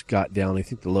nights got down, I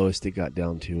think the lowest it got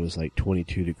down to was like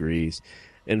 22 degrees.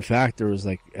 In fact, there was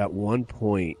at one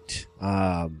point,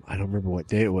 I don't remember what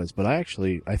day it was, but I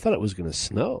thought it was going to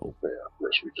snow. Yeah, of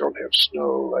course we don't have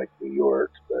snow like New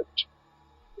York, but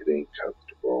it ain't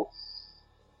comfortable.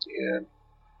 And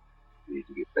we need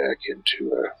to get back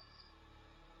into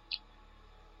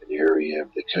an area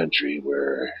of the country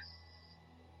where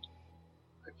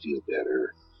I feel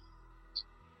better.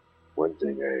 One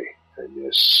thing I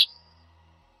miss,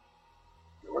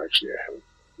 actually I haven't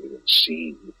even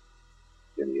seen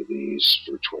any of these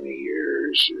for 20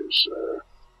 years, is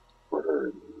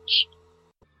ferns.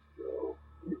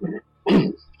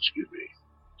 Excuse me.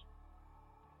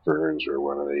 Ferns are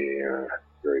one of the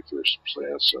very first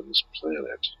plants on this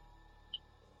planet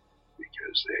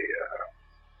because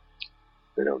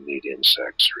they don't need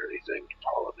insects or anything to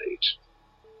pollinate.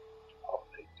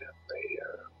 Them, they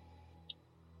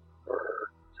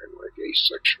are kind of like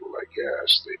asexual, I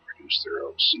guess. They produce their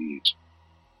own seeds.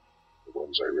 The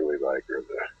ones I really like are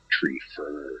the tree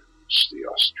ferns, the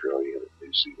Australian and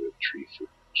New Zealand tree ferns.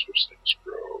 Those things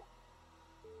grow,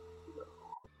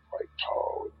 quite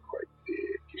tall and quite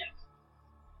big.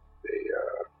 They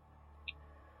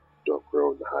don't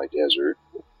grow in the high desert.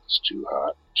 It's too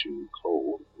hot, too cold.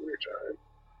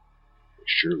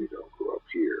 surely don't grow up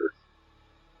here.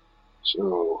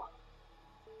 So,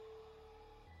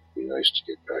 it'd be nice to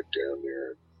get back down there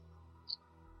and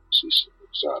see some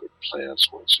exotic plants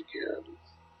once again.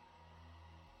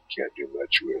 Can't do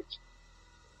much with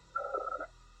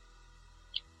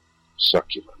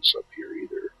succulents up here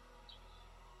either.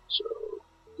 So,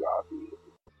 gabi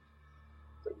and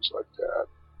things like that.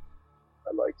 I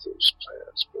like those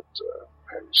plants, but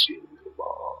I haven't seen them in a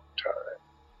long time.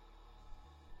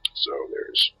 So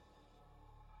there's,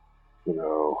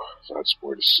 lots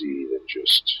more to see than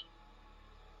just,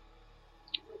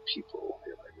 people.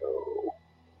 And I know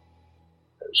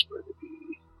there's going to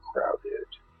be crowded,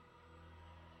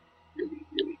 really,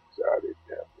 really crowded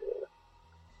down there.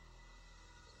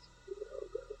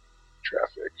 The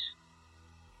traffic.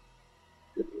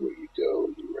 Anywhere you go,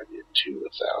 you run into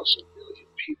 1,000 million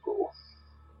people.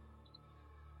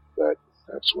 But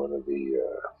that's one of the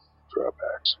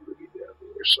drawbacks of living down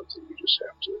there. Something you just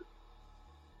have to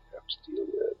deal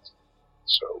with.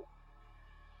 So,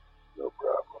 no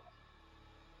problem.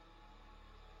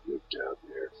 Lived down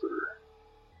there for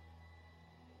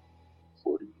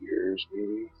 40 years,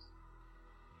 maybe.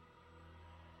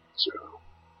 So,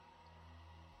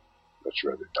 much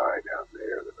rather die down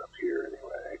there than up here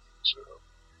anyway. So,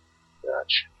 that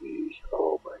should be,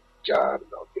 oh my God,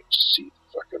 and I'll get to see the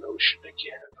fucking ocean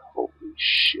again. Holy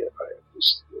shit, I have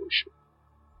missed the ocean.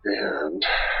 And,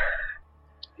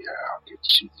 yeah, I'll get to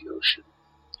see the ocean.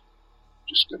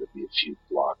 Just gonna be a few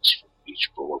blocks from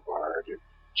Beach Boulevard and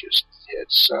just head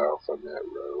south on that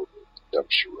road and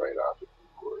dumps you right off at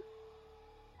Newport.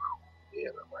 Man,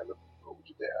 I might have moved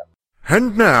to that.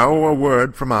 And now a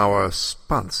word from our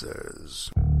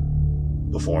sponsors.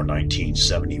 Before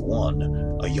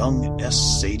 1971, a young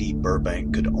S. Sadie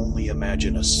Burbank could only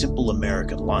imagine a simple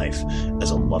American life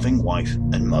as a loving wife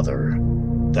and mother.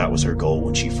 That was her goal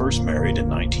when she first married in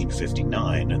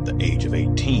 1959 at the age of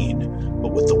 18,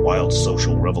 but with the wild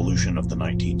social revolution of the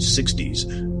 1960s,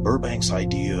 Burbank's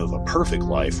idea of a perfect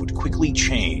life would quickly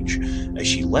change as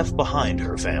she left behind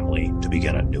her family to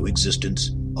begin a new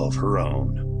existence of her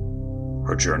own.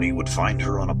 Her journey would find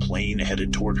her on a plane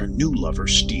headed toward her new lover,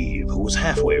 Steve, who was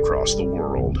halfway across the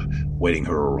world, waiting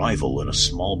her arrival in a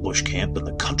small bush camp in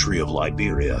the country of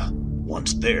Liberia.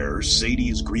 Once there, Sadie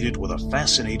is greeted with a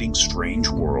fascinating, strange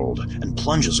world and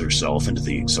plunges herself into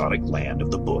the exotic land of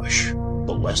the bush.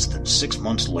 But less than 6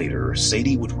 months later,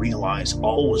 Sadie would realize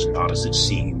all was not as it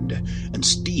seemed, and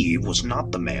Steve was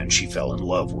not the man she fell in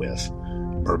love with.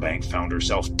 Burbank found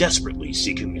herself desperately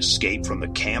seeking escape from the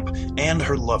camp and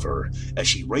her lover as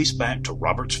she raced back to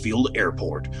Roberts Field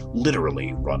Airport,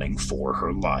 literally running for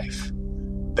her life.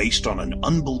 Based on an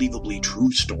unbelievably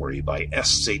true story by S.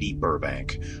 Sadie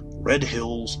Burbank, Red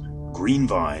Hills, Green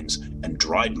Vines, and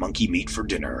Dried Monkey Meat for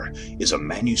Dinner is a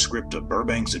manuscript of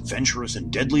Burbank's adventurous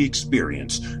and deadly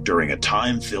experience during a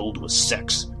time filled with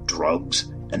sex,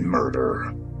 drugs, and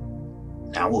murder.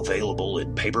 Now available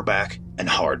in paperback and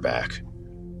hardback.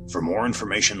 For more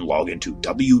information, log into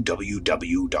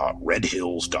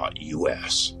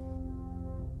www.redhills.us.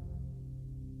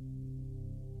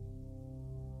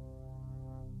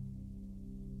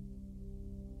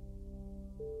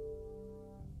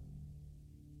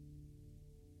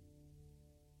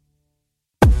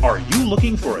 Are you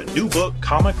looking for a new book,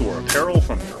 comic, or apparel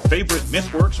from your favorite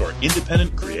MythWorks or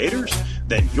independent creators?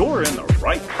 Then you're in the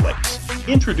right place.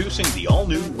 Introducing the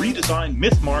all-new redesigned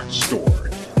MythMart store.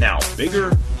 Now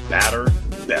bigger, badder,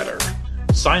 better.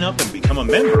 Sign up and become a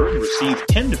member and receive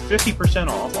 10 to 50%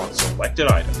 off on selected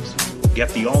items. Get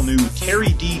the all-new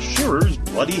Terry D. Shearer's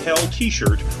Bloody Hell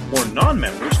t-shirt, or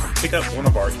non-members can pick up one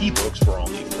of our ebooks for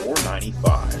only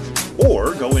 $4.95.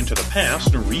 Or go into the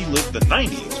past and relive the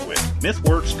 90s with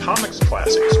MythWorks Comics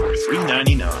Classics for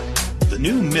 $3.99. The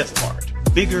new MythMart.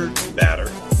 Bigger, badder,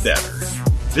 better.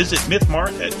 Visit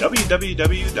MythMart at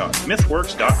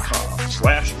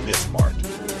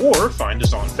www.mythworks.com/MythMart. Or find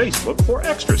us on Facebook for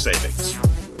extra savings.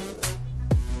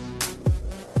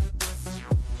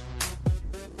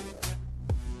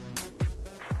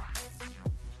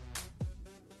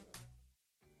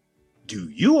 Do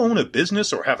you own a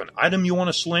business or have an item you want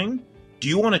to sling? Do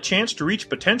you want a chance to reach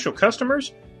potential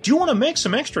customers? Do you want to make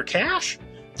some extra cash?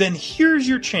 Then here's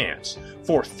your chance.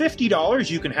 For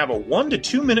 $50, you can have a 1 to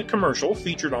 2 minute commercial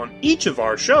featured on each of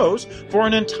our shows for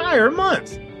an entire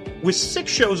month. With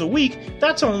 6 shows a week,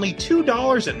 that's only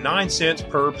 $2.09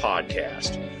 per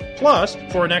podcast. Plus,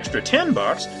 for an extra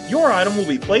 $10, your item will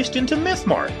be placed into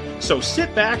MythMart. So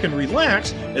sit back and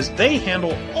relax as they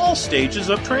handle all stages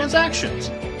of transactions.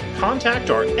 Contact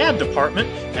our ad department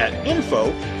at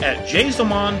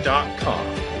info@jzamon.com.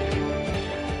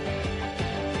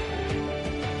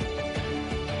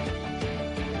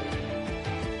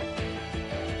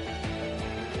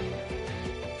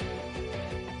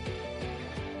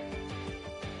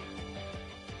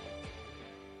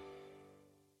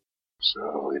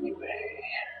 So anyway,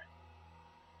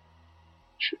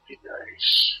 should be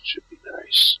nice. Should be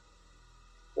nice.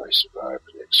 If I survive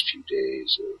the next few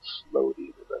days of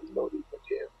loading and unloading my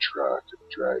damn truck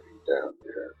and driving down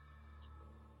there,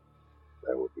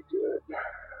 that would be good.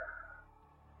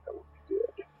 That would be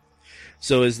good.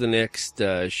 So is the next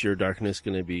Sheer Darkness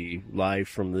going to be live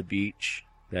from the beach?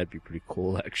 That'd be pretty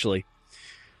cool, actually.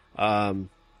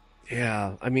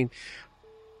 Yeah, I mean,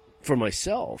 for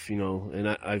myself, you know, and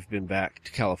I've been back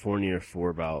to California for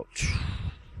about,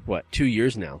 2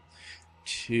 years now?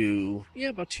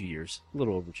 About 2 years. A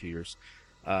little over 2 years.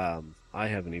 I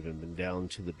haven't even been down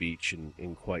to the beach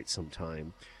in quite some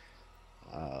time.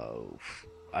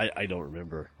 I don't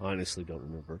remember. Honestly, don't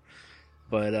remember.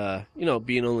 But, you know,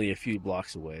 being only a few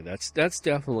blocks away, that's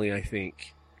definitely, I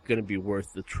think, going to be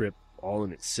worth the trip all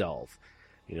in itself.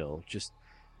 You know, just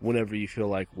whenever you feel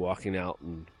like walking out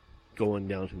and going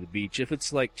down to the beach. If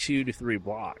it's like 2 to 3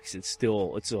 blocks,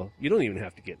 you don't even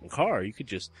have to get in the car. You could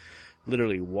just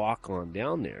literally walk on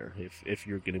down there if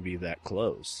you're going to be that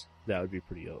close. That would be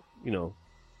pretty, you know,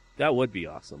 that would be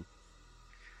awesome.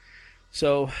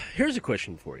 So here's a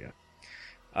question for you.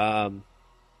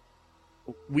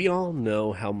 We all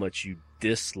know how much you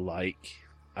dislike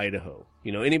Idaho.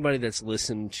 You know, anybody that's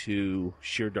listened to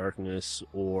Sheer Darkness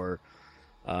or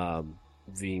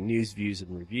the news, views,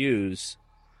 and reviews,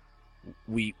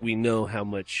 we know how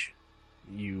much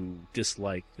you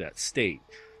dislike that state.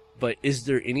 But is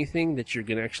there anything that you're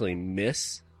going to actually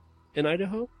miss in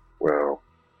Idaho? Well,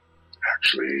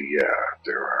 actually, yeah,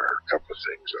 there are a couple of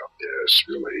things out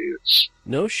there. Really, it's...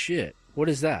 No shit. What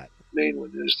is that? The main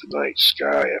one is the night sky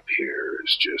up here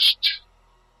is just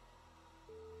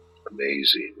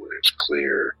amazing when it's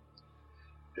clear,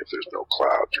 if there's no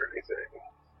clouds or anything.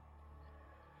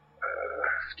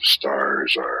 The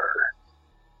stars are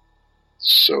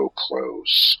so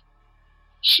close,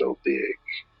 so big,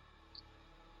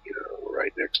 you know,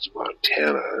 right next to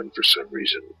Montana, and for some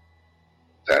reason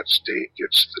that state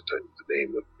gets the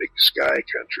name of Big Sky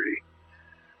Country.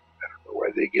 I don't know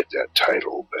why they get that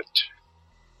title, but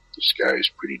the sky is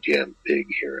pretty damn big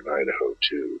here in Idaho,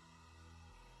 too.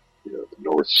 You know, the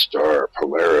North Star,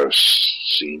 Polaris,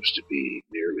 seems to be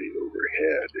nearly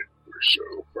overhead. We're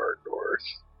so far north.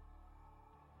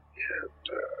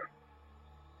 And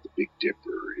the Big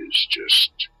Dipper is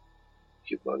just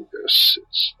humongous.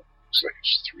 It's like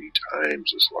it's 3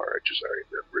 times as large as I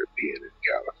remember it being in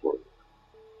California.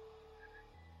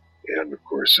 And, of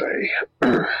course, I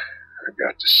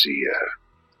got to see a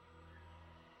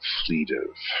fleet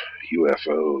of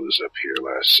UFOs up here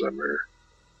last summer,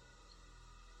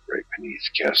 right beneath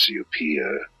Cassiopeia.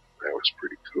 That was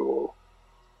pretty cool.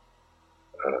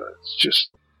 It's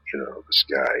just, you know, the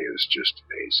sky is just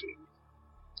amazing.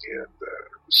 And the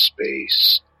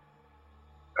space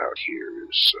out here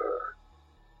is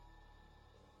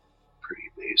pretty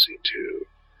amazing, too.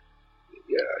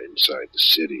 Yeah, inside the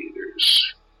city,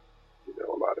 there's, you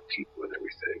know, a lot of people and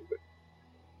everything, but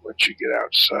once you get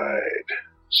outside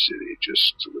the city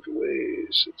just a little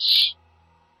ways, it's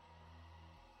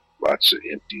lots of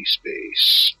empty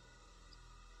space,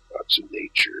 lots of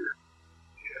nature,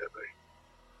 and I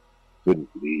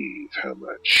couldn't believe how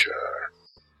much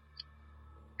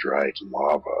dried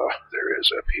lava there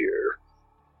is up here.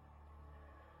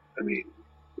 I mean,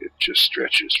 it just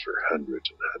stretches for hundreds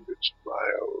and hundreds of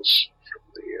miles from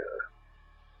the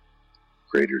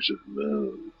craters of the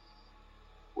moon,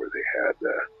 where they had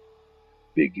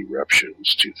big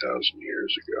eruptions 2,000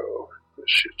 years ago. The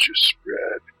shit just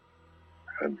spread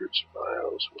hundreds of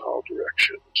miles in all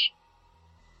directions.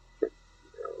 From,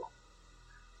 you know,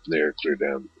 there clear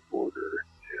down to the border,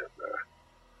 and I'm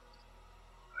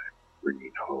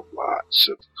bringing home lots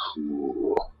of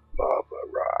cool lava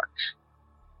rock,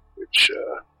 which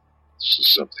this is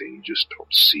something you just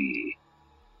don't see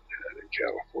in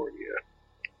California.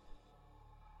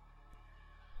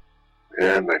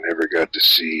 And I never got to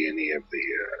see any of the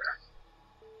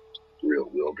real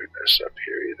wilderness up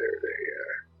here either.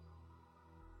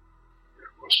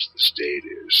 Most of the state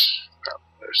is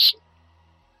mountainous.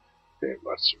 They have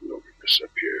lots of wilderness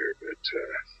up here, but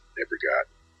never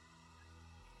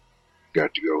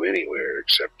got to go anywhere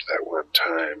except that one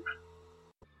time,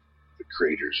 the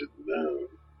craters of the moon,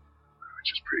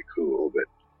 which is pretty cool, but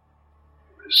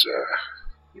it was,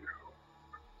 you know,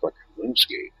 fucking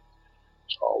moonscape.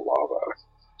 It's all lava,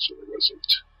 so there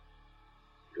wasn't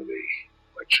really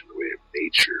much in the way of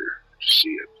nature to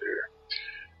see up there.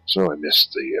 So I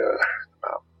missed the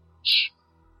mountains.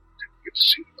 Didn't get to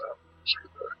see the mountains or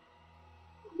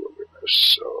the wilderness.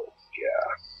 So yeah,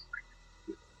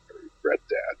 I regret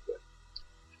that, but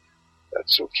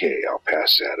that's okay. I'll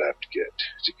pass that up to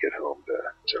get home to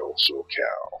until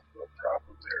SoCal. No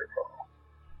problem there at all.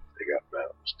 They got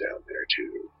mountains down there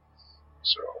too.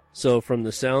 So from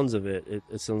the sounds of it,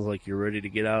 it sounds like you're ready to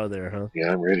get out of there, huh?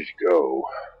 Yeah, I'm ready to go.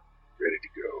 Ready to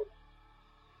go.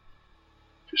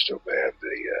 Just don't have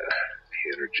the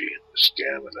energy and the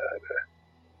stamina to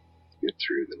get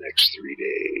through the next 3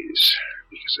 days,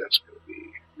 because that's going to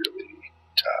be really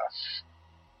tough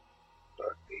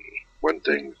on me. One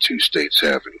thing the two states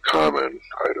have in common,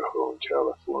 Idaho and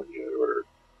California, are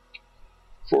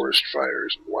forest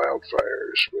fires and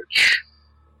wildfires, which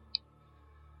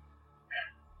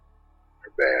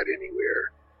are bad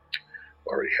anywhere.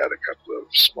 Already had a couple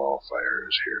of small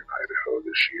fires here in Idaho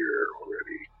this year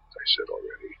already. I said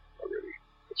already.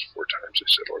 That's 4 times I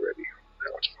said already.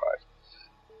 Now it's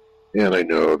 5. And I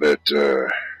know that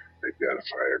they've got a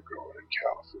fire going in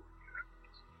California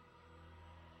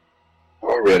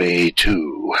already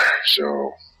too.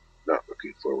 So not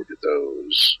looking forward to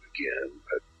those again,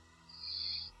 but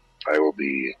I will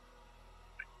be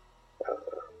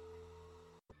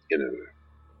in a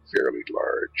fairly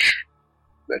large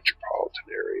metropolitan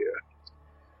area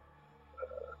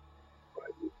when I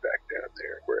move back down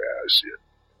there, whereas in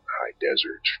high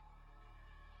desert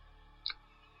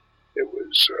it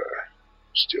was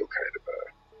still kind of a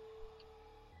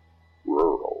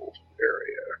rural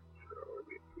area. I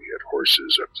mean, we had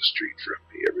horses up the street from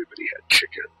me, everybody had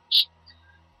chickens,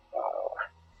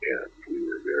 and we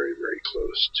were very, very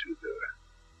close to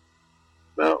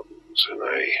the mountains. And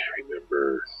I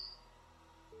remember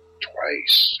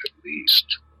twice at least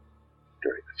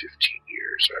during the 15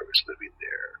 years I was living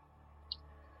there,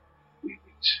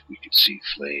 we could see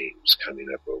flames coming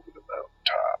up over the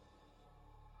mountaintop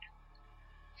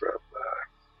from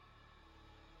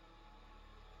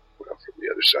the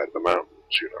other side of the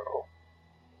mountains,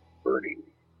 burning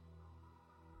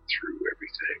through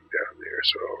everything down there.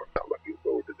 So I'm not looking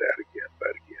forward to that again, but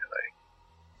again, I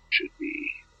should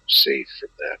be safe from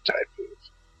that type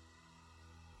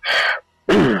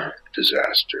of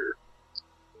disaster,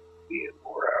 being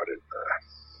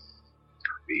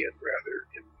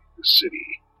in the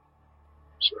city.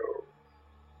 So,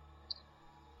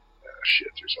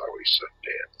 there's always some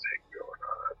damn thing going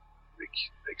on.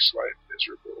 Makes life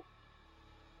miserable.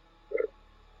 But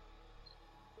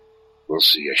we'll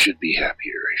see. I should be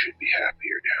happier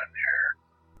down there.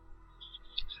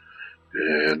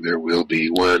 And there will be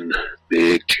one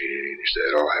big change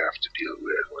that I'll have to deal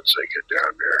with once I get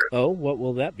down there. Oh, what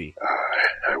will that be?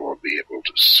 I won't be able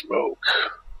to smoke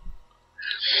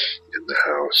in the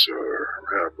house or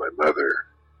around my mother.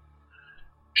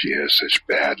 She has such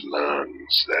bad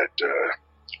lungs that,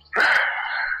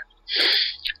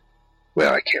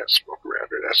 well, I can't smoke around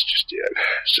her. That's just it.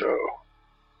 So,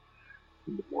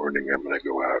 in the morning, I'm going to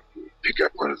go out and pick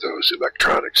up one of those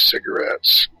electronic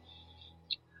cigarettes.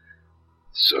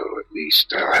 So at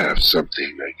least I'll have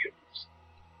something I can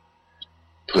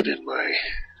put in my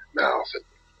mouth and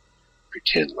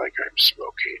pretend like I'm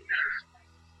smoking.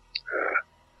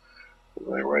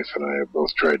 My wife and I have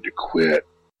both tried to quit,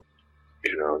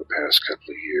 the past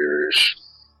couple of years,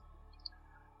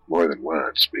 more than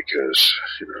once, because,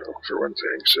 for one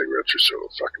thing, cigarettes are so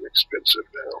fucking expensive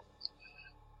now.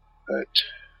 But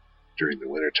during the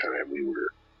wintertime, we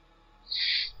were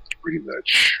pretty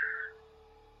much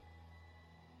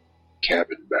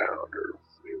cabin bound, or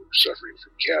we were suffering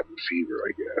from cabin fever,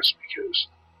 I guess, because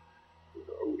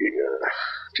we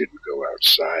didn't go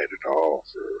outside at all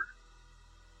for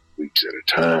weeks at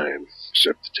a time,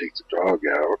 except to take the dog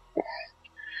out,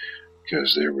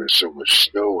 because there was so much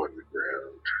snow on the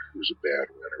ground. It was a bad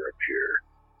winter up here.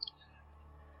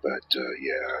 But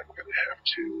I'm going to have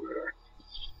to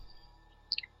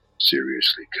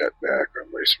seriously cut back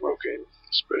on my smoking,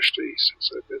 especially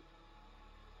since I've been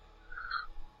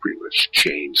pretty much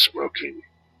chain smoking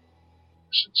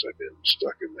since I've been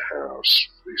stuck in the house.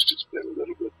 At least it's been a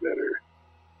little bit better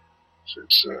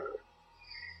since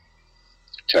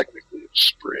technically it's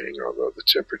spring, although the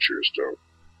temperatures don't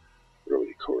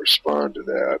really correspond to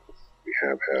that. We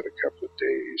have had a couple of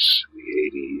days in the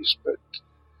 80s, but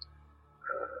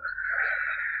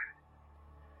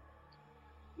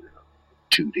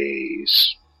 2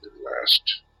 days in the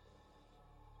last,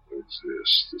 what is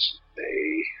this? This is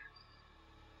May.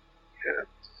 Yeah,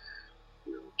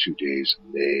 2 days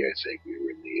in May, I think we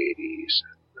were in the 80s,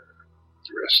 and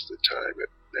the rest of the time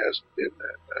it hasn't been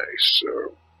that nice, so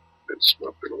I've been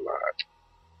smoking a lot.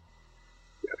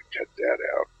 Gotta cut that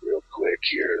out real quick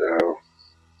here, though.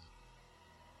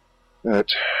 But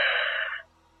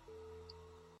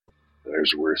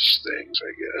there's worse things,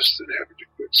 I guess, than having to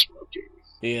quit smoking.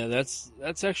 Yeah, that's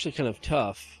actually kind of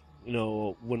tough.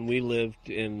 When we lived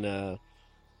in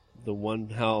the one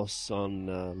house on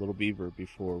Little Beaver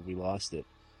before we lost it.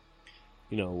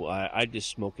 You know, I'd just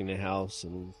smoke in the house,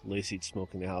 and Lacey'd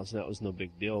smoke in the house, and that was no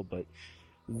big deal. But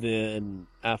then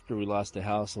after we lost the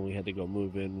house and we had to go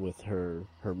move in with her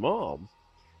mom,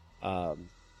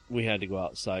 we had to go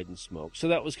outside and smoke. So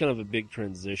that was kind of a big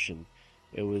transition.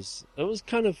 It was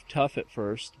kind of tough at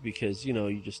first because, you know,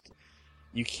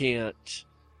 you can't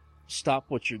stop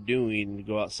what you're doing and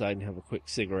go outside and have a quick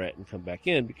cigarette and come back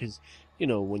in because, you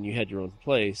know, when you had your own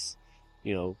place,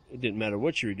 you know, it didn't matter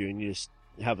what you were doing. You just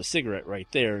have a cigarette right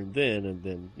there and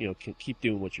then, you know, can keep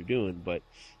doing what you're doing. But,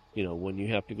 you know, when you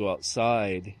have to go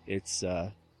outside, it's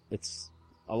a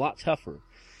lot tougher.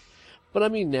 But I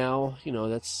mean, now, you know,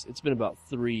 it's been about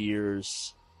 3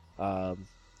 years.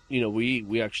 You know,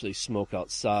 we actually smoke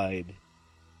outside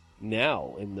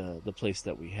now in the place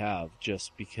that we have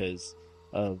just because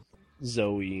of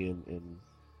Zoe and,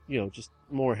 you know, just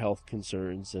more health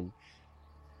concerns. And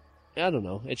I don't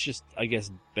know. It's just, I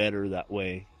guess, better that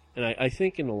way. And I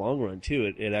think in the long run,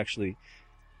 too, it actually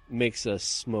makes us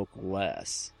smoke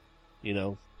less, you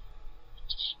know?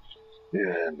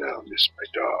 And I'll miss my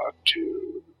dog,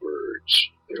 too, the birds.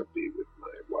 They'll be with my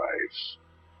wife.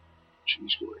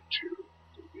 She's going to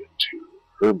move into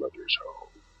her mother's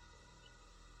home.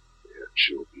 And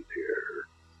she'll be there.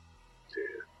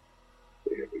 And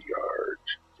they have a yard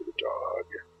for the dog.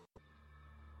 And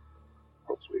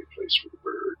hopefully a place for the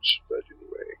birds. But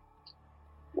anyway,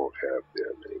 won't have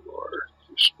them anymore.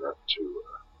 Just not to,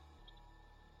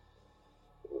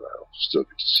 well, still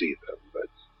get to see them, but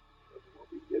I won't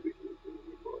be living with them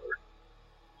anymore.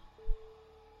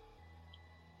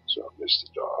 So I'll miss the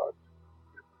dog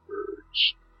and the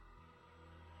birds.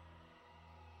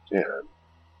 And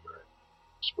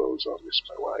I suppose I'll miss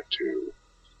my wife too.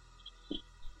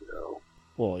 You know?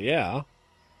 Well, yeah.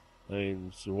 I mean,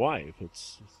 it's your wife.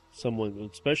 It's someone,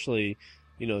 especially,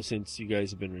 you know, since you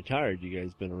guys have been retired, you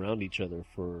guys have been around each other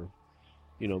for,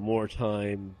 you know, more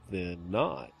time than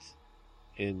not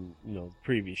in, you know,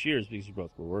 previous years because you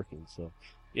both were working. So,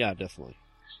 yeah, definitely.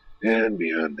 And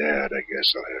beyond that, I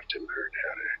guess I'll have to learn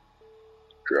how to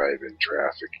drive in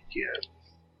traffic again.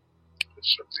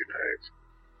 It's something I've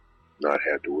not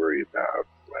had to worry about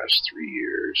the last 3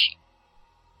 years.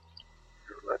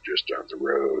 You know, not just on the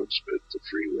roads, but the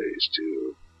freeways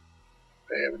too.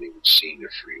 I haven't even seen a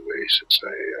freeway since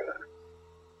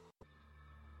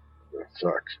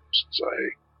since I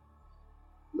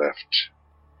left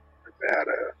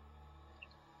Nevada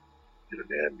in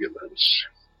an ambulance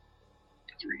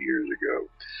 3 years ago.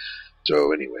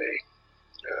 So anyway,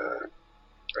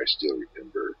 I still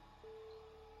remember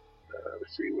the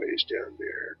freeways down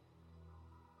there.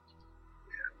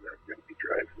 And I'm going to be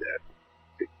driving that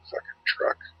big fucking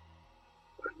truck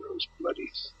on those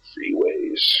bloody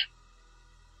freeways.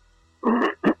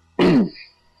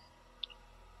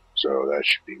 So that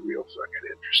should be real fucking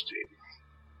interesting.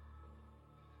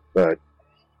 But,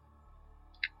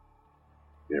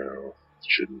 you know, it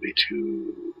shouldn't be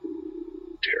too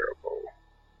terrible.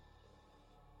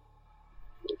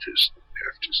 We'll just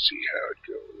have to see how it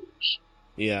goes.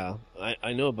 Yeah,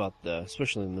 I know about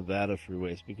especially the Nevada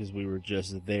freeways because we were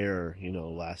just there, you know,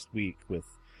 last week with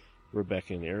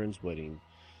Rebecca and Aaron's wedding.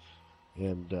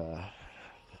 And,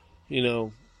 you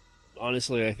know,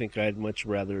 honestly, I think I'd much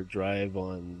rather drive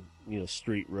on, you know,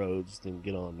 street roads than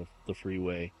get on the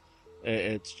freeway.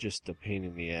 It's just a pain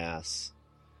in the ass.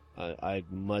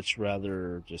 I'd much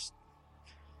rather just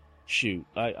shoot.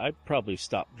 I'd probably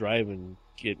stop driving,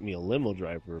 get me a limo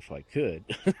driver if I could.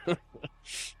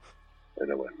 I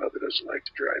know my mother doesn't like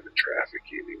to drive in traffic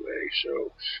anyway,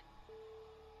 so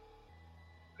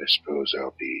I suppose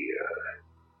I'll be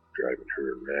driving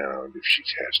her around if she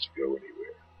has to go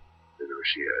anywhere. I know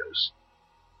she has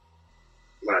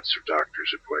lots of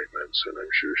doctor's appointments, and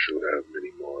I'm sure she'll have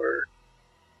many more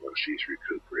while she's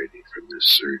recuperating from this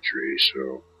surgery,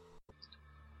 so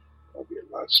I'll be in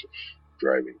lots of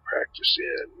driving practice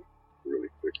in really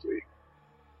quickly.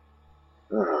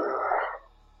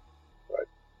 But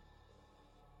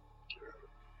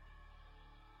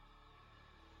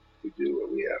we do what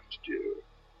we have to do.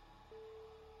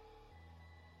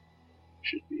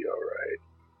 Should be alright.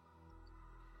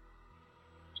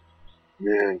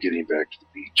 Man, getting back to the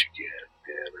beach again.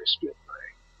 Man, I spent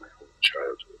my whole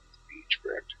childhood at the beach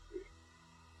practically.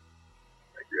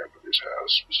 My grandmother's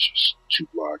house was just 2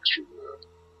 blocks from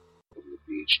the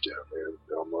beach down there in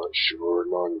Belmont Shore,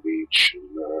 Long Beach.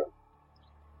 And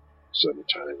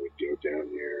summertime we'd go down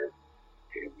there,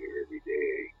 came there every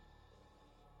day.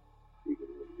 Even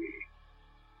when we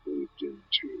moved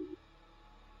into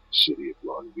the city of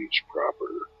Long Beach proper,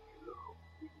 you know,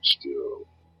 we would still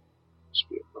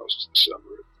spent most of the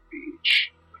summer at the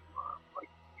beach. My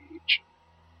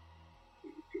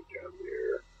down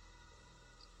there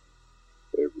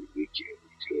every weekend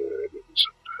we could, and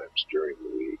sometimes during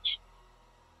the week.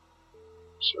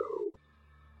 So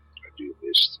I do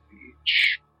miss the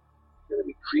beach. I'm going to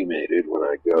be cremated when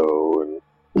I go, and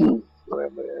I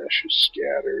have my ashes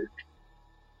scattered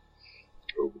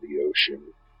over the ocean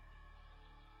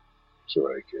so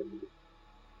I can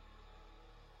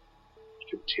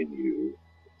continue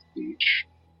with the beach.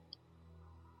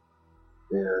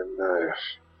 And I've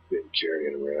been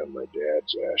carrying around my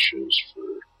dad's ashes for,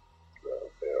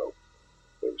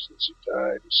 ever since he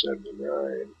died in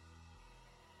 79.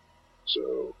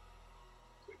 So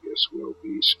I guess we'll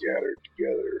be scattered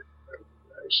together. That would be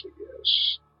nice, I guess.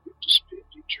 Get to spend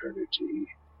eternity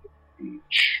at the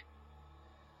beach.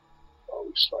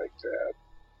 Always like that.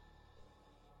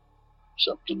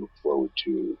 Something to look forward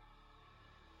to.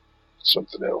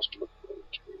 Something else to look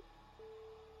forward to.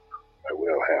 I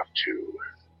will have to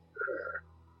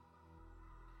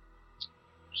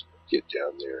get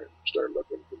down there and start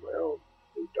looking for my own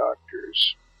new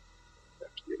doctors. I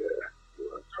have to get a new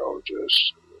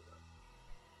oncologist,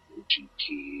 a new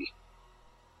GP.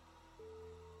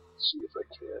 See if I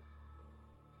can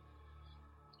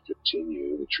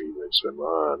continue the treatments I'm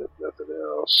on, if nothing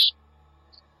else.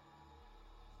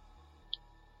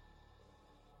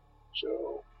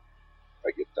 So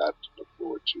I get that to look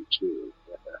forward to too.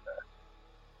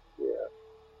 Yeah.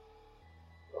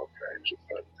 All kinds of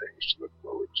fun things to look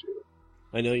forward to.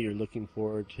 I know you're looking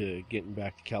forward to getting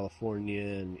back to California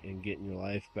and getting your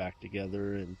life back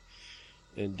together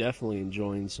and definitely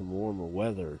enjoying some warmer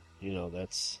weather. You know,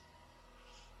 that's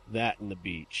that and the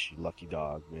beach, you lucky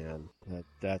dog, man.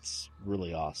 That's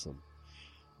really awesome.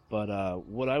 But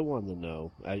what I wanted to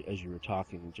know, as you were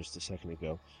talking just a second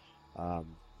ago,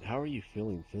 how are you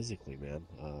feeling physically, man?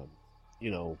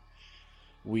 You know,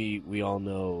 we all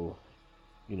know,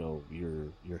 you know,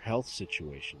 your health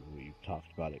situation. We've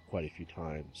talked about it quite a few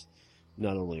times,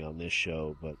 not only on this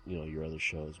show, but, you know, your other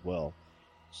show as well.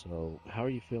 So how are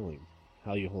you feeling?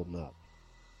 How are you holding up?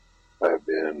 I've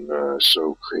been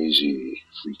so crazy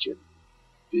freaking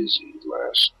busy the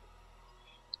last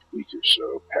week or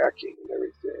so, packing and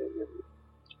everything, and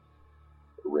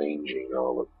arranging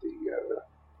all of the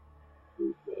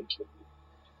movement and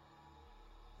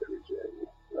everything.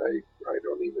 I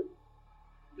don't even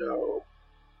know.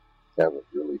 Haven't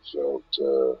really felt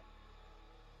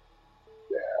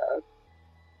bad.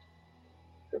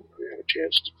 Haven't really had a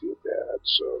chance to feel bad,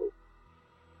 so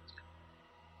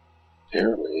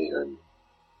apparently I'm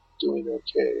doing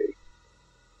okay.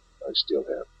 I still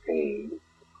have pain,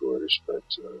 of course, but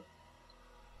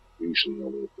usually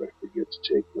only if I forget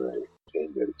to take my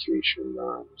pain medication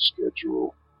on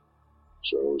schedule.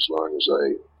 So as long as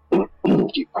I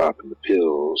keep popping the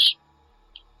pills,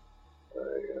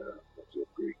 I feel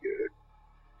pretty good.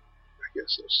 I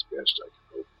guess that's the best I can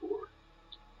hope for.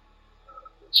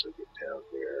 Once I get down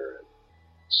there and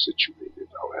situated,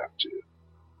 I'll have to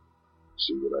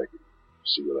see what I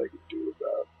can do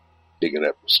about digging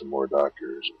up with some more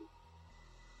doctors. And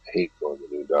I hate going to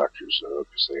new doctors though,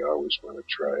 because they always want to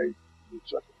try new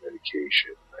fucking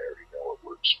medication. I already know what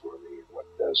works for me and what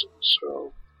doesn't.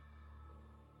 So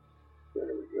there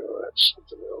we go. That's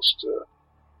something else to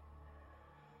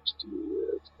deal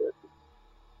with. But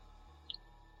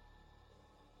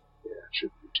yeah, it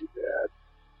shouldn't be too bad.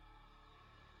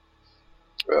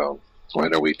 Well, why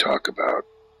don't we talk about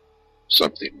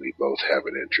something we both have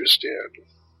an interest in?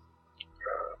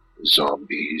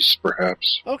 Zombies,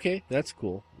 perhaps? Okay, that's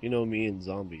cool. You know me and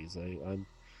zombies. I'm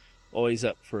always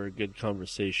up for a good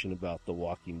conversation about The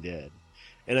Walking Dead.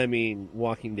 And I mean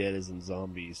Walking Dead as in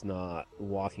zombies, not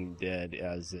Walking Dead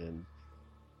as in,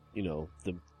 you know,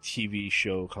 the TV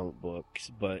show comic books.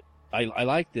 But I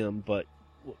like them, but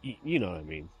you know what I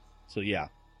mean. So yeah.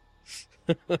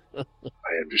 I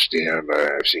understand.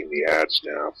 I've seen the ads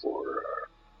now for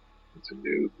the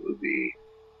new movie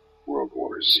World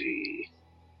War Z.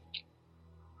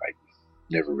 I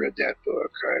never read that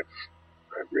book.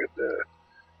 I've read the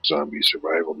Zombie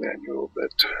Survival Manual,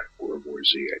 but World War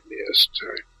Z I missed.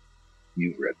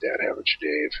 You've read that, haven't you,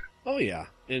 Dave? Oh yeah.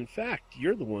 In fact,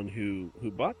 you're the one who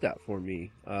bought that for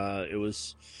me. It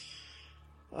was,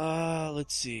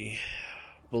 let's see,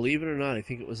 believe it or not, I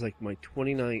think it was like my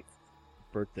 29th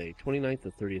birthday, 29th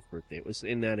or 30th birthday. It was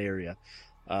in that area.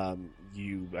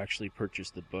 You actually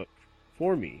purchased the book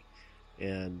for me.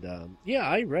 And, yeah,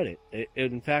 I read it.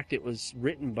 In fact, it was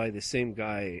written by the same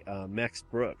guy, Max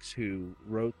Brooks, who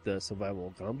wrote the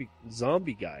Survival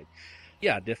Zombie Guide.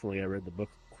 Yeah, definitely. I read the book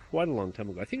quite a long time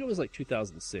ago. I think it was like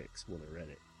 2006 when I read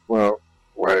it. Well,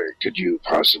 why could you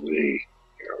possibly,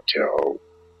 tell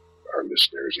our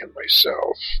listeners and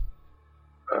myself,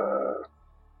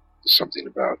 something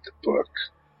about the book,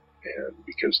 and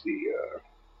because the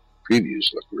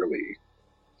previews look really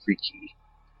freaky.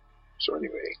 So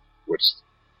anyway, what's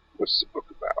the book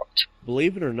about?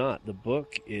 Believe it or not, the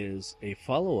book is a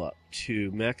follow-up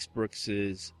to Max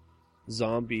Brooks's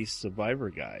Zombie Survivor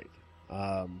Guide.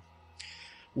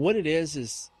 What it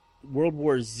is World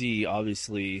War Z,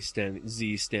 obviously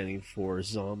Z standing for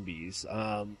zombies.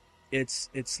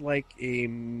 It's like a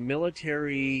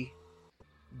military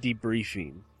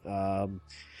debriefing.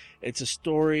 It's a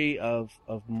story of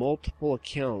multiple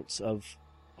accounts of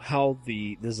how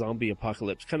the zombie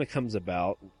apocalypse kind of comes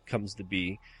to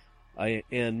be.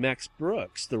 And Max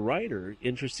Brooks, the writer,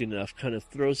 interesting enough, kind of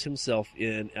throws himself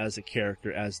in as a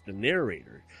character, as the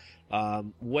narrator.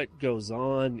 What goes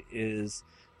on is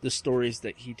the stories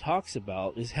that he talks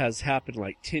about has happened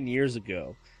like 10 years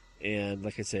ago. And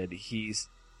like I said, he's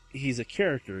a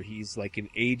character. He's like an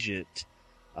agent.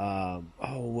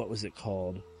 What was it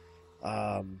called?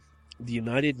 The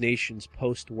United Nations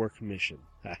Post-War Commission.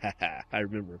 I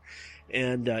remember.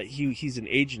 And he's an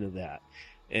agent of that.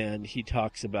 And he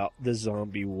talks about the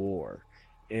zombie war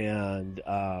and,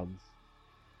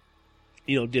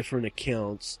 different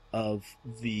accounts of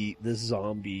the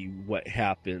zombie, what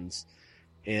happens,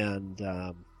 and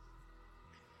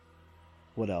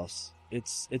what else?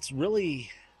 It's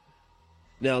really,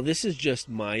 now this is just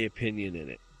my opinion in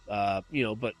it,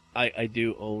 but I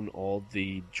do own all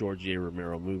the George A.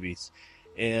 Romero movies.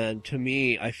 And to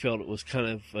me, I felt it was kind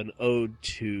of an ode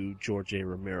to George A.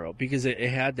 Romero because it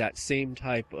had that same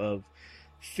type of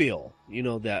feel,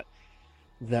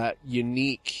 that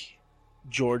unique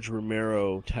George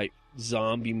Romero type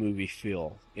zombie movie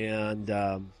feel. And,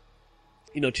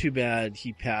 too bad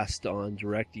he passed on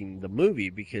directing the movie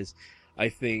because I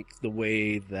think the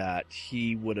way that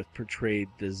he would have portrayed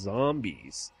the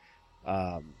zombies,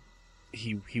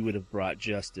 he would have brought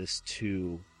justice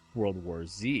to World War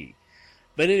Z.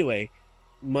 But anyway,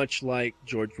 much like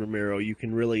George Romero, you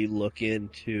can really look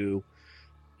into,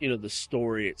 the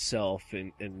story itself,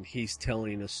 and he's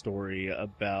telling a story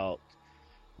about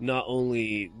not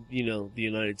only, the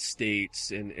United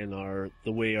States and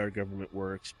the way our government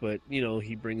works, but,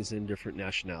 he brings in different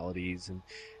nationalities, and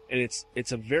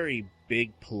it's a very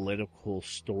big political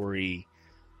story,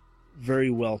 very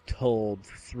well told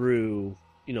through,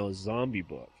 a zombie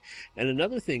book. And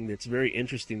another thing that's very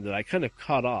interesting that I kind of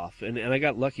caught off, and I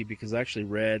got lucky because I actually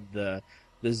read the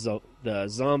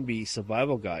Zombie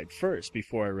Survival Guide first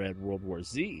before I read World War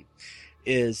Z,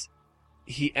 is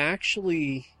he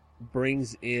actually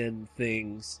brings in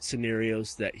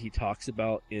scenarios that he talks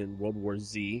about in World War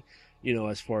Z,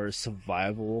 as far as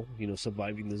survival,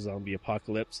 surviving the zombie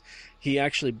apocalypse. He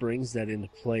actually brings that into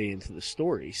play into the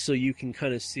story. So you can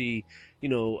kind of see,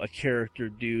 a character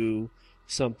do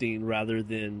something rather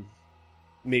than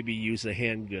maybe use a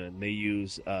handgun. They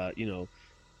use,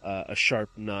 a sharp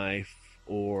knife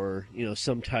or,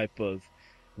 some type of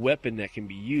weapon that can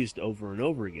be used over and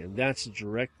over again. That's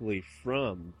directly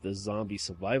from the Zombie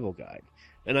Survival Guide.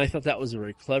 And I thought that was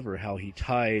very clever how he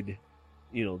tied,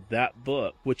 that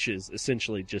book, which is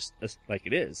essentially just like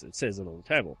it is. It says it on the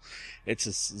title. It's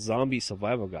a zombie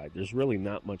survival guide. There's really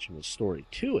not much of a story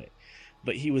to it.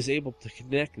 But he was able to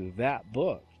connect that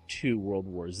book to World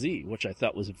War Z, which I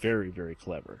thought was very, very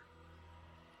clever.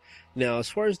 Now, as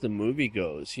far as the movie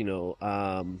goes,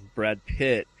 Brad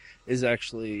Pitt is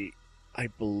actually, I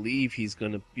believe he's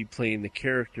going to be playing the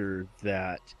character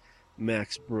that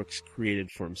Max Brooks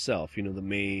created for himself, the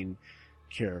main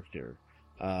character,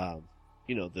 the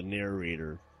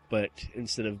narrator. But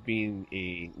instead of being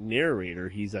a narrator,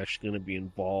 he's actually going to be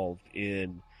involved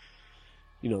in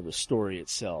the story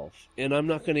itself. And I'm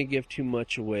not going to give too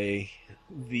much away.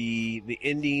 The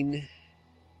ending,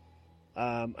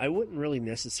 I wouldn't really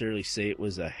necessarily say it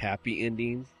was a happy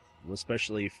ending,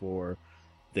 especially for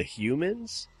the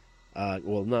humans.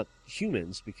 Well, not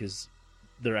humans, because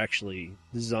they're actually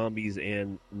zombies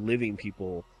and living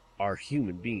people are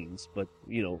human beings. But,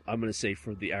 I'm going to say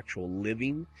for the actual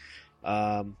living.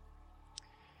 And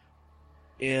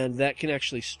that can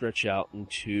actually stretch out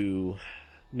into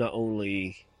not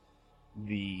only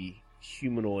the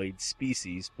humanoid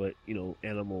species, but,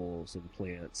 animals and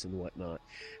plants and whatnot.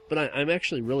 But I'm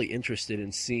actually really interested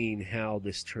in seeing how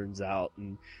this turns out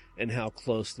and how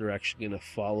close they're actually going to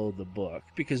follow the book,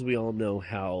 because we all know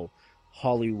how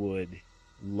Hollywood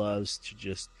loves to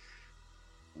just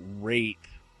rape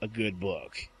a good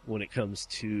book when it comes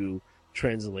to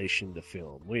translation to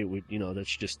film.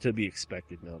 That's just to be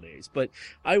expected nowadays. But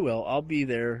I'll be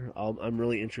there. I'm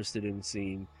really interested in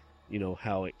seeing,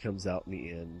 how it comes out in the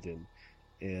end.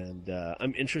 And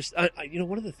I'm interested.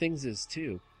 One of the things is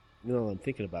too, no, I'm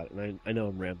thinking about it, and I know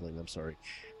I'm rambling. I'm sorry,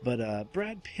 but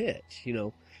Brad Pitt,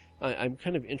 I'm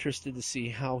kind of interested to see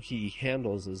how he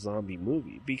handles a zombie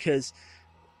movie because,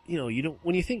 you don't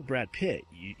when you think Brad Pitt,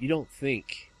 you don't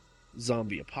think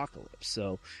zombie apocalypse.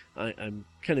 So I'm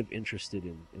kind of interested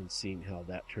in seeing how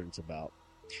that turns about.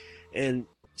 And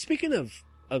speaking of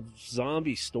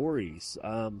zombie stories,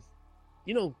 a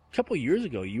couple years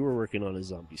ago you were working on a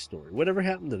zombie story. Whatever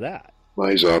happened to that?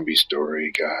 My zombie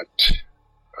story got,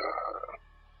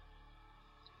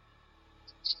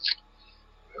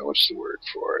 what's the word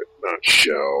for it? Not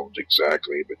shelved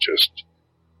exactly, but just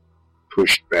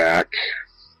pushed back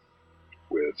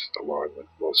along with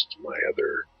most of my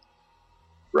other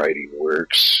writing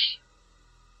works,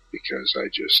 because I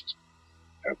just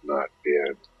have not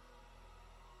been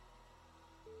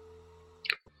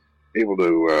able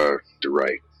to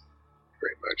write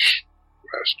very much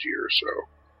last year or so.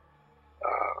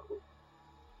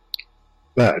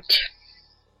 But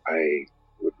I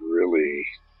would really,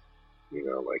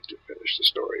 like to finish the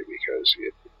story because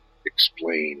it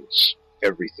explains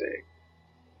everything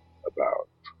about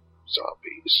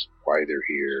zombies, why they're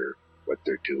here, what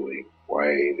they're doing, why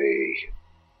they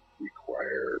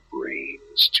require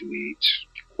brains to eat,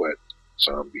 what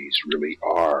zombies really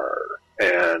are.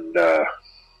 And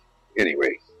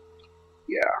anyway,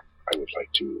 yeah, I would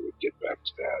like to get back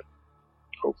to that.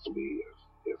 Hopefully,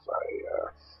 if I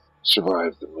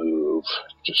survive the move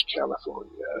to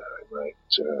California, I might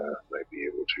be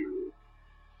able to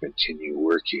continue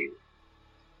working.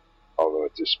 Although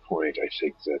at this point, I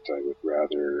think that I would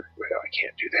rather. Well, I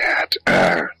can't do that.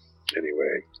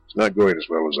 Anyway, it's not going as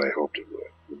well as I hoped it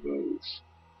would. The move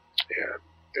and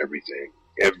everything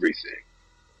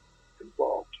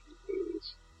involved in the move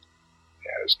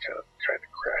has come kind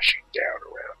of crashing down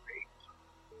around me.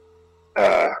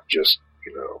 Just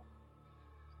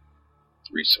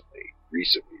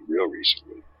real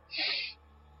recently.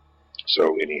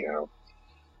 So anyhow,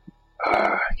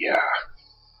 yeah,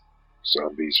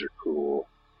 zombies are cool.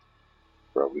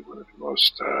 Probably one of the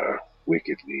most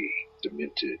wickedly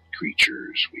demented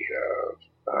creatures we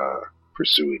have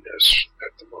pursuing us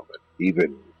at the moment.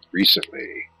 Even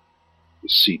recently, the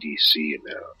CDC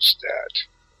announced that,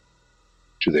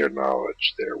 to their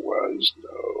knowledge, there was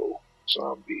no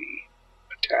zombie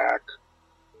attack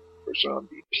or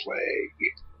zombie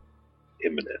plague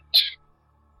imminent,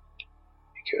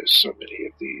 because so many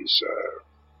of these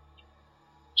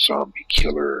zombie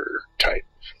killer type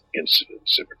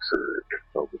incidents have occurred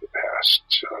over the past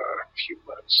few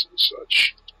months and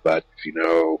such. But if you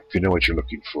know what you're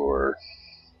looking for,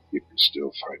 you can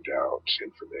still find out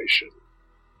information,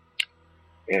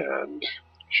 and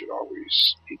you should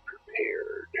always be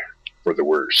prepared for the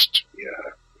worst.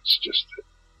 Yeah, it's just the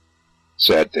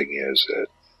sad thing is that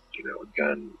a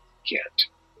gun can't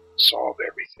solve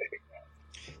everything.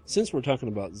 Since we're talking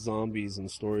about zombies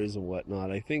and stories and whatnot,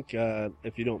 I think,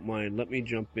 if you don't mind, let me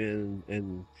jump in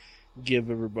and give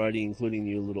everybody, including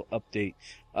you, a little update.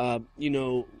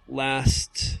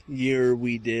 Last year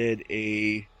we did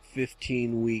a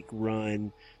 15-week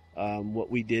run.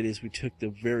 What we did is we took the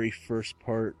very first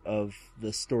part of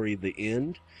the story, The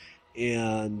End,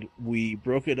 and we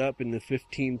broke it up into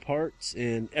 15 parts,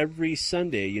 and every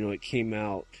Sunday, it came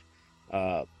out,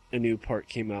 a new part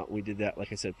came out. We did that,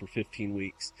 like I said, for 15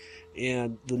 weeks.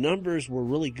 And the numbers were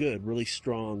really good, really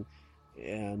strong.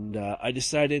 And I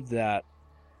decided that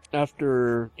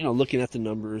after, looking at the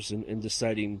numbers and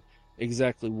deciding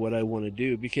exactly what I want to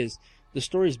do, because the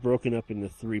story is broken up into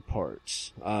 3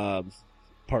 parts. Part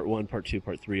 1, Part 2,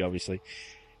 Part 3, obviously.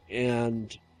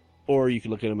 Or you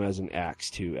could look at them as an acts,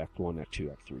 too, Act 1, Act 2,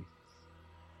 Act 3.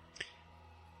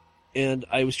 And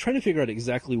I was trying to figure out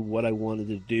exactly what I wanted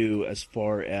to do as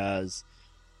far as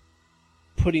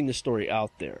putting the story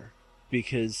out there.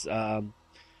 Because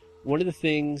one of the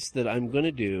things that I'm going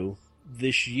to do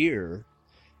this year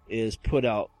is put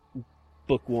out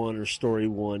book 1 or story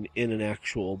 1 in an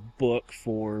actual book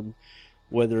form,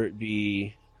 whether it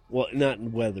be, well, not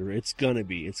whether, it's going to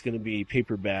be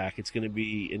paperback, it's going to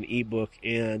be an ebook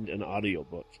and an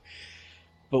audiobook.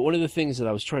 But one of the things that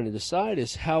I was trying to decide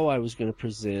is how I was going to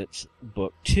present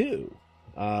book 2.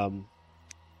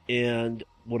 And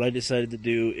what I decided to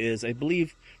do is, I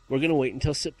believe we're going to wait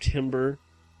until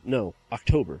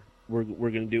October. We're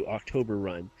going to do October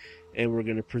run, and we're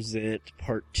going to present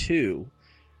part 2.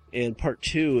 And part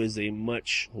 2 is a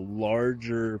much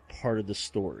larger part of the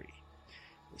story.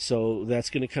 So that's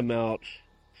going to come out.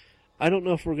 I don't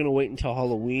know if we're going to wait until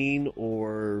Halloween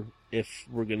or if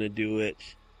we're going to do it,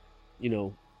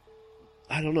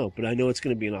 I don't know, but I know it's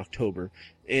going to be in October.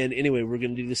 And anyway, we're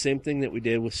going to do the same thing that we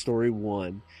did with story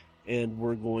 1, and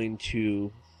we're going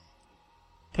to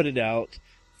put it out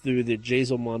through the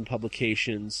Jazelmon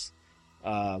Publications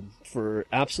for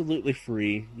absolutely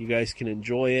free. You guys can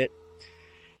enjoy it.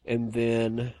 And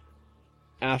then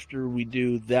after we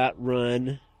do that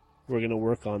run, we're going to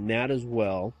work on that as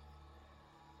well.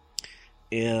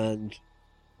 And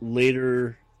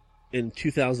later in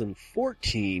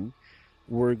 2014,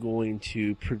 we're going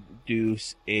to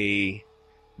produce a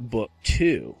book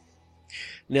 2.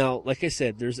 Now, like I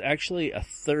said, there's actually a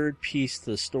third piece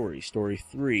to the story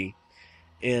 3,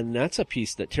 and that's a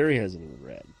piece that Terry hasn't even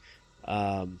read.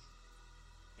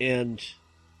 And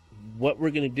what we're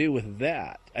going to do with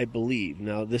that, I believe,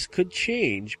 now this could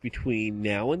change between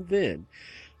now and then,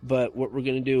 but what we're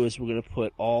going to do is we're going to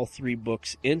put all 3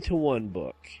 books into one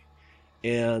book.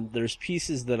 And there's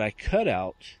pieces that I cut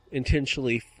out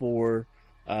intentionally for,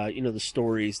 the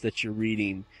stories that you're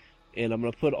reading. And I'm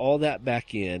going to put all that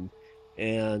back in.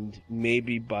 And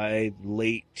maybe by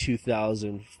late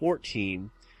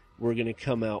 2014, we're going to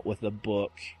come out with a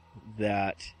book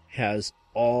that has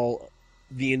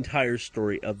the entire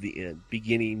story of the end,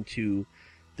 beginning to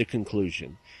the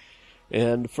conclusion.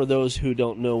 And for those who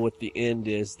don't know what the end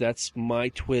is, that's my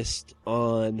twist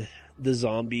on the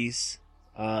zombies.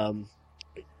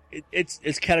 It's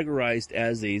categorized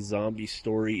as a zombie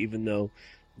story, even though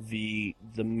the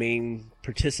main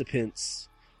participants,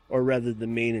 or rather the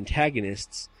main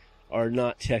antagonists, are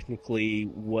not technically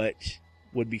what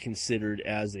would be considered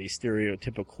as a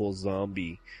stereotypical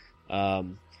zombie.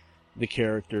 The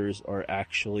characters are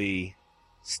actually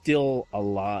still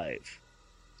alive,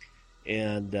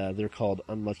 and they're called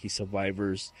Unlucky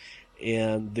Survivors.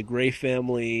 And the Gray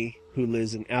family, who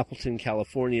lives in Appleton,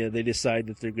 California, they decide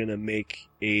that they're going to make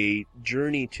a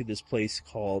journey to this place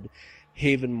called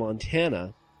Haven,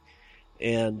 Montana.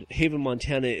 And Haven,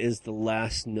 Montana is the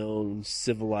last known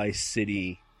civilized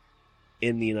city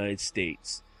in the United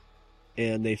States.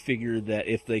 And they figure that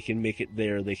if they can make it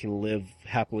there, they can live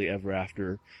happily ever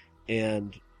after.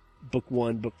 And book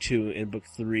 1, book 2, and book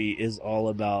 3 is all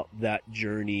about that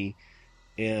journey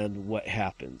and what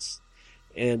happens.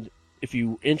 And if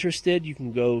you're interested, you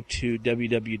can go to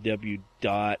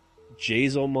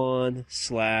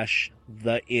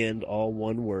www.jazelmon.com/theend, all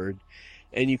one word,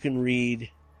 and you can read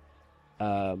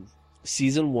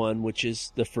season 1, which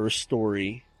is the first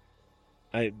story,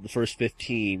 the first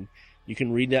 15. You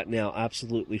can read that now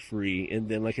absolutely free. And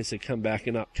then, like I said, come back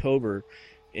in October,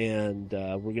 and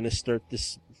we're going to start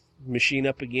this machine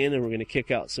up again, and we're going to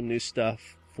kick out some new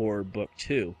stuff for book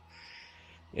 2.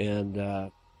 And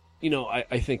I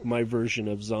think my version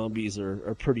of zombies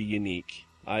are pretty unique.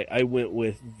 I went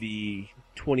with the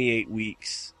 28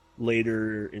 weeks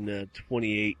later in the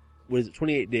 28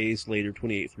 days later,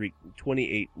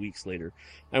 28 weeks later.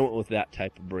 I went with that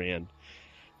type of brand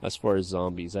as far as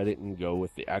zombies. I didn't go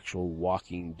with the actual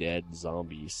Walking Dead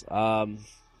zombies.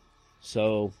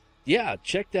 So, yeah,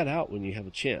 check that out when you have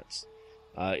a chance.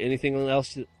 Anything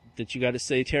else that you got to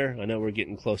say, Tara? I know we're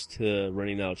getting close to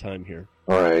running out of time here.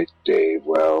 All right, Dave.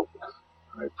 Well,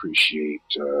 I appreciate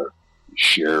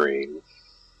sharing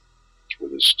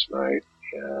with us tonight,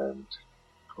 and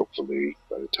hopefully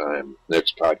by the time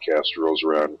next podcast rolls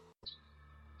around,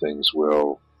 things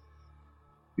will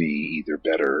be either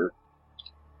better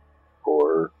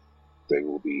or they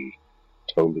will be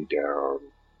totally down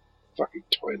fucking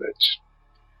toilet.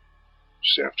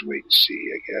 Just have to wait and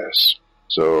see, I guess.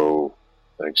 So,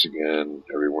 thanks again,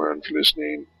 everyone, for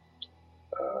listening.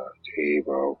 Dave,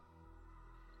 I'll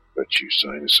let you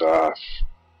sign us off.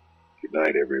 Good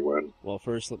night, everyone. Well,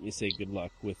 first, let me say good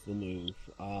luck with the move.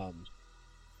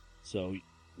 So,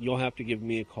 you'll have to give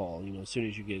me a call, as soon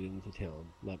as you get into town.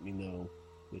 Let me know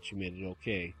that you made it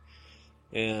okay.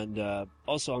 And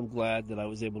also, I'm glad that I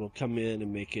was able to come in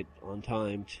and make it on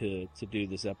time to do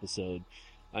this episode.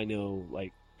 I know,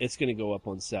 it's going to go up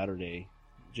on Saturday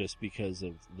just because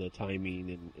of the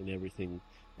timing and everything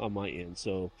on my end.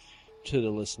 So, to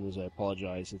the listeners, I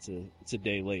apologize. It's a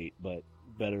day late, but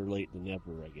better late than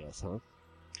never, I guess, huh?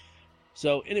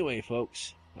 So, anyway,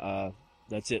 folks,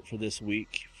 that's it for this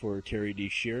week. For Terry D.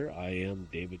 Shear, I am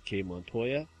David K.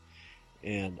 Montoya,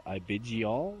 and I bid ye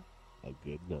all a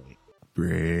good night.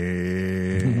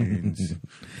 Brains.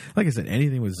 Like I said,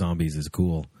 anything with zombies is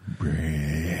cool.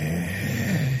 Brains.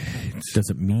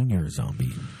 Doesn't mean you're a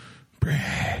zombie.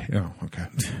 Oh, okay.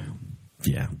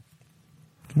 Yeah.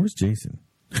 Where's Jason?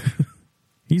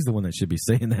 He's the one that should be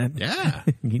saying that. Yeah.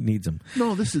 He needs him.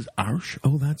 No, this is our show.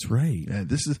 Oh, that's right. Yeah,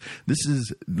 this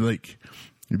is like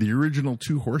the original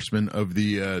Two Horsemen of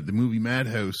the movie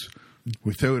Madhouse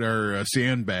without our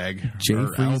sandbag, Jay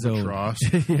our Friezo. albatross.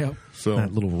 Yep. So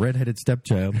that little redheaded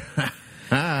stepchild.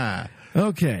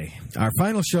 Okay. Our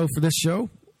final show for this show,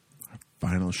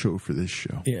 final show for this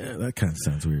show. Yeah, that kind of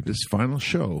sounds weird. This final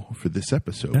show for this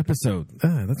episode.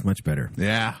 That's much better.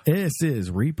 Yeah. This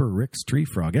is Reaper Rick's Tree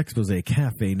Frog Expose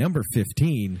Cafe number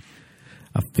 15,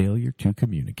 A Failure to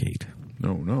Communicate.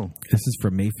 No. This is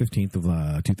from May 15th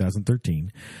of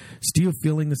 2013. Still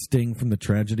feeling the sting from the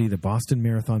tragedy of the Boston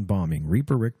Marathon bombing,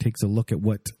 Reaper Rick takes a look at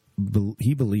what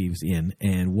he believes in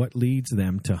and what leads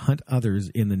them to hunt others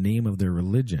in the name of their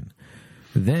religion.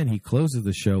 Then he closes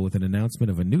the show with an announcement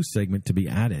of a new segment to be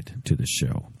added to the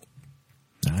show.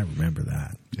 I remember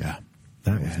that. Yeah.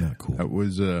 That was not cool. That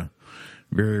was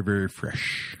very, very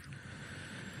fresh.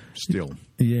 Still.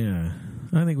 Yeah.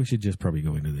 I think we should just probably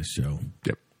go into this show.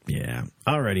 Yep. Yeah.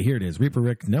 Alrighty, here it is. Reaper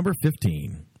Rick, number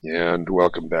 15. And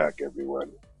welcome back,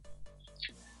 everyone.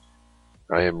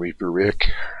 I am Reaper Rick,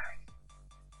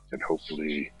 and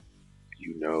hopefully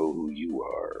you know who you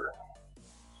are.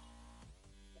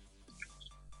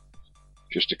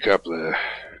 Just a couple of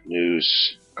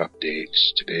news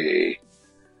updates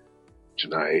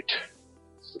tonight,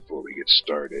 before we get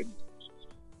started.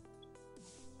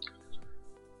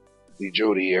 The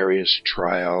Jodi Arias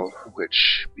trial,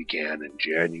 which began in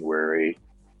January,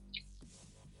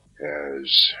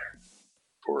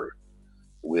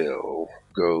 will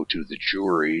go to the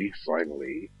jury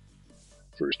finally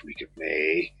first week of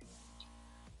May.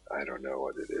 I don't know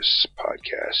whether this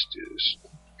podcast is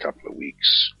a couple of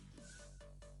weeks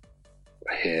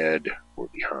ahead or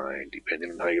behind,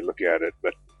 depending on how you look at it.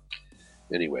 But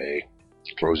anyway,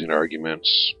 closing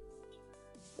arguments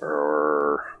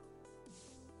are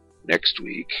next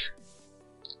week,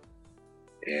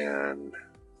 and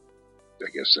I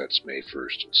guess that's May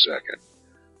 1st and 2nd.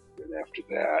 Then after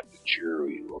that, the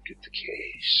jury will get the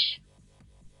case.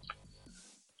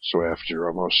 So after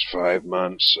almost 5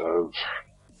 months of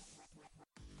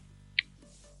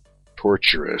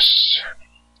torturous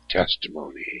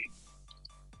testimony,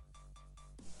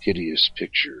 hideous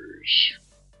pictures,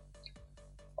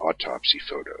 autopsy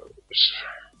photos,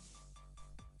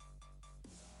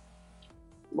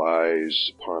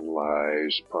 lies upon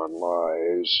lies upon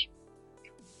lies.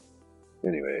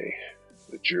 Anyway,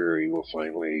 the jury will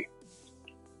finally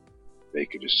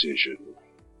make a decision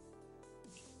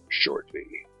shortly.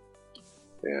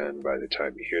 And by the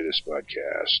time you hear this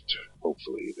podcast,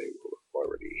 hopefully they will have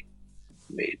already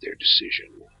made their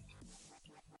decision.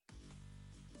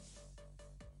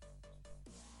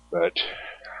 But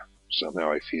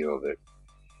somehow I feel that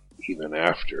even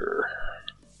after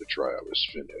the trial is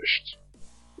finished,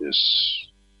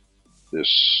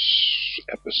 this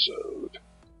episode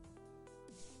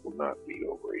will not be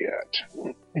over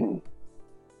yet.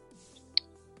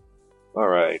 All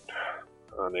right.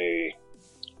 On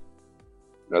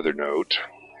another note,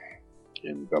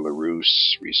 in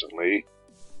Belarus recently,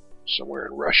 somewhere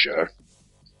in Russia,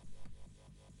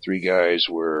 3 guys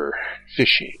were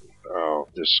fishing. Oh,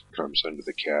 this comes under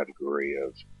the category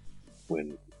of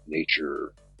when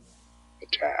nature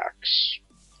attacks.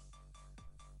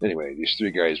 Anyway, these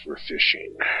 3 guys were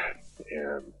fishing,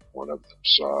 and one of them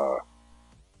saw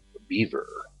a beaver.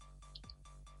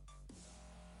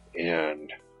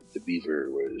 And the beaver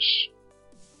was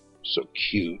so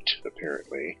cute,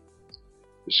 apparently.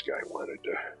 This guy wanted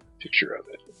a picture of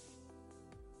it.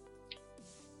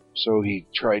 So he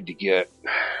tried to get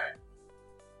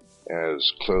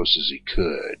as close as he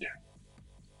could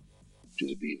to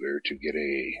the beaver to get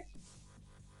a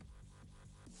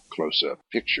close-up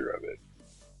picture of it.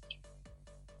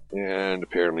 And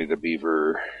apparently the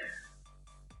beaver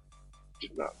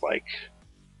did not like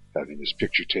having his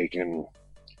picture taken,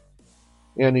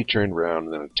 and he turned around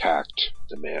and then attacked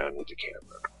the man with the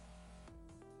camera.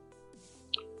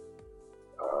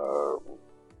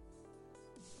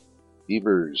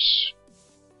 Beavers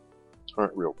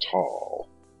aren't real tall,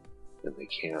 and they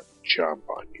can't jump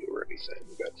on you or anything,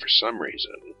 but for some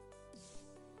reason,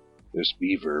 this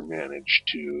beaver managed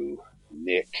to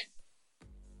nick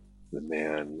the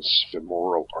man's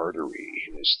femoral artery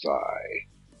in his thigh.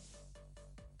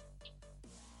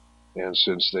 And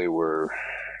since they were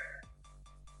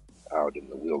out in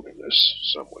the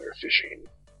wilderness somewhere fishing,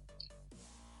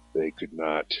 they could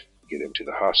not get him to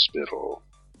the hospital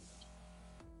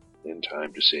in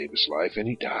time to save his life, and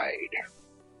he died.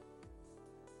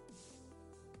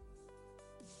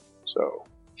 So,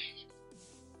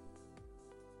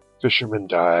 fisherman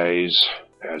dies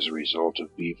as a result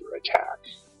of beaver attack.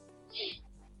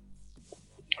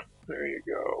 There you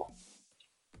go.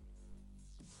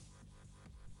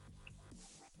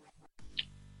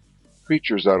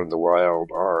 Creatures out in the wild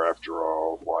are, after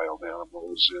all, wild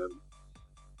animals and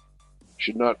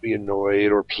should not be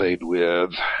annoyed or played with.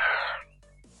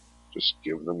 Just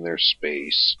give them their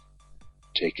space.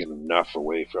 taken enough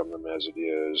away from them as it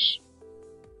is.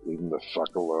 Leave them the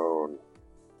fuck alone.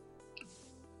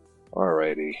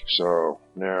 Alrighty, so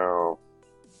now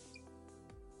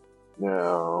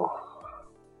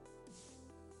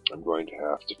I'm going to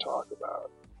have to talk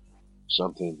about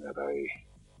something that I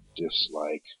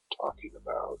dislike talking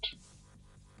about.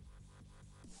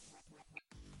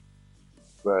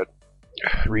 But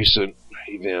recent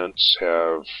events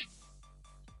have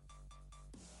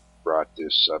brought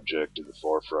this subject to the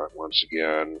forefront once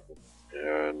again,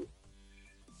 and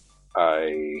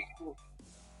I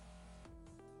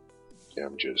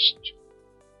am just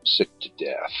sick to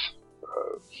death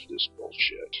of this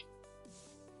bullshit.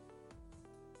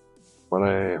 What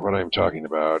I'm talking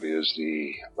about is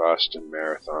the Boston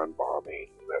Marathon bombing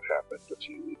that happened a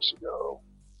few weeks ago.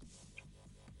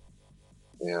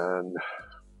 And,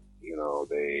 you know,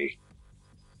 they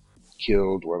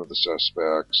killed one of the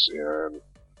suspects and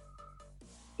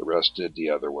arrested the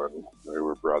other one. They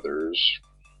were brothers.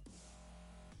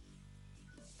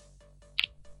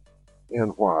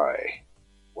 And why?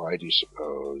 Why do you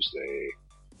suppose they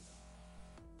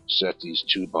set these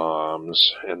two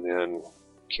bombs and then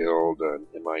killed an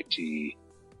MIT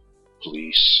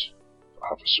police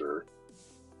officer?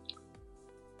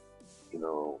 You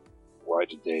know, why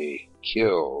did they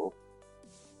kill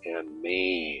and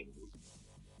maim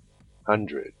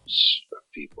hundreds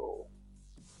of people?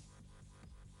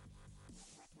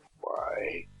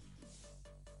 Why?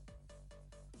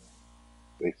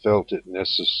 They felt it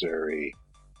necessary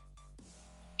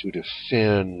to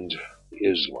defend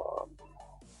Islam.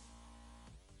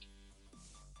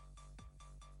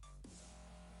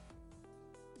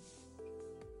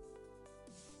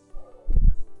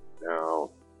 Now,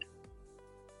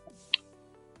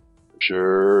 I'm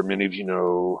sure many of you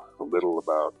know a little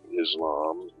about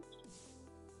Islam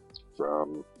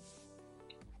from,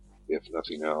 if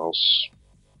nothing else,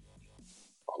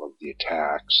 all of the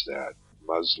attacks that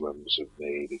Muslims have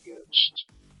made against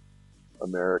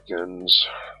Americans.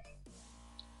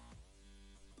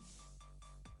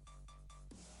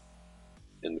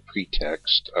 In the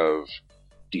pretext of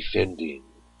defending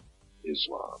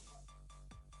Islam.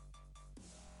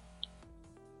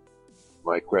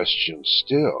 My question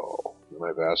still, and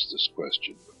I've asked this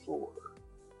question before,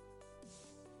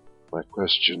 my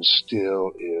question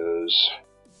still is,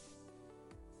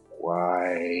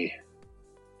 why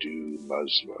do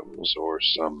Muslims, or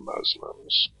some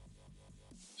Muslims,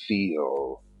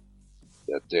 feel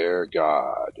that their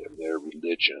God and their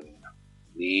religion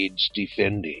needs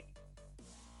defending?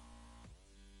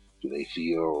 Do they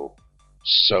feel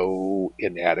so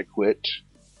inadequate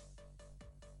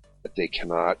that they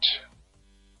cannot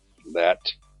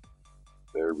let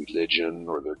their religion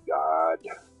or their God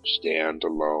stand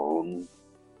alone?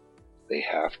 They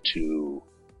have to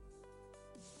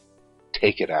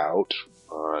take it out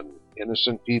on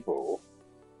innocent people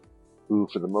who,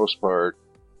 for the most part,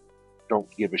 don't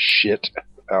give a shit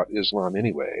about Islam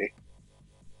anyway.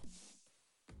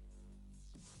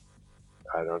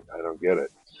 I don't get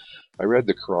it. I read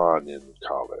the Quran in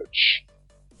college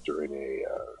during a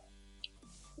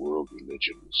world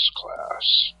religions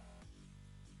class.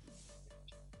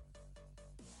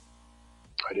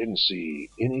 I didn't see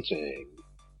anything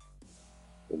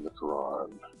in the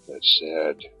Quran that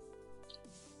said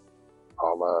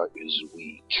Allah is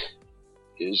weak,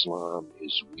 Islam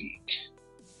is weak,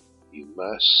 you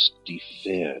must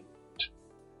defend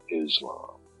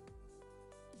Islam,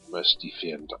 you must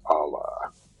defend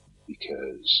Allah,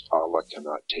 because Allah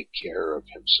cannot take care of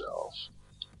himself,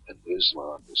 and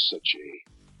Islam is such a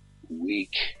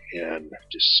weak and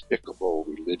despicable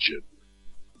religion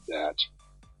that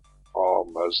all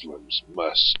Muslims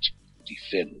must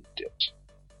defend it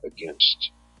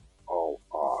against all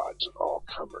odds and all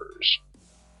comers.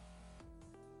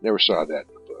 Never saw that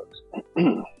in the book.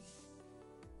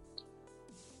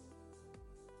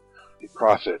 The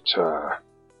Prophet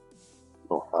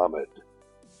Muhammad,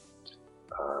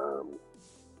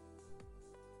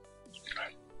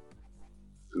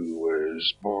 who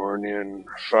was born in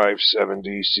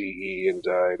 570 CE and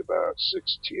died about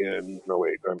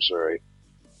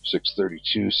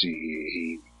 632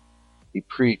 CE. He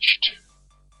preached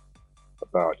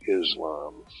about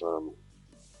Islam from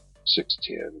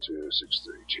 610 to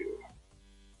 632.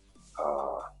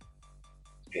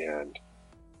 And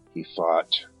he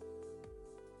fought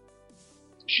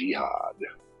jihad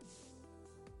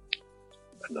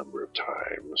a number of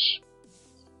times.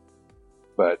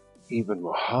 But even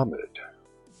Muhammad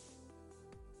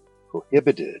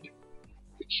prohibited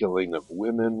the killing of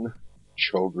women,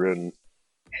 children,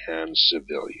 and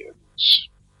civilians.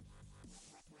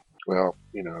 Well,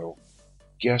 you know,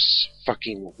 guess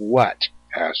fucking what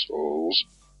assholes.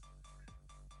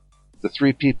 The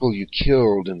 3 people you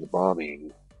killed in the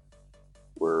bombing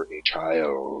were a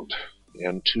child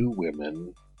and 2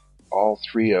 women, all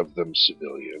 3 of them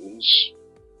civilians.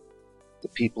 The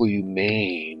people you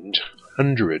maimed,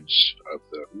 hundreds of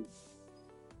them,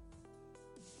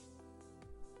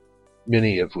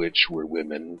 many of which were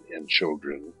women and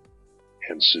children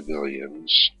and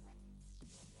civilians.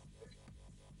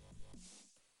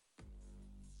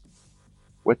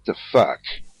 What the fuck?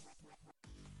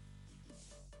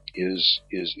 Is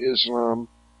Islam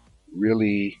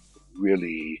really,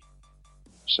 really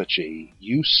such a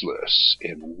useless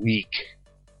and weak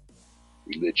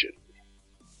religion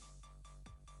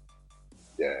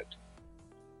that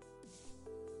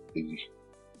the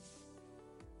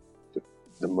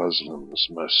Muslims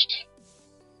must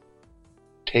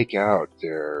take out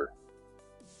their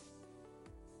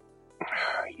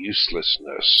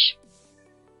uselessness,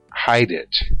 hide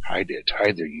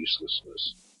their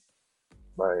uselessness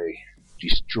by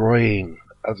destroying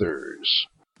others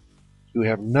who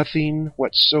have nothing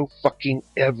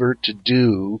whatsoever to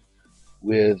do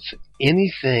with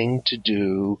anything to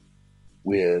do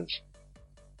with,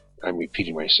 I'm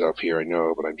repeating myself here, I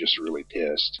know, but I'm just really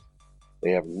pissed.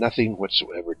 They have nothing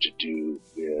whatsoever to do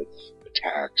with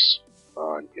attacks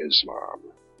on Islam.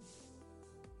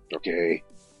 Okay?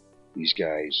 These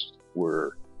guys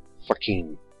were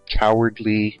fucking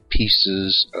cowardly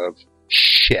pieces of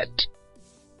shit.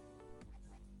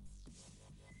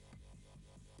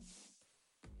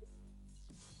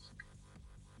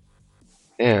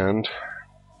 And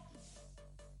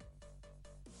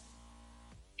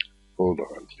hold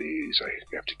on, please. I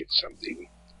have to get something.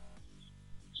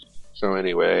 So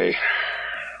anyway,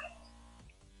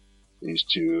 these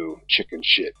 2 chicken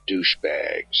shit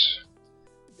douchebags,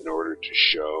 in order to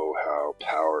show how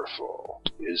powerful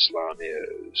Islam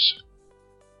is,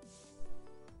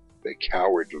 they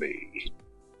cowardly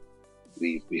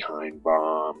leave behind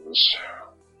bombs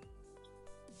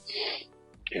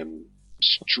and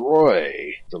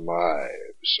destroy the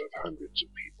lives of hundreds of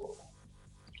people.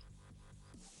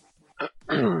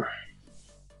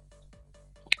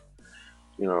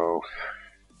 You know,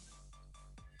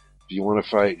 if you want to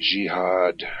fight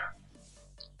jihad,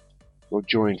 go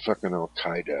join fucking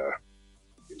Al-Qaeda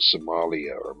in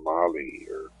Somalia or Mali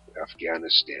or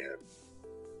Afghanistan,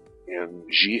 and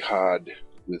jihad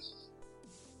with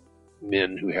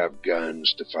men who have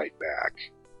guns to fight back.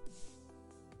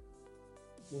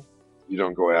 You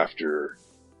don't go after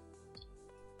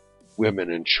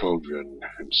women and children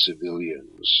and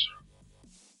civilians.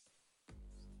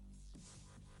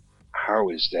 How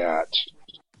is that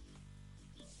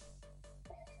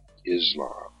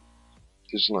Islam?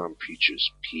 Islam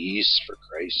preaches peace, for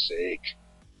Christ's sake.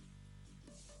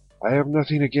 I have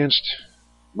nothing against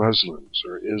Muslims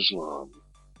or Islam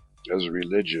as a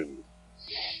religion.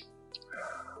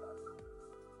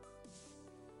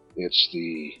 It's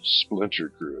the splinter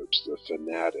groups, the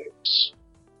fanatics,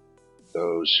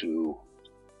 those who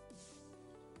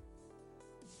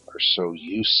are so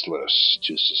useless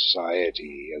to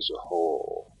society as a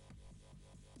whole,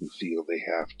 who feel they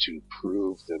have to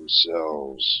prove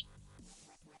themselves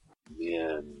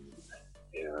men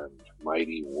and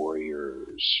mighty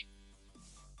warriors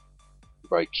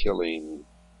by killing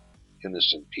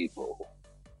innocent people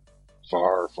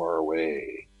far, far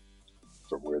away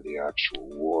from where the actual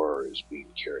war is being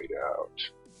carried out.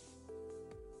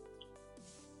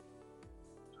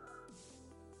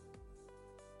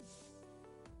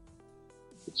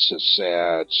 It's a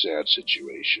sad, sad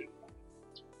situation.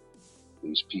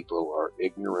 These people are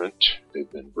ignorant.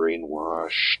 They've been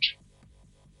brainwashed.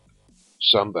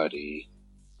 Somebody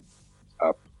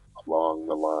up along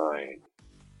the line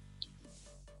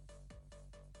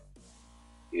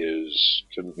is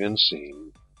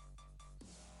convincing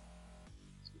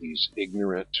these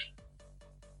ignorant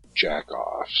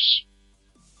jack-offs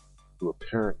who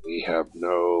apparently have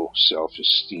no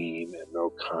self-esteem and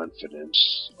no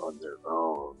confidence on their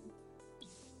own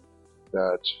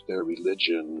that their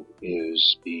religion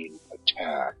is being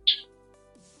attacked.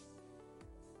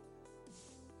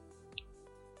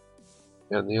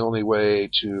 And the only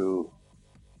way to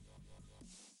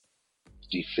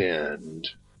defend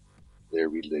their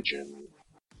religion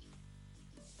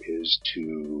is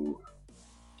to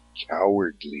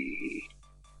cowardly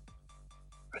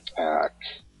attack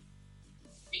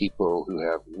people who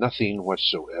have nothing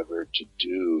whatsoever to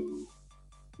do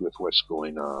with what's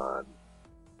going on,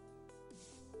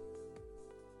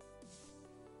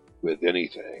 with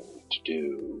anything to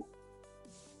do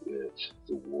with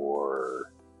the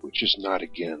war, which is not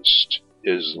against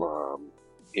Islam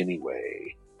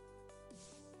anyway.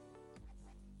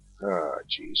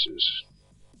 Jesus.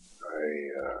 I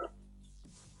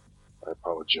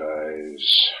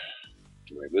apologize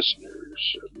to my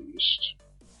listeners, at least.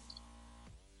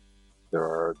 There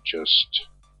are just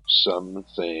some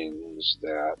things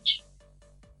that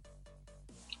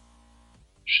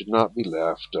should not be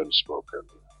left unspoken.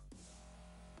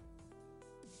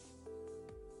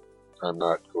 I'm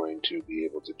not going to be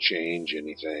able to change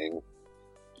anything,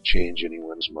 change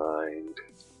anyone's mind.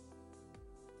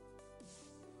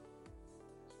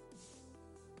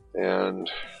 And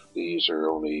these are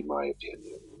only my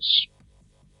opinions.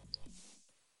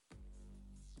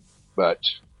 But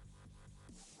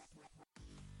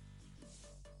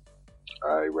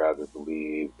I rather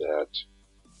believe that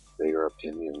they are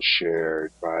opinions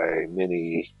shared by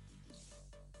many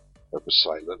of the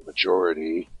silent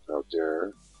majority out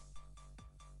there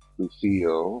who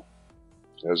feel,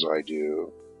 as I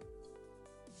do,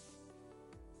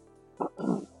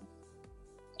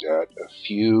 that a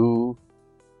few,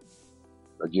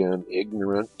 again,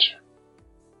 ignorant,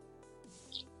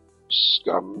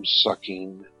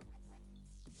 scum-sucking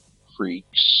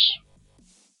freaks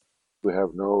who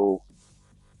have no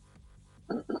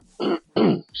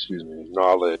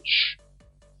knowledge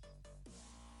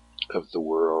of the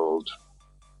world,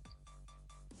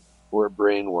 who are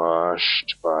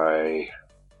brainwashed by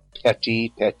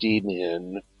petty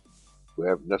men who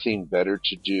have nothing better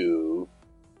to do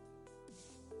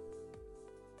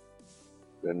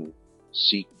than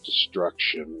seek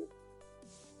destruction.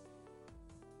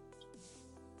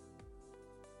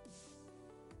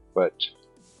 But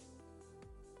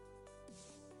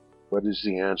what is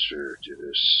the answer to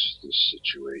this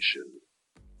situation?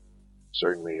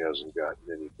 Certainly hasn't gotten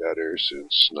any better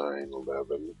since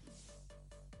 9/11.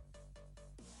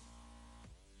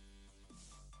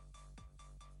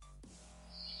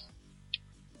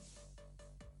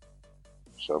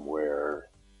 Somewhere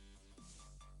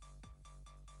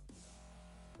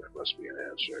there must be an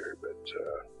answer, but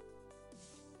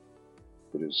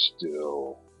it is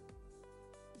still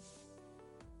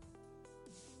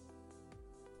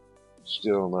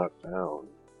not found.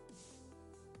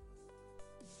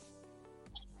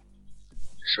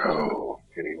 So,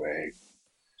 anyway,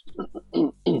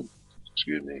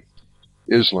 excuse me,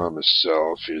 Islam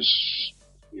itself is,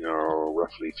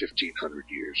 roughly 1,500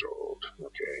 years old,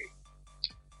 okay?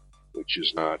 Which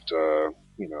is not, a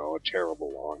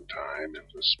terrible long time in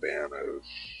the span of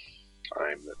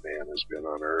time that man has been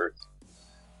on Earth.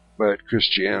 But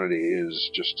Christianity is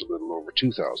just a little over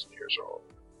 2,000 years old.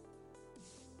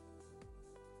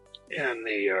 And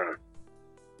the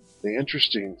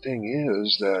interesting thing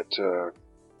is that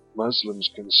Muslims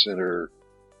consider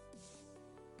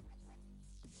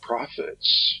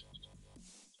prophets,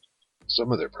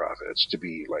 some of their prophets, to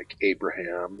be like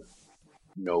Abraham,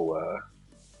 Noah,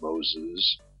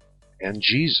 Moses, and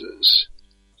Jesus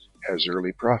as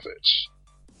early prophets.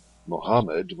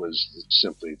 Muhammad was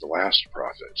simply the last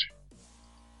prophet.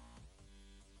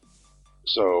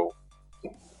 So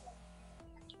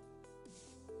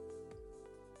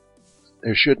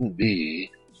there shouldn't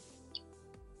be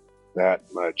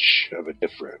that much of a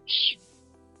difference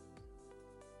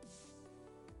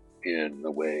in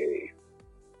the way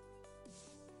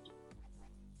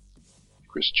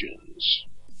Christians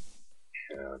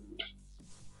and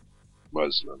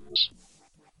Muslims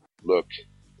look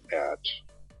at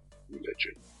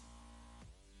religion.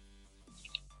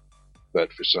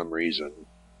 But for some reason,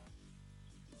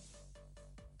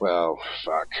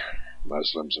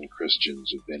 Muslims and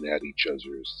Christians have been at each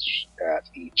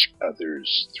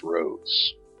other's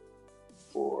throats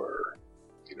for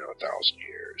 1,000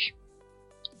 years.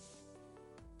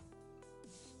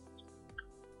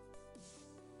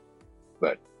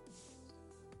 But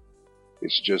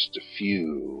it's just a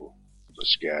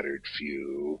scattered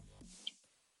few,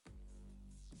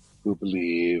 who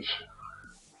believe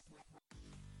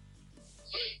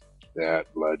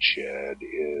that bloodshed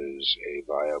is a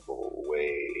viable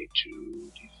way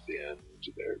to defend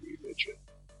their religion.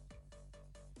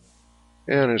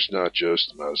 And it's not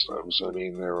just Muslims. I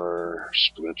mean, there are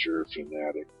splinter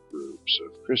fanatic groups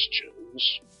of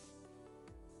Christians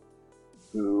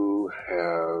who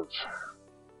have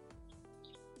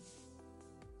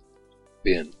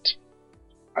bent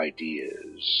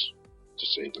ideas, to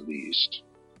say the least,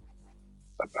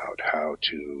 about how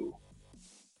to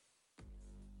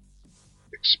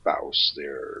espouse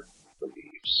their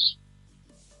beliefs.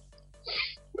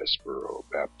 Westboro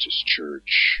Baptist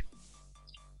Church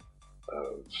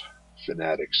of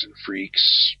Fanatics and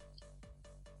Freaks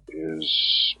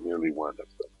is merely one of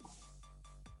them.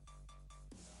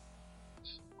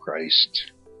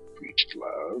 Christ preached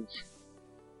love.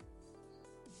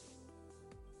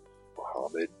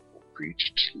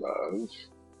 preached love.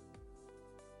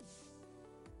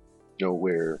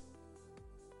 Nowhere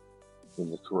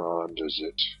in the Quran does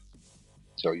it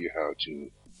tell you how to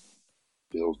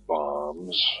build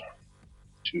bombs,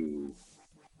 to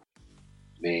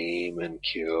maim and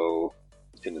kill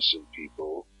innocent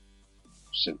people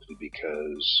simply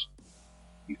because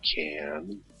you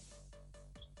can.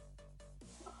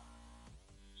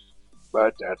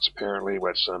 But that's apparently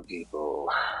what some people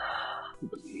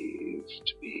believe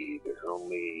to be their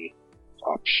only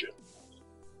option.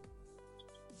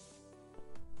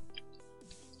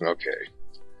 Okay.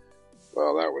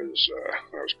 Well, that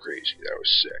was crazy. That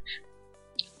was sick.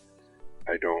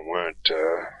 I don't want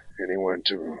anyone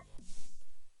to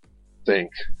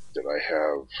think that I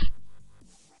have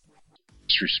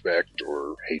disrespect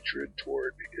or hatred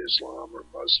toward Islam or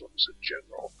Muslims in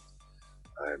general.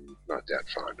 I'm not that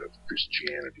fond of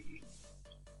Christianity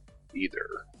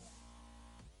either.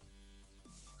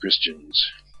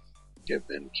 Christians have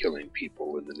been killing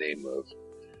people in the name of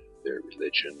their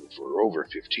religion for over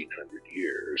 1,500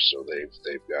 years, so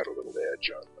they've got a little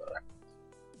edge on the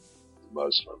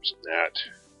Muslims in that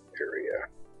area.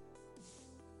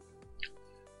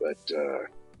 But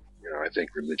I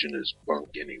think religion is bunk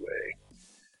anyway.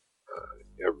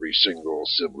 Every single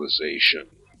civilization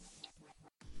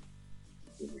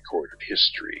in recorded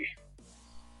history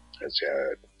has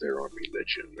had their own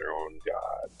religion, their own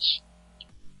gods,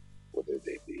 whether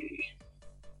they be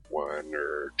 1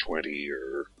 or 20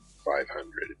 or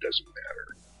 500, it doesn't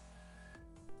matter.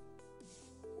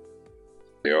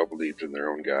 They all believed in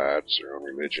their own gods, their own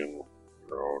religion,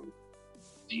 their own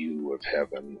view of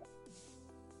heaven.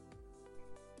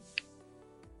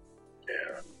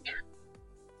 And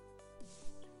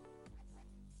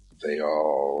they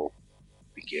all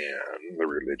began, the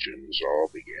religions all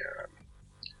began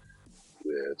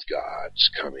with gods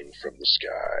coming from the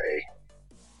sky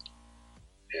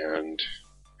and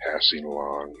passing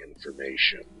along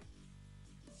information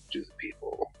to the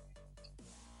people,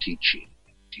 teaching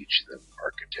them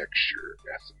architecture,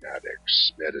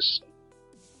 mathematics, medicine,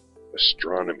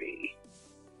 astronomy.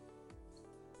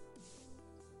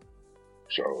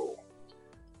 So,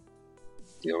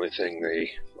 the only thing they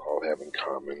all have in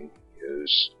common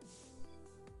is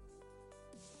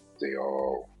they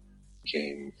all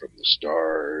came from the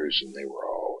stars and they were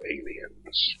all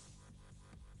aliens.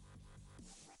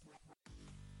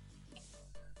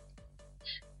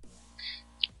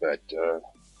 But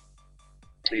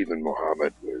even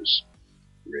Muhammad was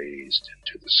raised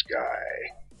into the sky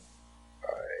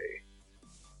by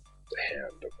the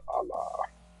hand of Allah,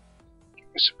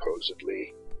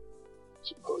 supposedly.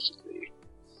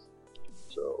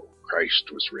 So Christ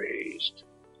was raised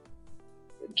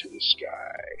into the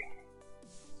sky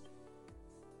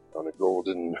on a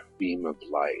golden beam of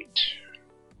light,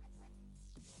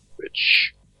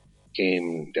 which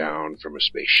came down from a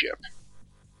spaceship.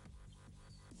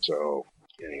 So,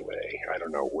 anyway, I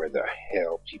don't know where the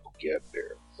hell people get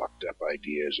their fucked up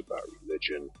ideas about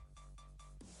religion.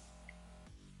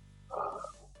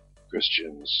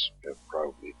 Christians have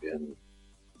probably been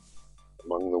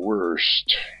among the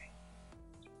worst.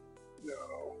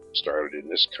 Started in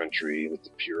this country with the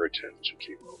Puritans who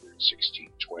came over in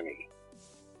 1620.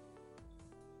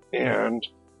 And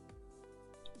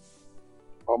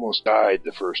almost died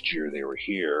the first year they were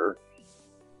here.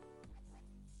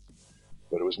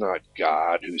 But it was not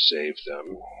God who saved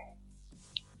them.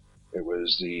 It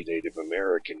was the Native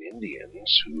American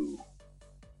Indians who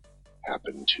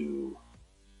happened to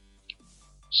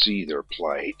see their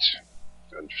plight,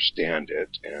 understand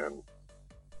it, and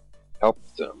help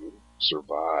them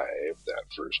survive that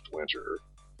first winter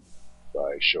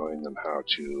by showing them how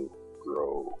to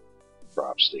grow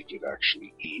crops they could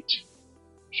actually eat,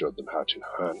 showed them how to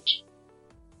hunt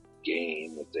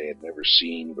game that they had never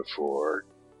seen before,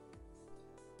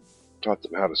 taught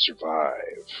them how to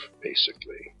survive,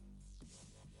 basically.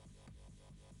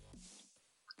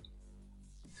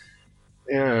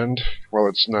 And while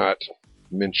it's not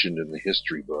mentioned in the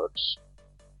history books,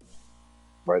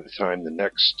 by the time the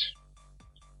next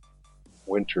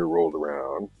winter rolled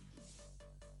around,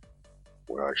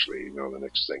 well, actually, the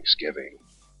next Thanksgiving,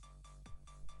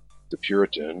 the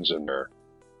Puritans and their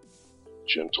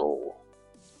gentle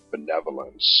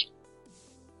benevolence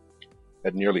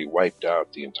had nearly wiped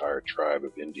out the entire tribe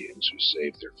of Indians who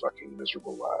saved their fucking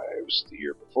miserable lives the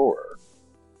year before.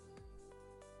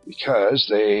 Because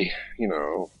they,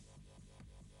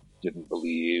 didn't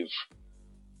believe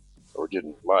or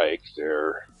didn't like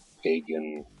their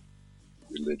pagan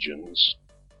religions,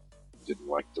 didn't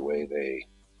like the way they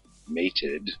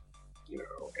mated,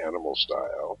 animal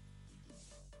style.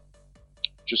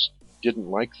 Just didn't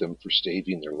like them for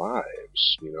saving their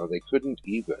lives. They couldn't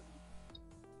even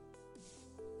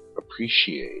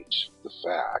appreciate the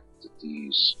fact that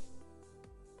these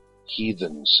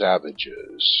heathen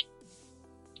savages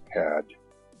had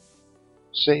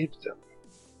saved them,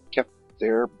 kept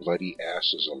their bloody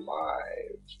asses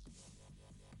alive,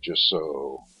 just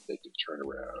so they could turn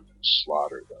around and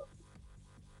slaughter them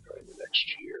during the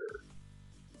next year.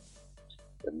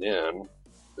 And then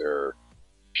their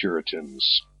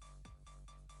Puritans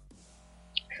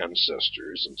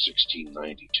ancestors in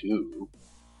 1692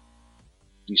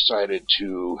 decided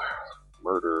to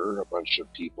murder a bunch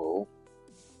of people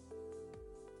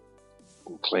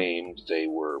who claimed they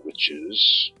were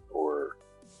witches or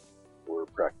were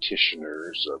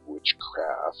practitioners of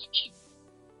witchcraft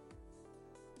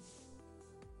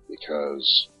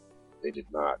because they did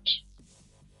not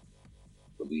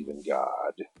believe in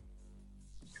God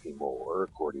anymore,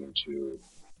 according to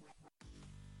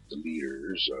the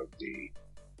leaders of the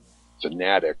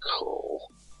fanatical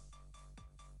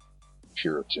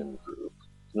Puritan group.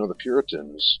 The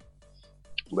Puritans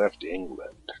left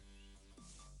England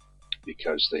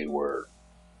because they were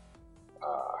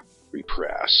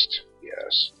repressed.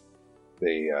 Yes,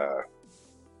 they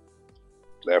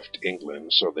left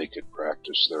England so they could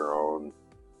practice their own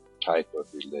type of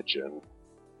religion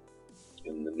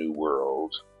in the New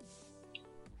World.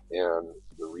 And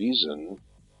the reason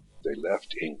they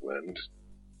left England,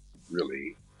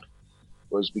 really,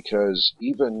 was because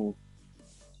even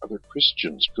other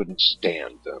Christians couldn't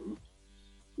stand them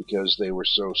because they were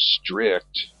so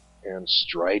strict and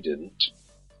strident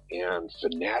and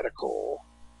fanatical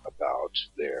about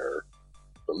their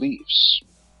beliefs.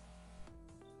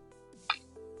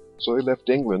 So they left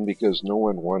England because no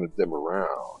one wanted them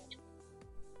around,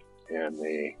 and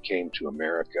they came to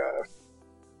America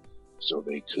so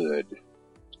they could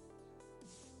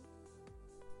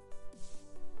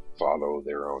follow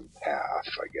their own path,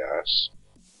 I guess,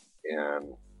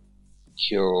 and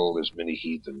kill as many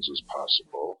heathens as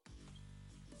possible,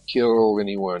 kill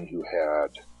anyone who had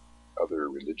other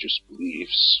religious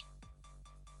beliefs,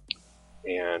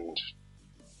 and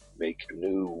make a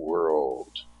new world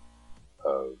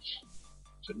of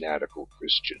fanatical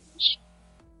Christians.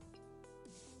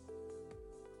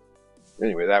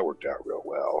 Anyway, that worked out real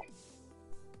well.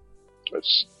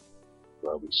 That's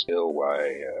probably still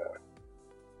why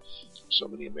so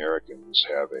many Americans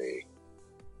have a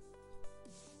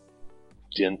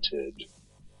dented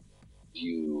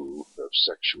view of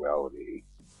sexuality,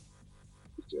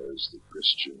 because the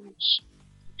Christians,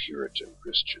 Puritan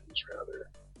Christians rather,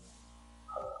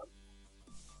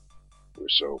 were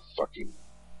so fucking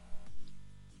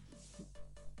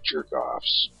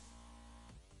jerk-offs.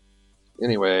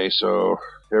 Anyway, so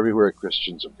everywhere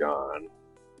Christians have gone,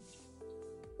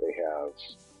 they have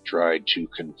tried to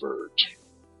convert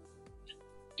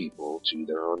people to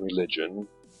their own religion.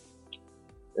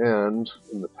 And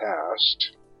in the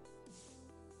past,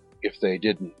 if they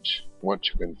didn't want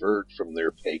to convert from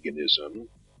their paganism,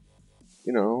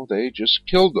 they just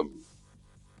killed them.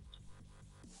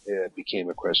 It became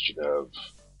a question of,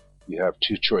 you have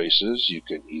two choices. You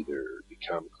can either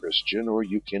become Christian or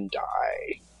you can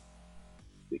die.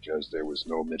 Because there was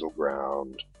no middle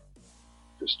ground.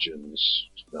 Christians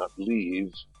did not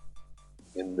believe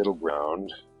in middle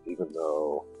ground, even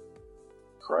though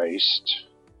Christ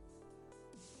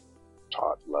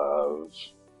taught love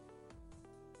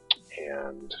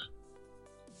and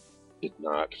did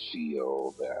not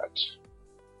feel that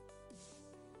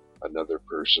another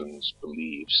person's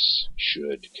beliefs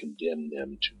should condemn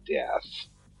them to death.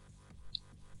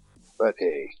 But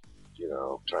hey,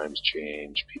 times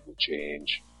change, people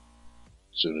change.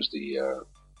 As soon as the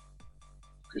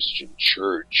Christian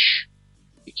church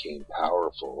became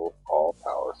powerful, all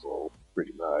powerful,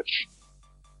 pretty much,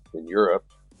 in Europe,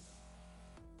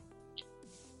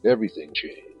 everything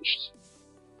changed.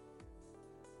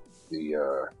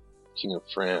 The King of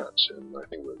France, in I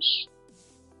think it was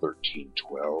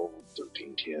 1312,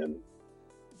 1310,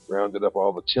 rounded up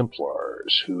all the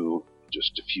Templars who,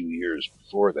 just a few years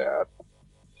before that,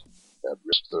 had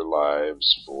risked their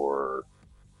lives for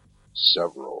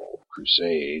several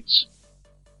crusades,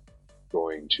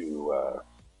 going to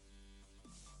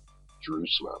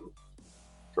Jerusalem,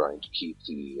 trying to keep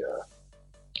the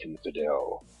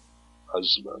infidel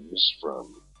Muslims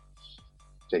from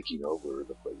taking over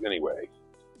the place. Anyway,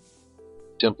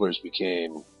 Templars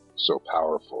became so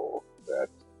powerful that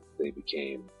they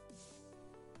became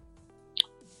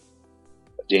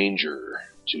a danger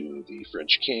to the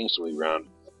French king, so he rounded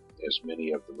as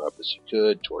many of them up as he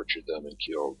could, tortured them, and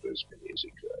killed as many as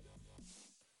he could.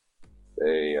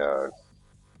 They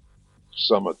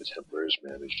some of the Templars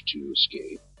managed to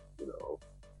escape,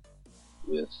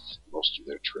 with most of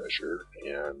their treasure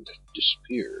and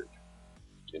disappeared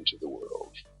into the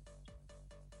world.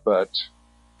 But,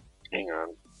 hang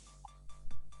on.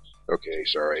 Okay,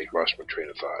 sorry, lost my train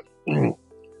of thought.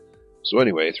 So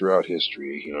anyway, throughout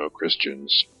history,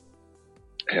 Christians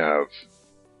have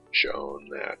shown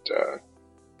that,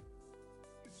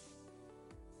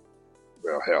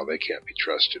 they can't be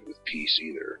trusted with peace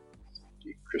either.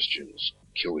 Christians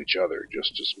kill each other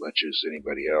just as much as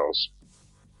anybody else.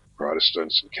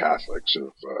 Protestants and Catholics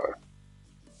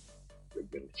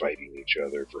have been fighting each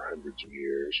other for hundreds of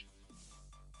years.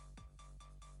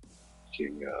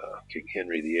 King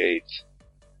Henry VIII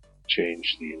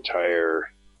changed the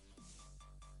entire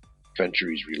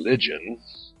country's religion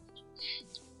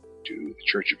to the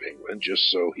Church of England just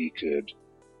so he could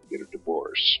get a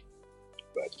divorce.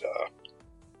 But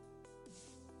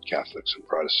Catholics and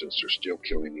Protestants are still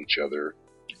killing each other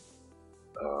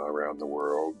around the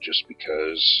world just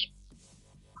because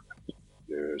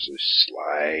there's a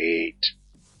slight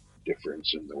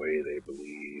difference in the way they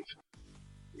believe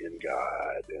in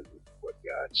God and what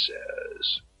God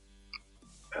says.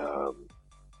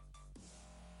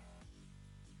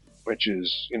 Which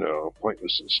is,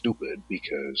 pointless and stupid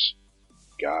because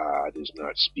God is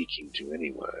not speaking to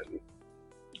anyone.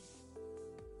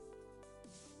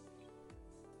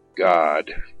 God,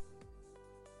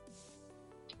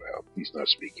 he's not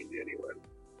speaking to anyone.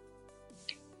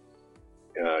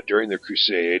 During the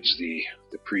Crusades, the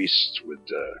priests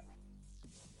would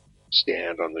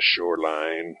stand on the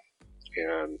shoreline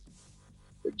and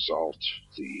exalt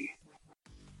the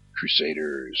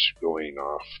Crusaders going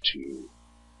off to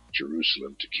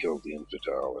Jerusalem to kill the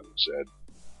infidel, and said,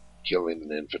 killing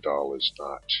an infidel is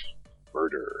not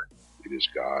murder, it is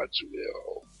God's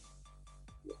will.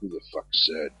 Who the fuck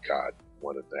said God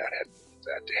wanted that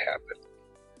to happen?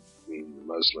 I mean, the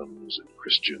Muslims and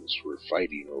Christians were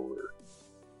fighting over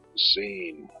the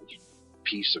same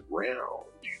piece of ground,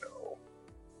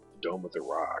 the Dome of the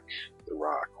Rock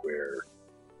where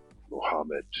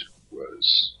Muhammad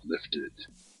was lifted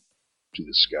to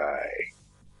the sky,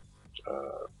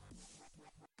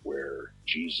 where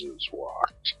Jesus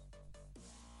walked.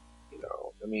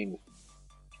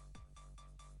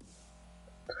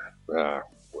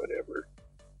 Whatever.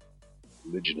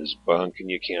 Religion is bunk, and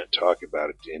you can't talk about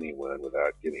it to anyone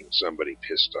without getting somebody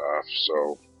pissed off,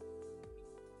 so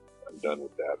I'm done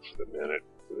with that for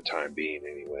the time being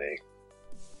anyway.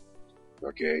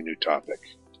 Okay, new topic.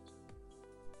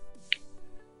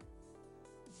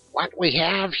 What we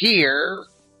have here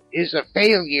is a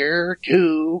failure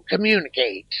to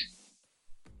communicate.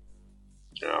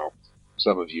 Now,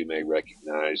 some of you may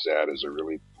recognize that as a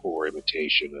really poor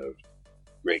imitation of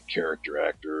great character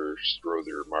actor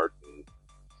Strother Martin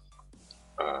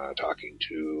talking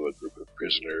to a group of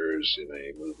prisoners in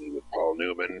a movie with Paul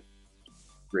Newman.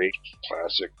 Great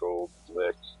classic old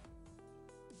flick.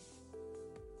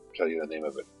 I'll tell you the name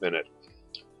of it in a minute.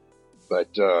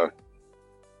 But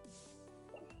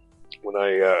when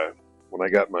I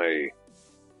got my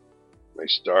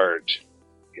start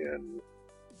in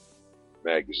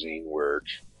magazine work,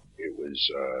 it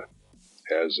was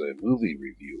as a movie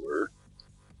reviewer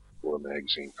for a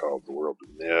magazine called The World of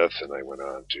Myth, and I went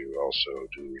on to also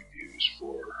do reviews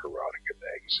for Erotica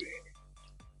magazine.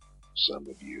 Some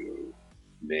of you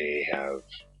may have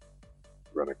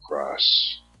run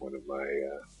across one of my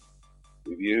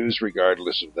reviews.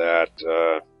 Regardless of that,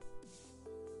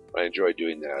 I enjoy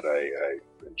doing that. I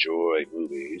enjoy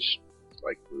movies,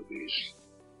 like movies,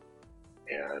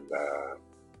 and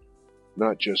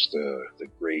not just the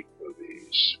great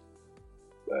movies,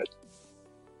 but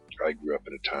I grew up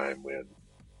in a time when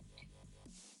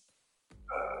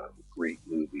great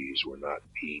movies were not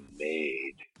being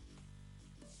made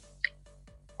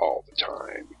all the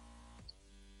time.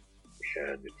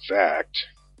 And in fact,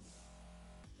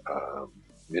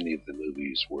 many of the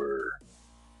movies were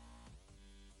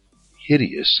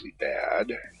hideously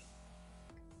bad.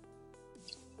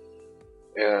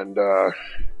 And,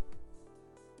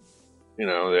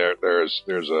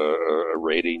 there's a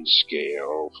rating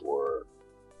scale for,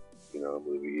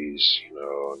 movies.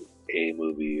 A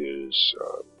movie is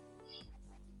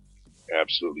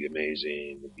absolutely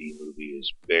amazing. The B movie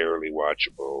is barely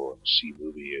watchable, and the C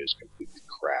movie is completely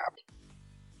crap.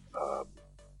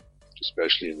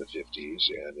 Especially in the 50s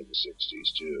and in the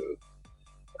 60s too.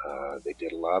 They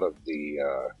did a lot of the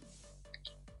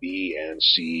B and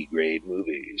C grade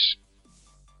movies.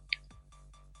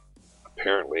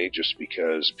 Apparently, just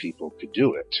because people could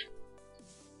do it.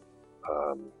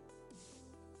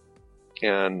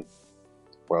 And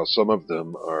while some of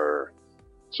them are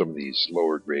some of these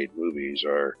lower grade movies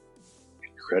are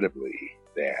incredibly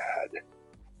bad.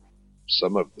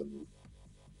 Some of them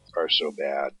are so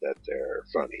bad that they're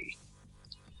funny.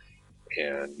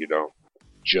 And you don't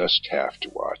just have to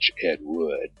watch Ed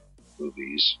Wood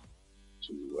movies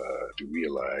to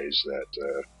realize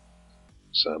that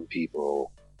some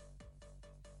people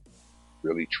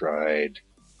really tried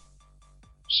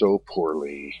so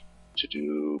poorly to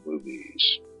do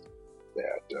movies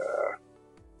that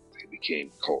they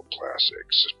became cult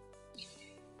classics.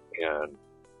 And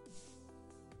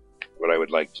what I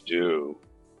would like to do,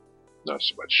 not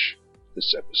so much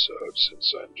this episode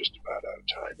since I'm just about out of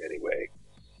time anyway,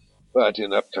 but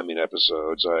in upcoming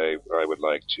episodes I would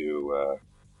like to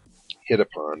hit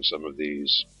upon some of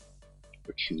these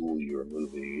peculiar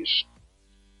movies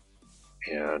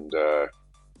and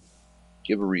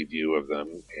give a review of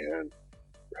them, and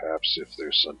perhaps if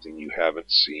there's something you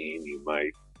haven't seen you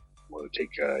might want to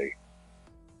take a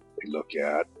look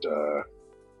at,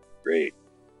 great.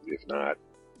 If not,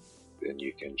 then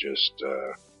you can just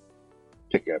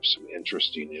pick up some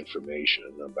interesting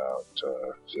information about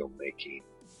filmmaking,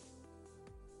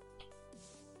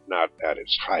 not at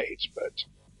its height, but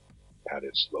at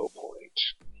its low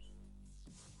point.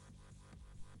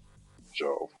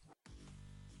 So,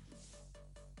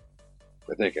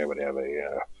 I think I would have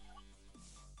a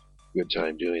good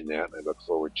time doing that, and I look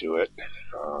forward to it.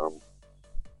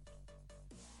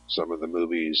 Some of the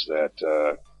movies that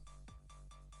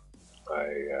I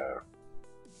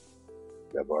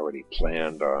have already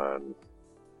planned on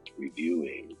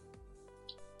reviewing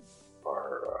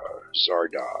are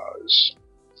Zardoz.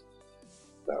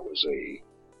 That was a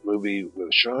movie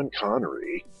with Sean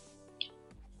Connery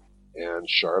and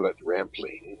Charlotte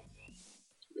Rampling,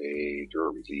 made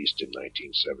or released in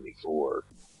 1974.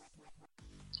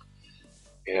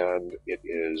 And it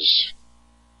is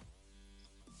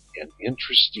an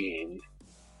interesting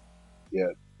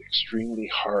yet extremely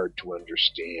hard to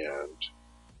understand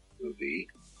movie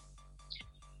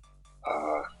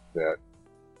that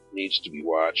needs to be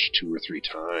watched 2 or 3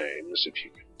 times if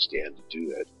you can stand to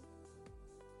do it,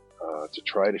 to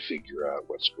try to figure out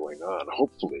what's going on.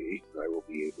 Hopefully I will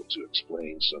be able to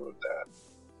explain some of that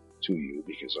to you,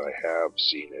 because I have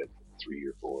seen it 3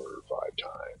 or 4 or 5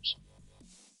 times.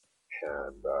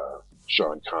 And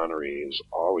Sean Connery has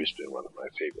always been one of my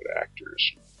favorite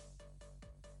actors.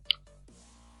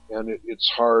 And it's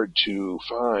hard to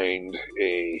find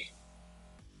a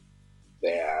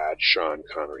bad Sean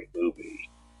Connery movie.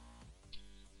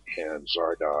 And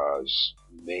Zardoz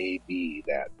may be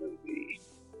that movie.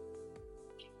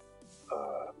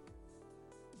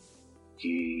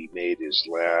 He made his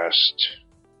last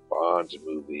Bond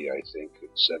movie, I think, in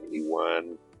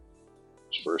 1971.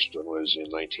 His first one was in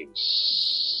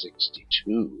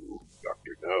 1962,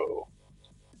 Dr. No.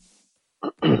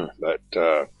 But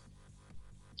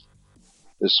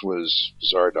this was,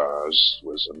 Zardoz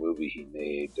was a movie he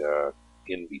made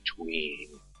in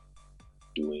between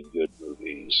doing good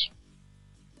movies.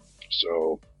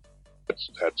 So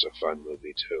that's a fun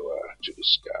movie to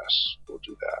discuss. We'll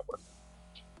do that one.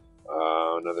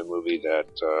 Another movie that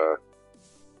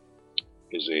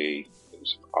is an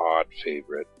odd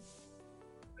favorite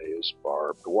is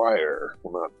Barbed Wire.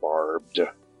 Well, not barbed,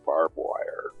 barbed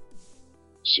wire.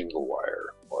 Single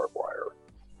wire, barbed wire.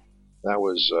 That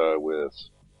was with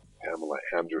Pamela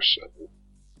Anderson.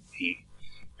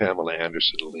 Pamela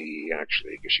Anderson Lee,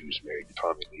 actually, because she was married to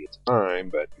Tommy Lee at the time,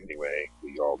 but anyway,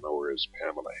 we all know her as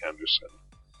Pamela Anderson,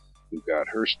 who got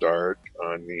her start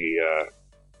on the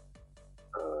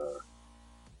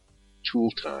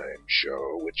Tool Time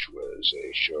show, which was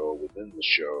a show within the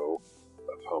show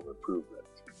of Home Improvement.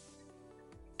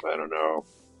 I don't know.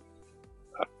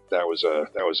 That was a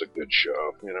good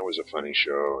show. You know, it was a funny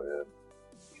show, and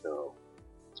you know,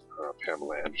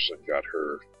 Pamela Anderson got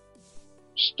her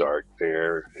start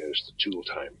there as the Tool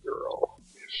Time girl.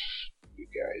 If you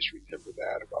guys remember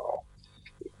that at all.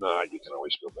 If not, you can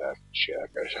always go back and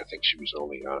check. I think she was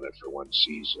only on it for 1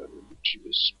 season, and she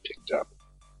was picked up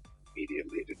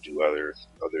immediately to do other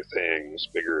things,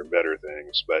 bigger and better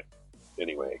things. But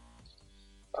anyway,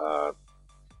 that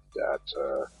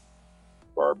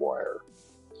Barbed Wire.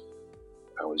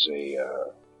 That was a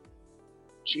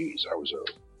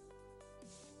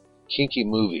kinky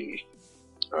movie.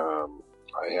 I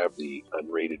have the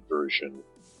unrated version,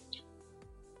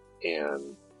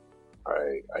 and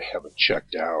I haven't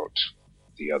checked out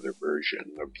the other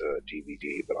version of the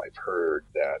DVD, but I've heard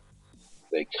that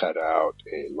they cut out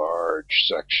a large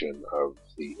section of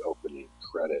the opening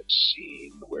credits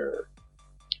scene where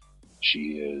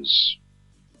she is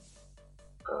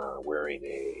wearing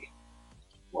a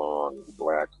long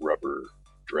black rubber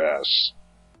dress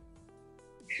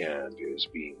and is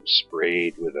being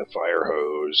sprayed with a fire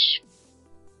hose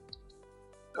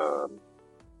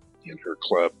in her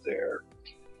club there.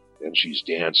 And she's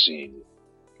dancing,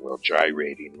 well,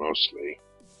 gyrating mostly,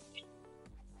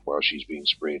 while she's being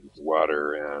sprayed with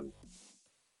water. And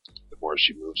the more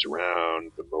she moves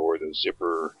around, the more the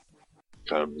zipper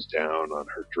comes down on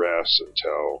her dress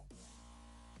until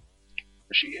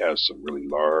she has some really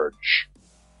large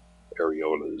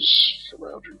areolas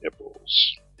around her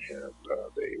nipples, and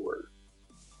they were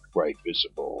quite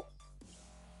visible.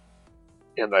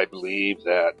 And I believe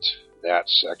that that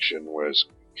section was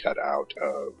cut out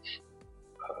of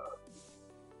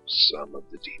some of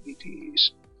the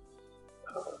DVDs.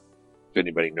 If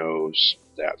anybody knows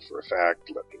that for a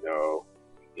fact, let me know.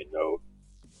 You know.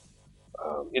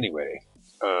 Anyway,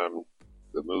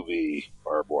 the movie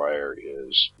Barbed Wire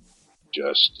is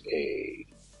just a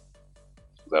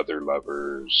leather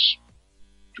lover's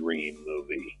dream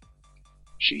movie.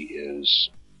 She is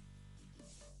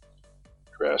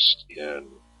dressed in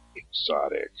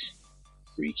exotic,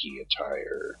 freaky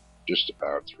attire just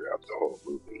about throughout the whole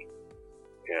movie.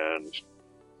 And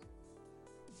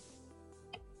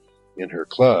in her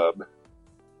club,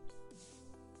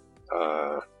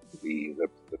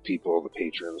 the people, the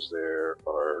patrons there,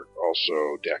 are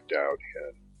also decked out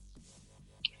in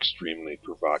extremely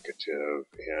provocative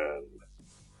and,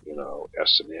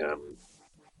 S&M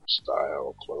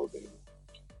style clothing.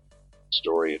 The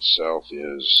story itself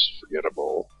is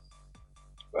forgettable,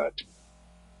 but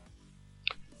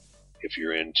if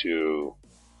you're into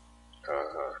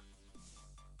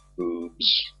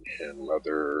boobs and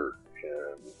leather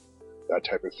and that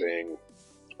type of thing,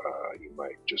 you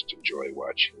might just enjoy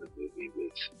watching the movie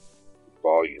with the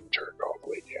volume turned all the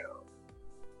way down.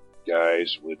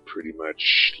 Guys would pretty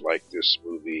much like this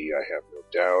movie, I have no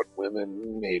doubt.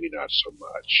 Women, maybe not so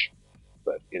much.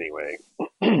 But anyway,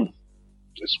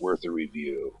 it's worth a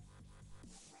review.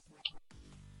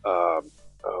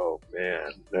 Oh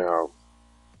man, now,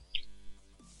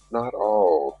 not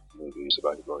all movies that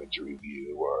I'm going to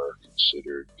review are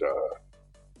considered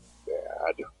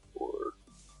bad or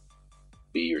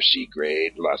B or C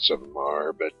grade. Lots of them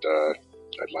are, but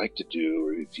I'd like to do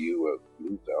a review of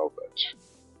Blue Velvet,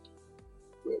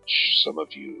 which some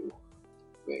of you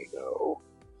may know,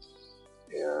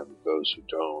 and those who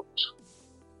don't,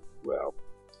 well,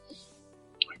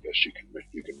 I guess you can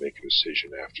make a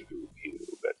decision after the review.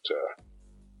 But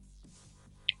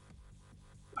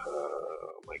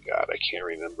oh my God, I can't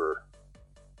remember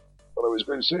what I was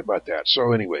going to say about that.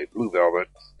 So anyway, Blue Velvet,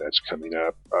 that's coming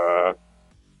up.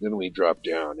 Then we drop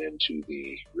down into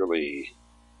the really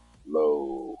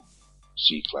low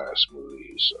C-class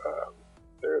movies.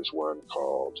 There's one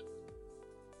called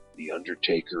The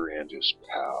Undertaker and His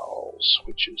Pals,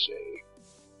 which is a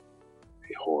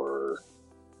horror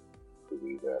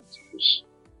movie that is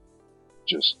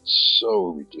just so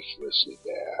ridiculously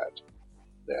bad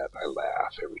that I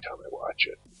laugh every time I watch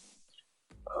it.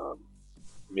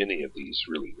 Many of these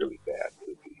really, really bad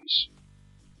movies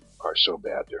are so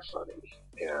bad they're funny,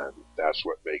 and that's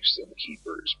what makes them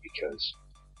keepers, because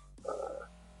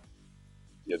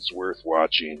it's worth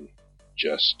watching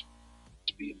just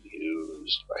to be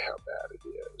amused by how bad it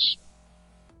is.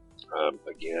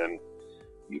 Again,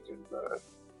 you can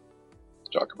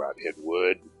talk about Ed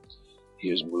Wood.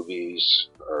 His movies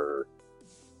are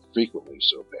frequently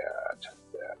so bad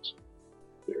that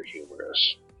they're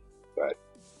humorous, but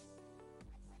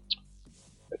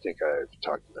I think I've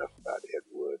talked enough about Ed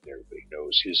Wood. Everybody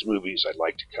knows his movies. I'd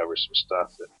like to cover some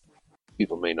stuff that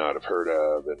people may not have heard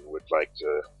of and would like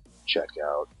to check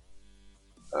out,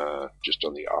 just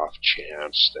on the off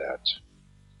chance that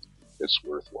it's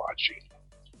worth watching.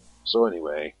 So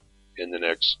anyway, in the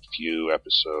next few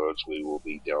episodes, we will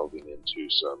be delving into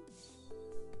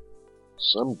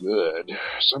some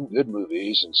good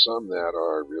movies, and some that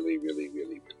are really, really,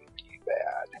 really, really, really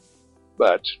bad.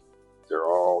 But they're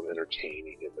all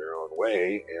entertaining in their own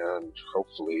way, and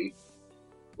hopefully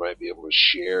might be able to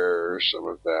share some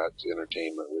of that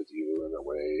entertainment with you in a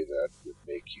way that would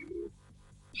make you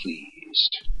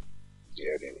pleased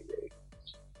at any rate.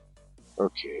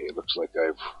 Okay, it looks like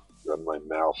I've run my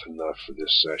mouth enough for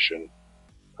this session.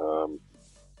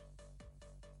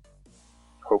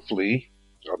 Hopefully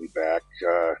I'll be back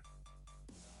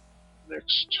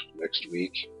next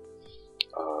week,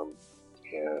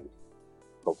 and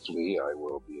hopefully I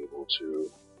will be able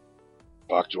to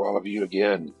talk to all of you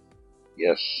again.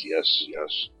 Yes.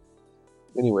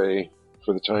 Anyway,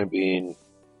 for the time being,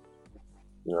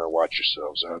 watch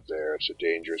yourselves out there. It's a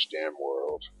dangerous damn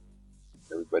world.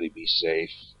 Everybody be safe.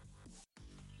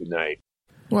 Good night.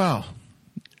 Well,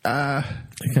 kind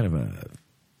of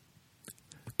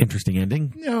a interesting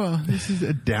ending. No, this is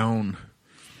a down.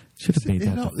 Should have made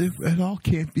that It all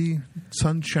can't be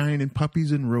sunshine and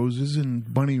puppies and roses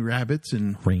and bunny rabbits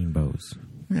and rainbows.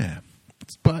 yeah.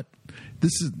 But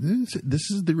this is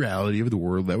the reality of the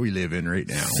world that we live in right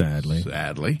now.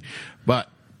 Sadly. But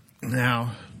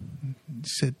now,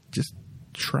 said just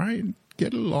try and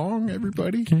get along,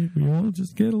 everybody. Can't we all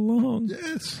just get along?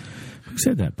 Yes. Who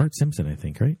said that? Bart Simpson, I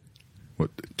think, right?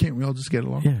 What? Can't we all just get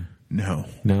along? Yeah. No.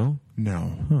 No?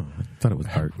 No. Oh, I thought it was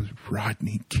Bart. It was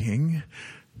Rodney King.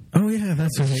 Oh, yeah,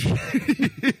 that's right.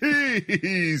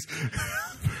 Jeez.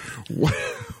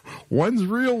 One's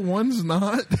real, one's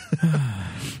not.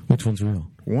 Which one's real?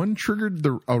 One triggered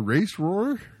a race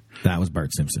roar. That was Bart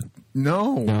Simpson.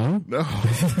 No. No?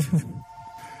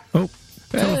 Oh.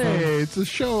 Hey, it's a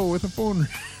show with a phone.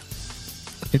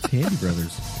 It's Handy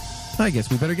Brothers. I guess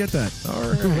we better get that. All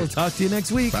right. We'll talk to you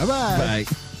next week. Bye-bye. Bye.